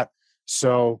do that.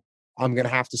 So I'm going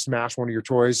to have to smash one of your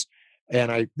toys.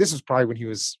 And this was probably when he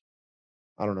was,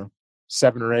 I don't know,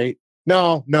 7 or 8.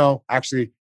 No,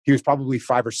 actually, he was probably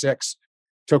 5 or 6.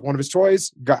 Took one of his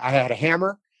toys. I had a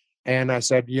hammer. And I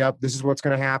said, yep, this is what's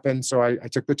going to happen. So I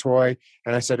took the toy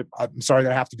and I said, I'm sorry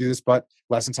that I have to do this, but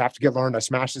lessons have to get learned. I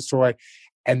smashed his toy.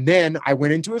 And then I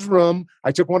went into his room.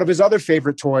 I took one of his other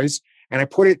favorite toys and I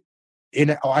put it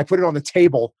on the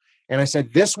table. And I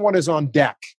said, this one is on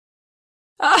deck.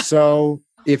 So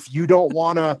if you don't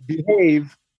want to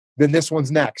behave, then this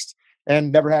one's next.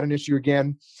 And never had an issue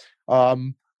again.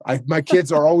 My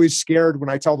kids are always scared when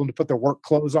I tell them to put their work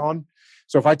clothes on.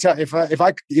 So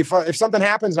if something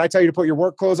happens and I tell you to put your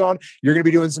work clothes on, you're going to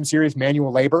be doing some serious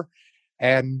manual labor.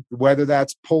 And whether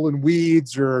that's pulling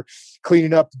weeds or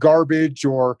cleaning up garbage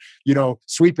or,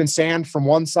 sweeping sand from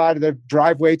one side of the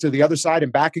driveway to the other side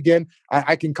and back again,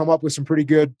 I can come up with some pretty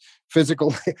good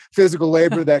physical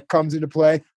labor that comes into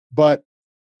play. But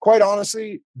quite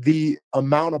honestly, the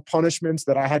amount of punishments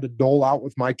that I had to dole out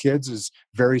with my kids is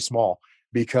very small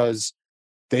because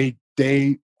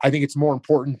I think it's more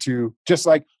important to just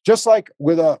like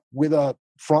with a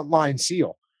frontline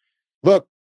SEAL. Look,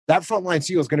 that frontline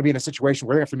SEAL is going to be in a situation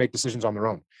where they have to make decisions on their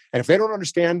own. And if they don't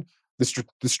understand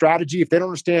the strategy, if they don't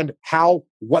understand how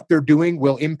what they're doing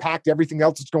will impact everything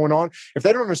else that's going on, if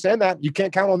they don't understand that, you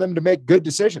can't count on them to make good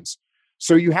decisions.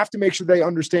 So you have to make sure they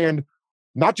understand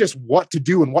not just what to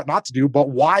do and what not to do,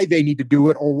 but why they need to do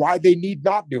it or why they need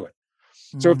not do it.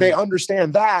 So if they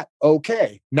understand that,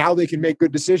 okay, now they can make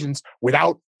good decisions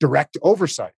without direct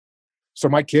oversight. So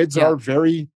my kids are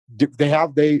they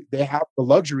have the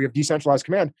luxury of decentralized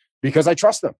command because I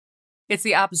trust them. It's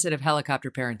the opposite of helicopter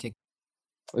parenting.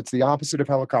 It's the opposite of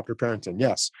helicopter parenting.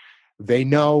 Yes. They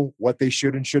know what they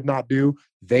should and should not do.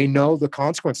 They know the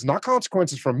consequences, not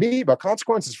consequences from me, but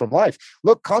consequences from life.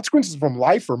 Look, consequences from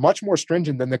life are much more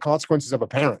stringent than the consequences of a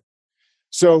parent.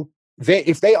 So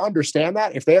if they understand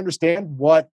that, if they understand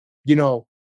what,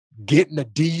 getting a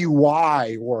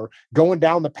DUI or going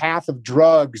down the path of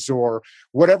drugs or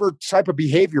whatever type of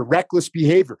behavior, reckless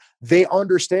behavior, they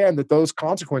understand that those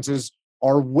consequences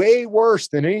are way worse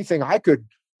than anything I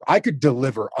could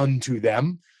deliver unto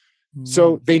them.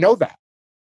 So they know that,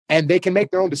 and they can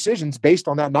make their own decisions based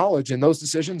on that knowledge. And those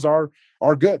decisions are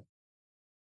good.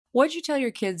 What'd you tell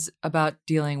your kids about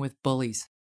dealing with bullies?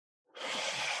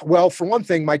 Well, for one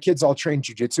thing, my kids all train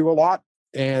jujitsu a lot.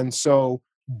 And so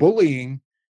bullying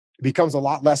becomes a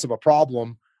lot less of a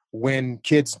problem when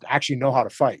kids actually know how to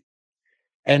fight.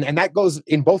 And that goes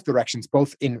in both directions,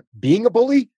 both in being a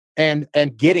bully and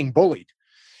getting bullied.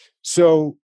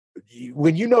 So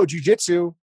when you know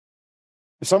jujitsu,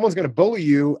 if someone's going to bully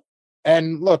you,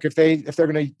 and look, if they're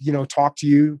going to, talk to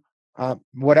you,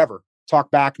 whatever,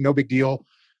 talk back, no big deal.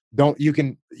 You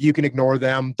can ignore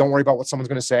them. Don't worry about what someone's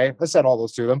going to say. I said all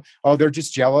those to them. Oh, they're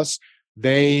just jealous.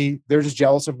 They're just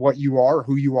jealous of what you are,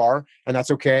 who you are, and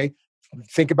that's okay.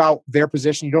 think about their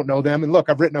position. You don't know them. And look,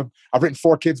 I've written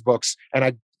 4 kids books,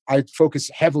 and I focus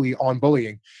heavily on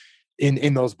bullying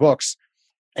in those books.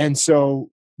 And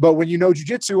so, but when you know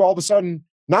jujitsu, all of a sudden,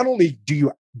 not only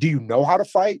do you know how to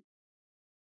fight,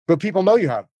 but people know you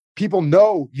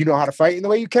know how to fight, and the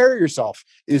way you carry yourself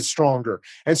is stronger.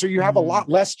 And so you have a lot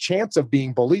less chance of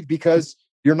being bullied because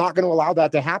you're not going to allow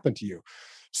that to happen to you.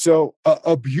 So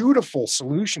a beautiful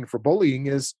solution for bullying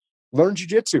is learn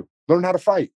jujitsu, learn how to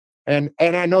fight. And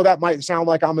I know that might sound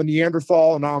like I'm a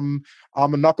Neanderthal and I'm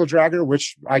a knuckle dragger,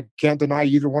 which I can't deny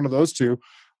either one of those two.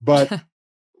 But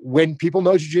when people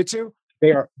know jujitsu,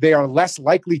 they are less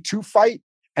likely to fight,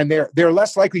 and they're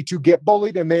less likely to get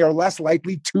bullied, and they are less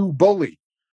likely to bully.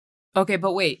 Okay,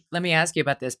 but wait, let me ask you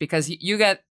about this, because you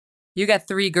got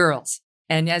 3 girls,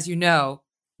 and as you know,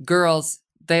 girls,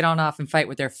 they don't often fight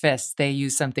with their fists. They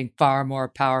use something far more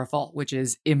powerful, which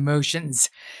is emotions,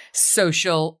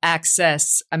 social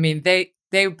access. I mean, they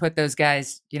would put those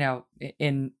guys,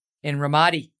 in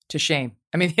Ramadi to shame.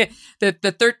 I mean, the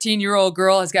 13-year-old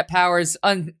girl has got powers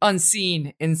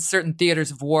unseen in certain theaters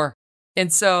of war.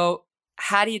 And so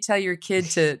how do you tell your kid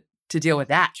to deal with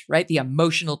that, right? The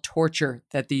emotional torture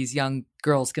that these young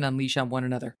girls can unleash on one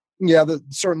another. Yeah,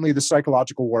 certainly the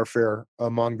psychological warfare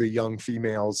among the young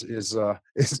females is a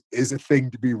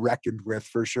thing to be reckoned with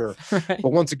for sure. Right.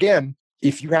 But once again,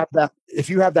 if you have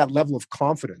that level of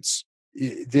confidence,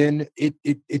 then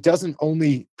it doesn't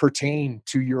only pertain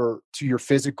to your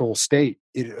physical state.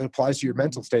 It applies to your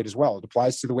mental state as well. It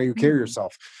applies to the way you carry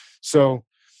yourself. So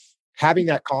having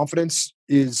that confidence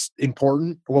is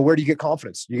important. Well, where do you get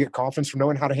confidence? You get confidence from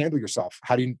knowing how to handle yourself.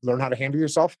 How do you learn how to handle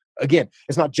yourself? Again,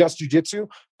 it's not just jujitsu,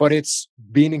 but it's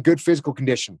being in good physical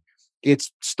condition.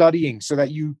 It's studying so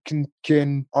that you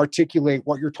can articulate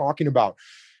what you're talking about.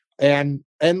 And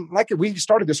like we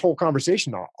started this whole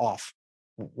conversation off.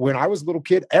 When I was a little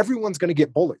kid, everyone's going to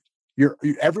get bullied.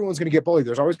 Everyone's going to get bullied.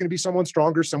 There's always going to be someone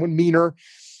stronger, someone meaner.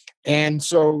 And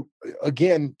so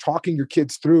again, talking your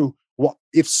kids through, well,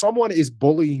 if someone is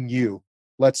bullying you,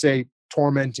 let's say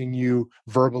tormenting you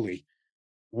verbally,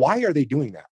 why are they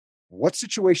doing that? What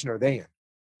situation are they in?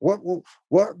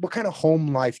 What kind of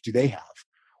home life do they have?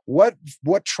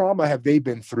 What trauma have they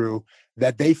been through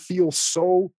that they feel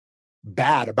so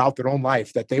bad about their own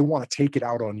life that they want to take it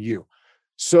out on you?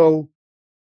 So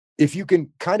if you can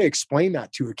kind of explain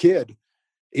that to a kid,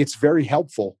 it's very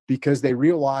helpful, because they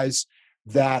realize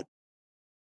that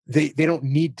they don't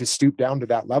need to stoop down to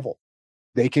that level.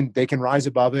 They can rise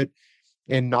above it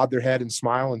and nod their head and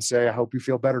smile and say, I hope you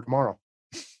feel better tomorrow.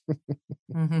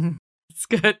 It's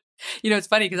good. It's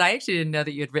funny because I actually didn't know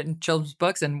that you had written children's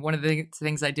books. And one of the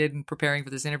things I did in preparing for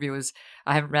this interview was,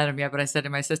 I haven't read them yet, but I said to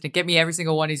my assistant, get me every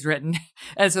single one he's written.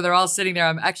 And so they're all sitting there.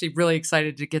 I'm actually really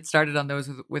excited to get started on those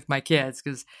with my kids,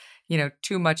 because,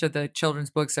 too much of the children's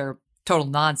books are total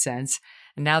nonsense.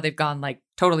 And now they've gone like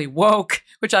totally woke,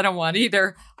 which I don't want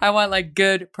either. I want like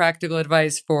good practical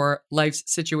advice for life's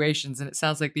situations. And it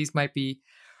sounds like these might be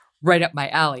right up my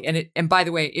alley. And by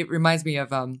the way, it reminds me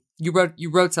of, you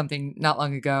wrote something not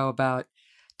long ago about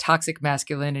toxic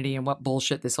masculinity and what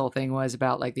bullshit this whole thing was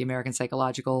about, like the American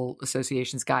Psychological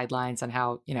Association's guidelines on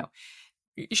how,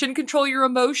 you shouldn't control your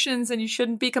emotions, and you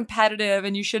shouldn't be competitive,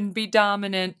 and you shouldn't be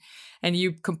dominant. And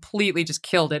you completely just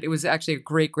killed it. It was actually a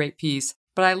great, great piece.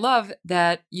 But I love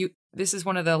that this is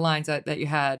one of the lines that you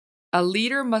had. A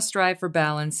leader must strive for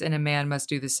balance, and a man must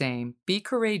do the same. Be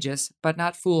courageous, but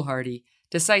not foolhardy.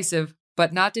 Decisive,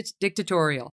 but not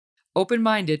dictatorial.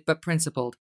 Open-minded, but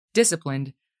principled.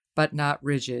 Disciplined, but not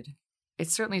rigid. It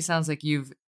certainly sounds like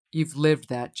you've lived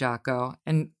that, Jocko.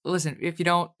 And listen, if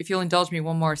you'll indulge me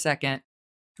one more second,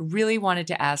 I really wanted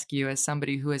to ask you, as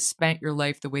somebody who has spent your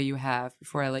life the way you have,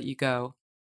 before I let you go,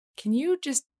 can you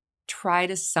just try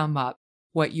to sum up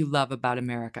what you love about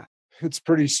America? It's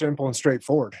pretty simple and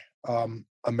straightforward.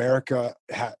 America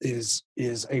is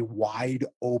a wide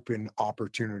open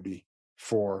opportunity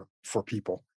for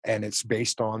people, and it's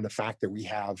based on the fact that we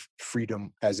have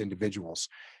freedom as individuals.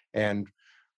 And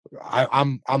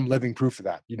I'm living proof of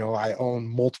that. I own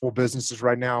multiple businesses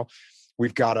right now.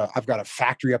 I've got a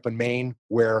factory up in Maine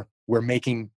where we're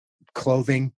making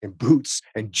clothing and boots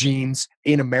and jeans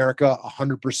in America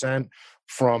 100%,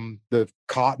 from the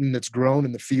cotton that's grown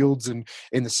in the fields and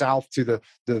in the South to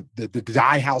the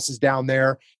dye houses down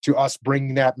there, to us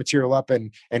bringing that material up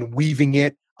and weaving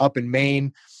it up in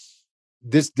Maine.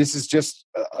 This is just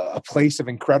a place of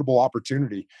incredible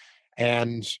opportunity.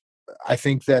 And I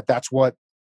think that's what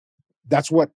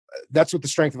the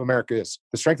strength of America is.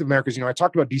 The strength of America is, I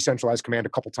talked about decentralized command a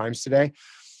couple times today.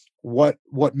 What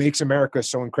makes America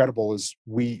so incredible is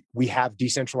we have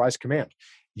decentralized command.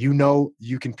 you know,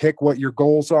 you can pick what your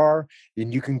goals are,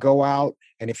 and you can go out,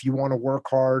 and if you want to work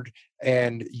hard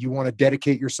and you want to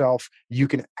dedicate yourself, you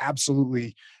can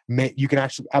absolutely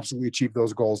absolutely achieve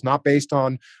those goals, not based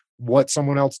on what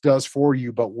someone else does for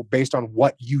you, but based on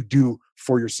what you do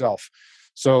for yourself.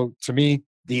 So to me,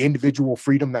 the individual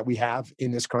freedom that we have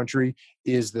in this country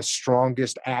is the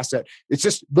strongest asset. It's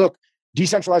just, look,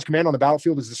 decentralized command on the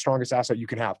battlefield is the strongest asset you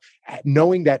can have.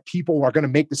 Knowing that people are going to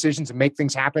make decisions and make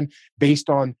things happen based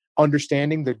on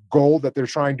understanding the goal that they're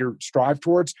trying to strive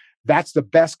towards, that's the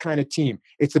best kind of team.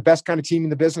 It's the best kind of team in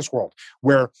the business world,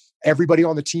 where everybody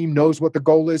on the team knows what the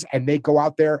goal is, and they go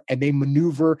out there and they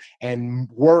maneuver and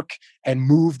work and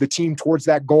move the team towards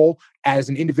that goal as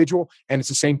an individual. And it's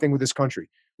the same thing with this country.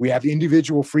 We have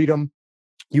individual freedom.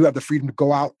 You have the freedom to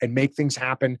go out and make things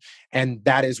happen. And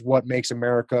that is what makes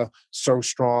America so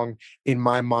strong in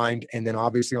my mind. And then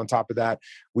obviously on top of that,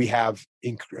 we have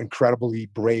incredibly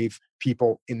brave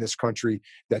people in this country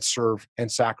that serve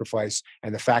and sacrifice.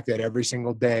 And the fact that every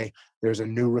single day there's a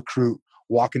new recruit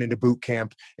walking into boot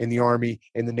camp in the Army,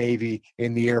 in the Navy,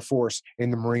 in the Air Force,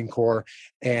 in the Marine Corps.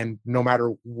 And no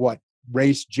matter what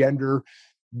race, gender,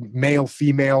 male,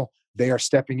 female, they are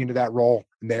stepping into that role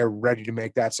and they're ready to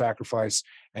make that sacrifice.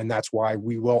 And that's why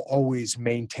we will always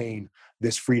maintain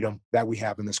this freedom that we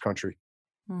have in this country.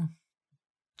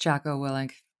 Jocko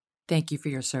Willink, thank you for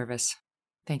your service.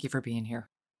 Thank you for being here.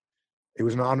 It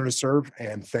was an honor to serve,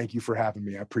 and thank you for having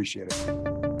me. I appreciate it.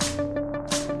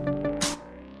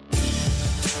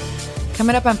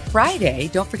 Coming up on Friday,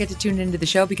 don't forget to tune into the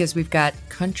show because we've got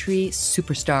country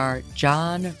superstar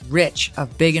John Rich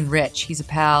of Big and Rich. He's a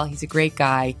pal. He's a great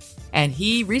guy. And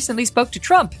he recently spoke to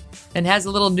Trump and has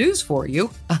a little news for you.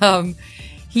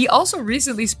 He also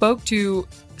recently spoke to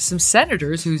some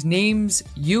senators whose names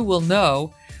you will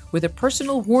know, with a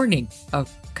personal warning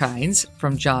of kinds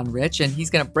from John Rich. And he's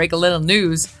going to break a little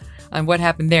news on what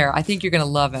happened there. I think you're going to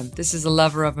love him. This is a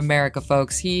lover of America,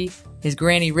 folks. His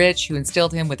Granny Rich, who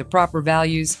instilled him with the proper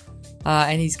values.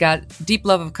 And he's got deep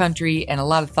love of country and a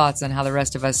lot of thoughts on how the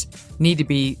rest of us need to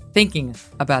be thinking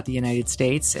about the United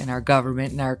States and our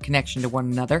government and our connection to one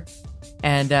another.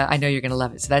 And I know you're going to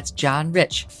love it. So that's John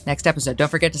Rich. Next episode. Don't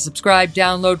forget to subscribe,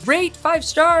 download, rate 5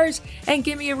 stars, and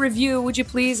give me a review, would you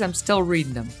please? I'm still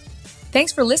reading them.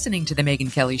 Thanks for listening to The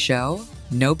Megyn Kelly Show.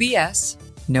 No BS,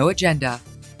 no agenda,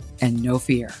 and no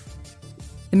fear.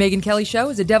 The Megyn Kelly Show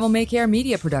is a Devil May Care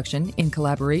media production in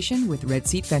collaboration with Red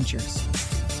Seat Ventures.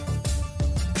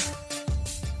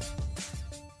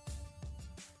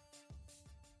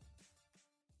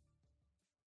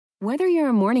 Whether you're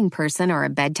a morning person or a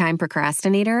bedtime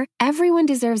procrastinator, everyone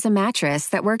deserves a mattress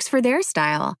that works for their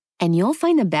style. And you'll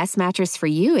find the best mattress for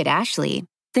you at Ashley.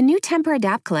 The new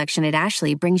Temper-Adapt collection at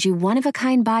Ashley brings you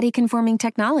one-of-a-kind body-conforming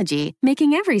technology,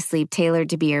 making every sleep tailored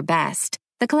to be your best.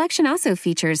 The collection also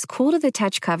features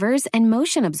cool-to-the-touch covers and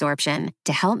motion absorption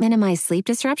to help minimize sleep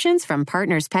disruptions from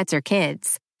partners, pets, or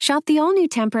kids. Shop the all-new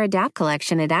Temper-Adapt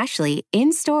collection at Ashley,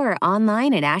 in-store or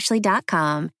online at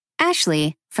ashley.com.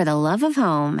 Ashley, for the love of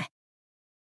home.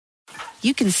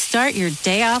 You can start your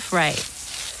day off right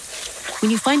when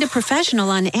you find a professional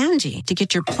on Angie to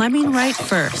get your plumbing right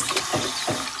first.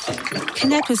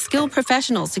 Connect with skilled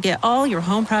professionals to get all your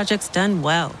home projects done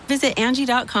well. Visit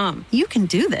Angie.com. You can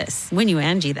do this when you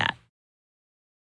Angie that.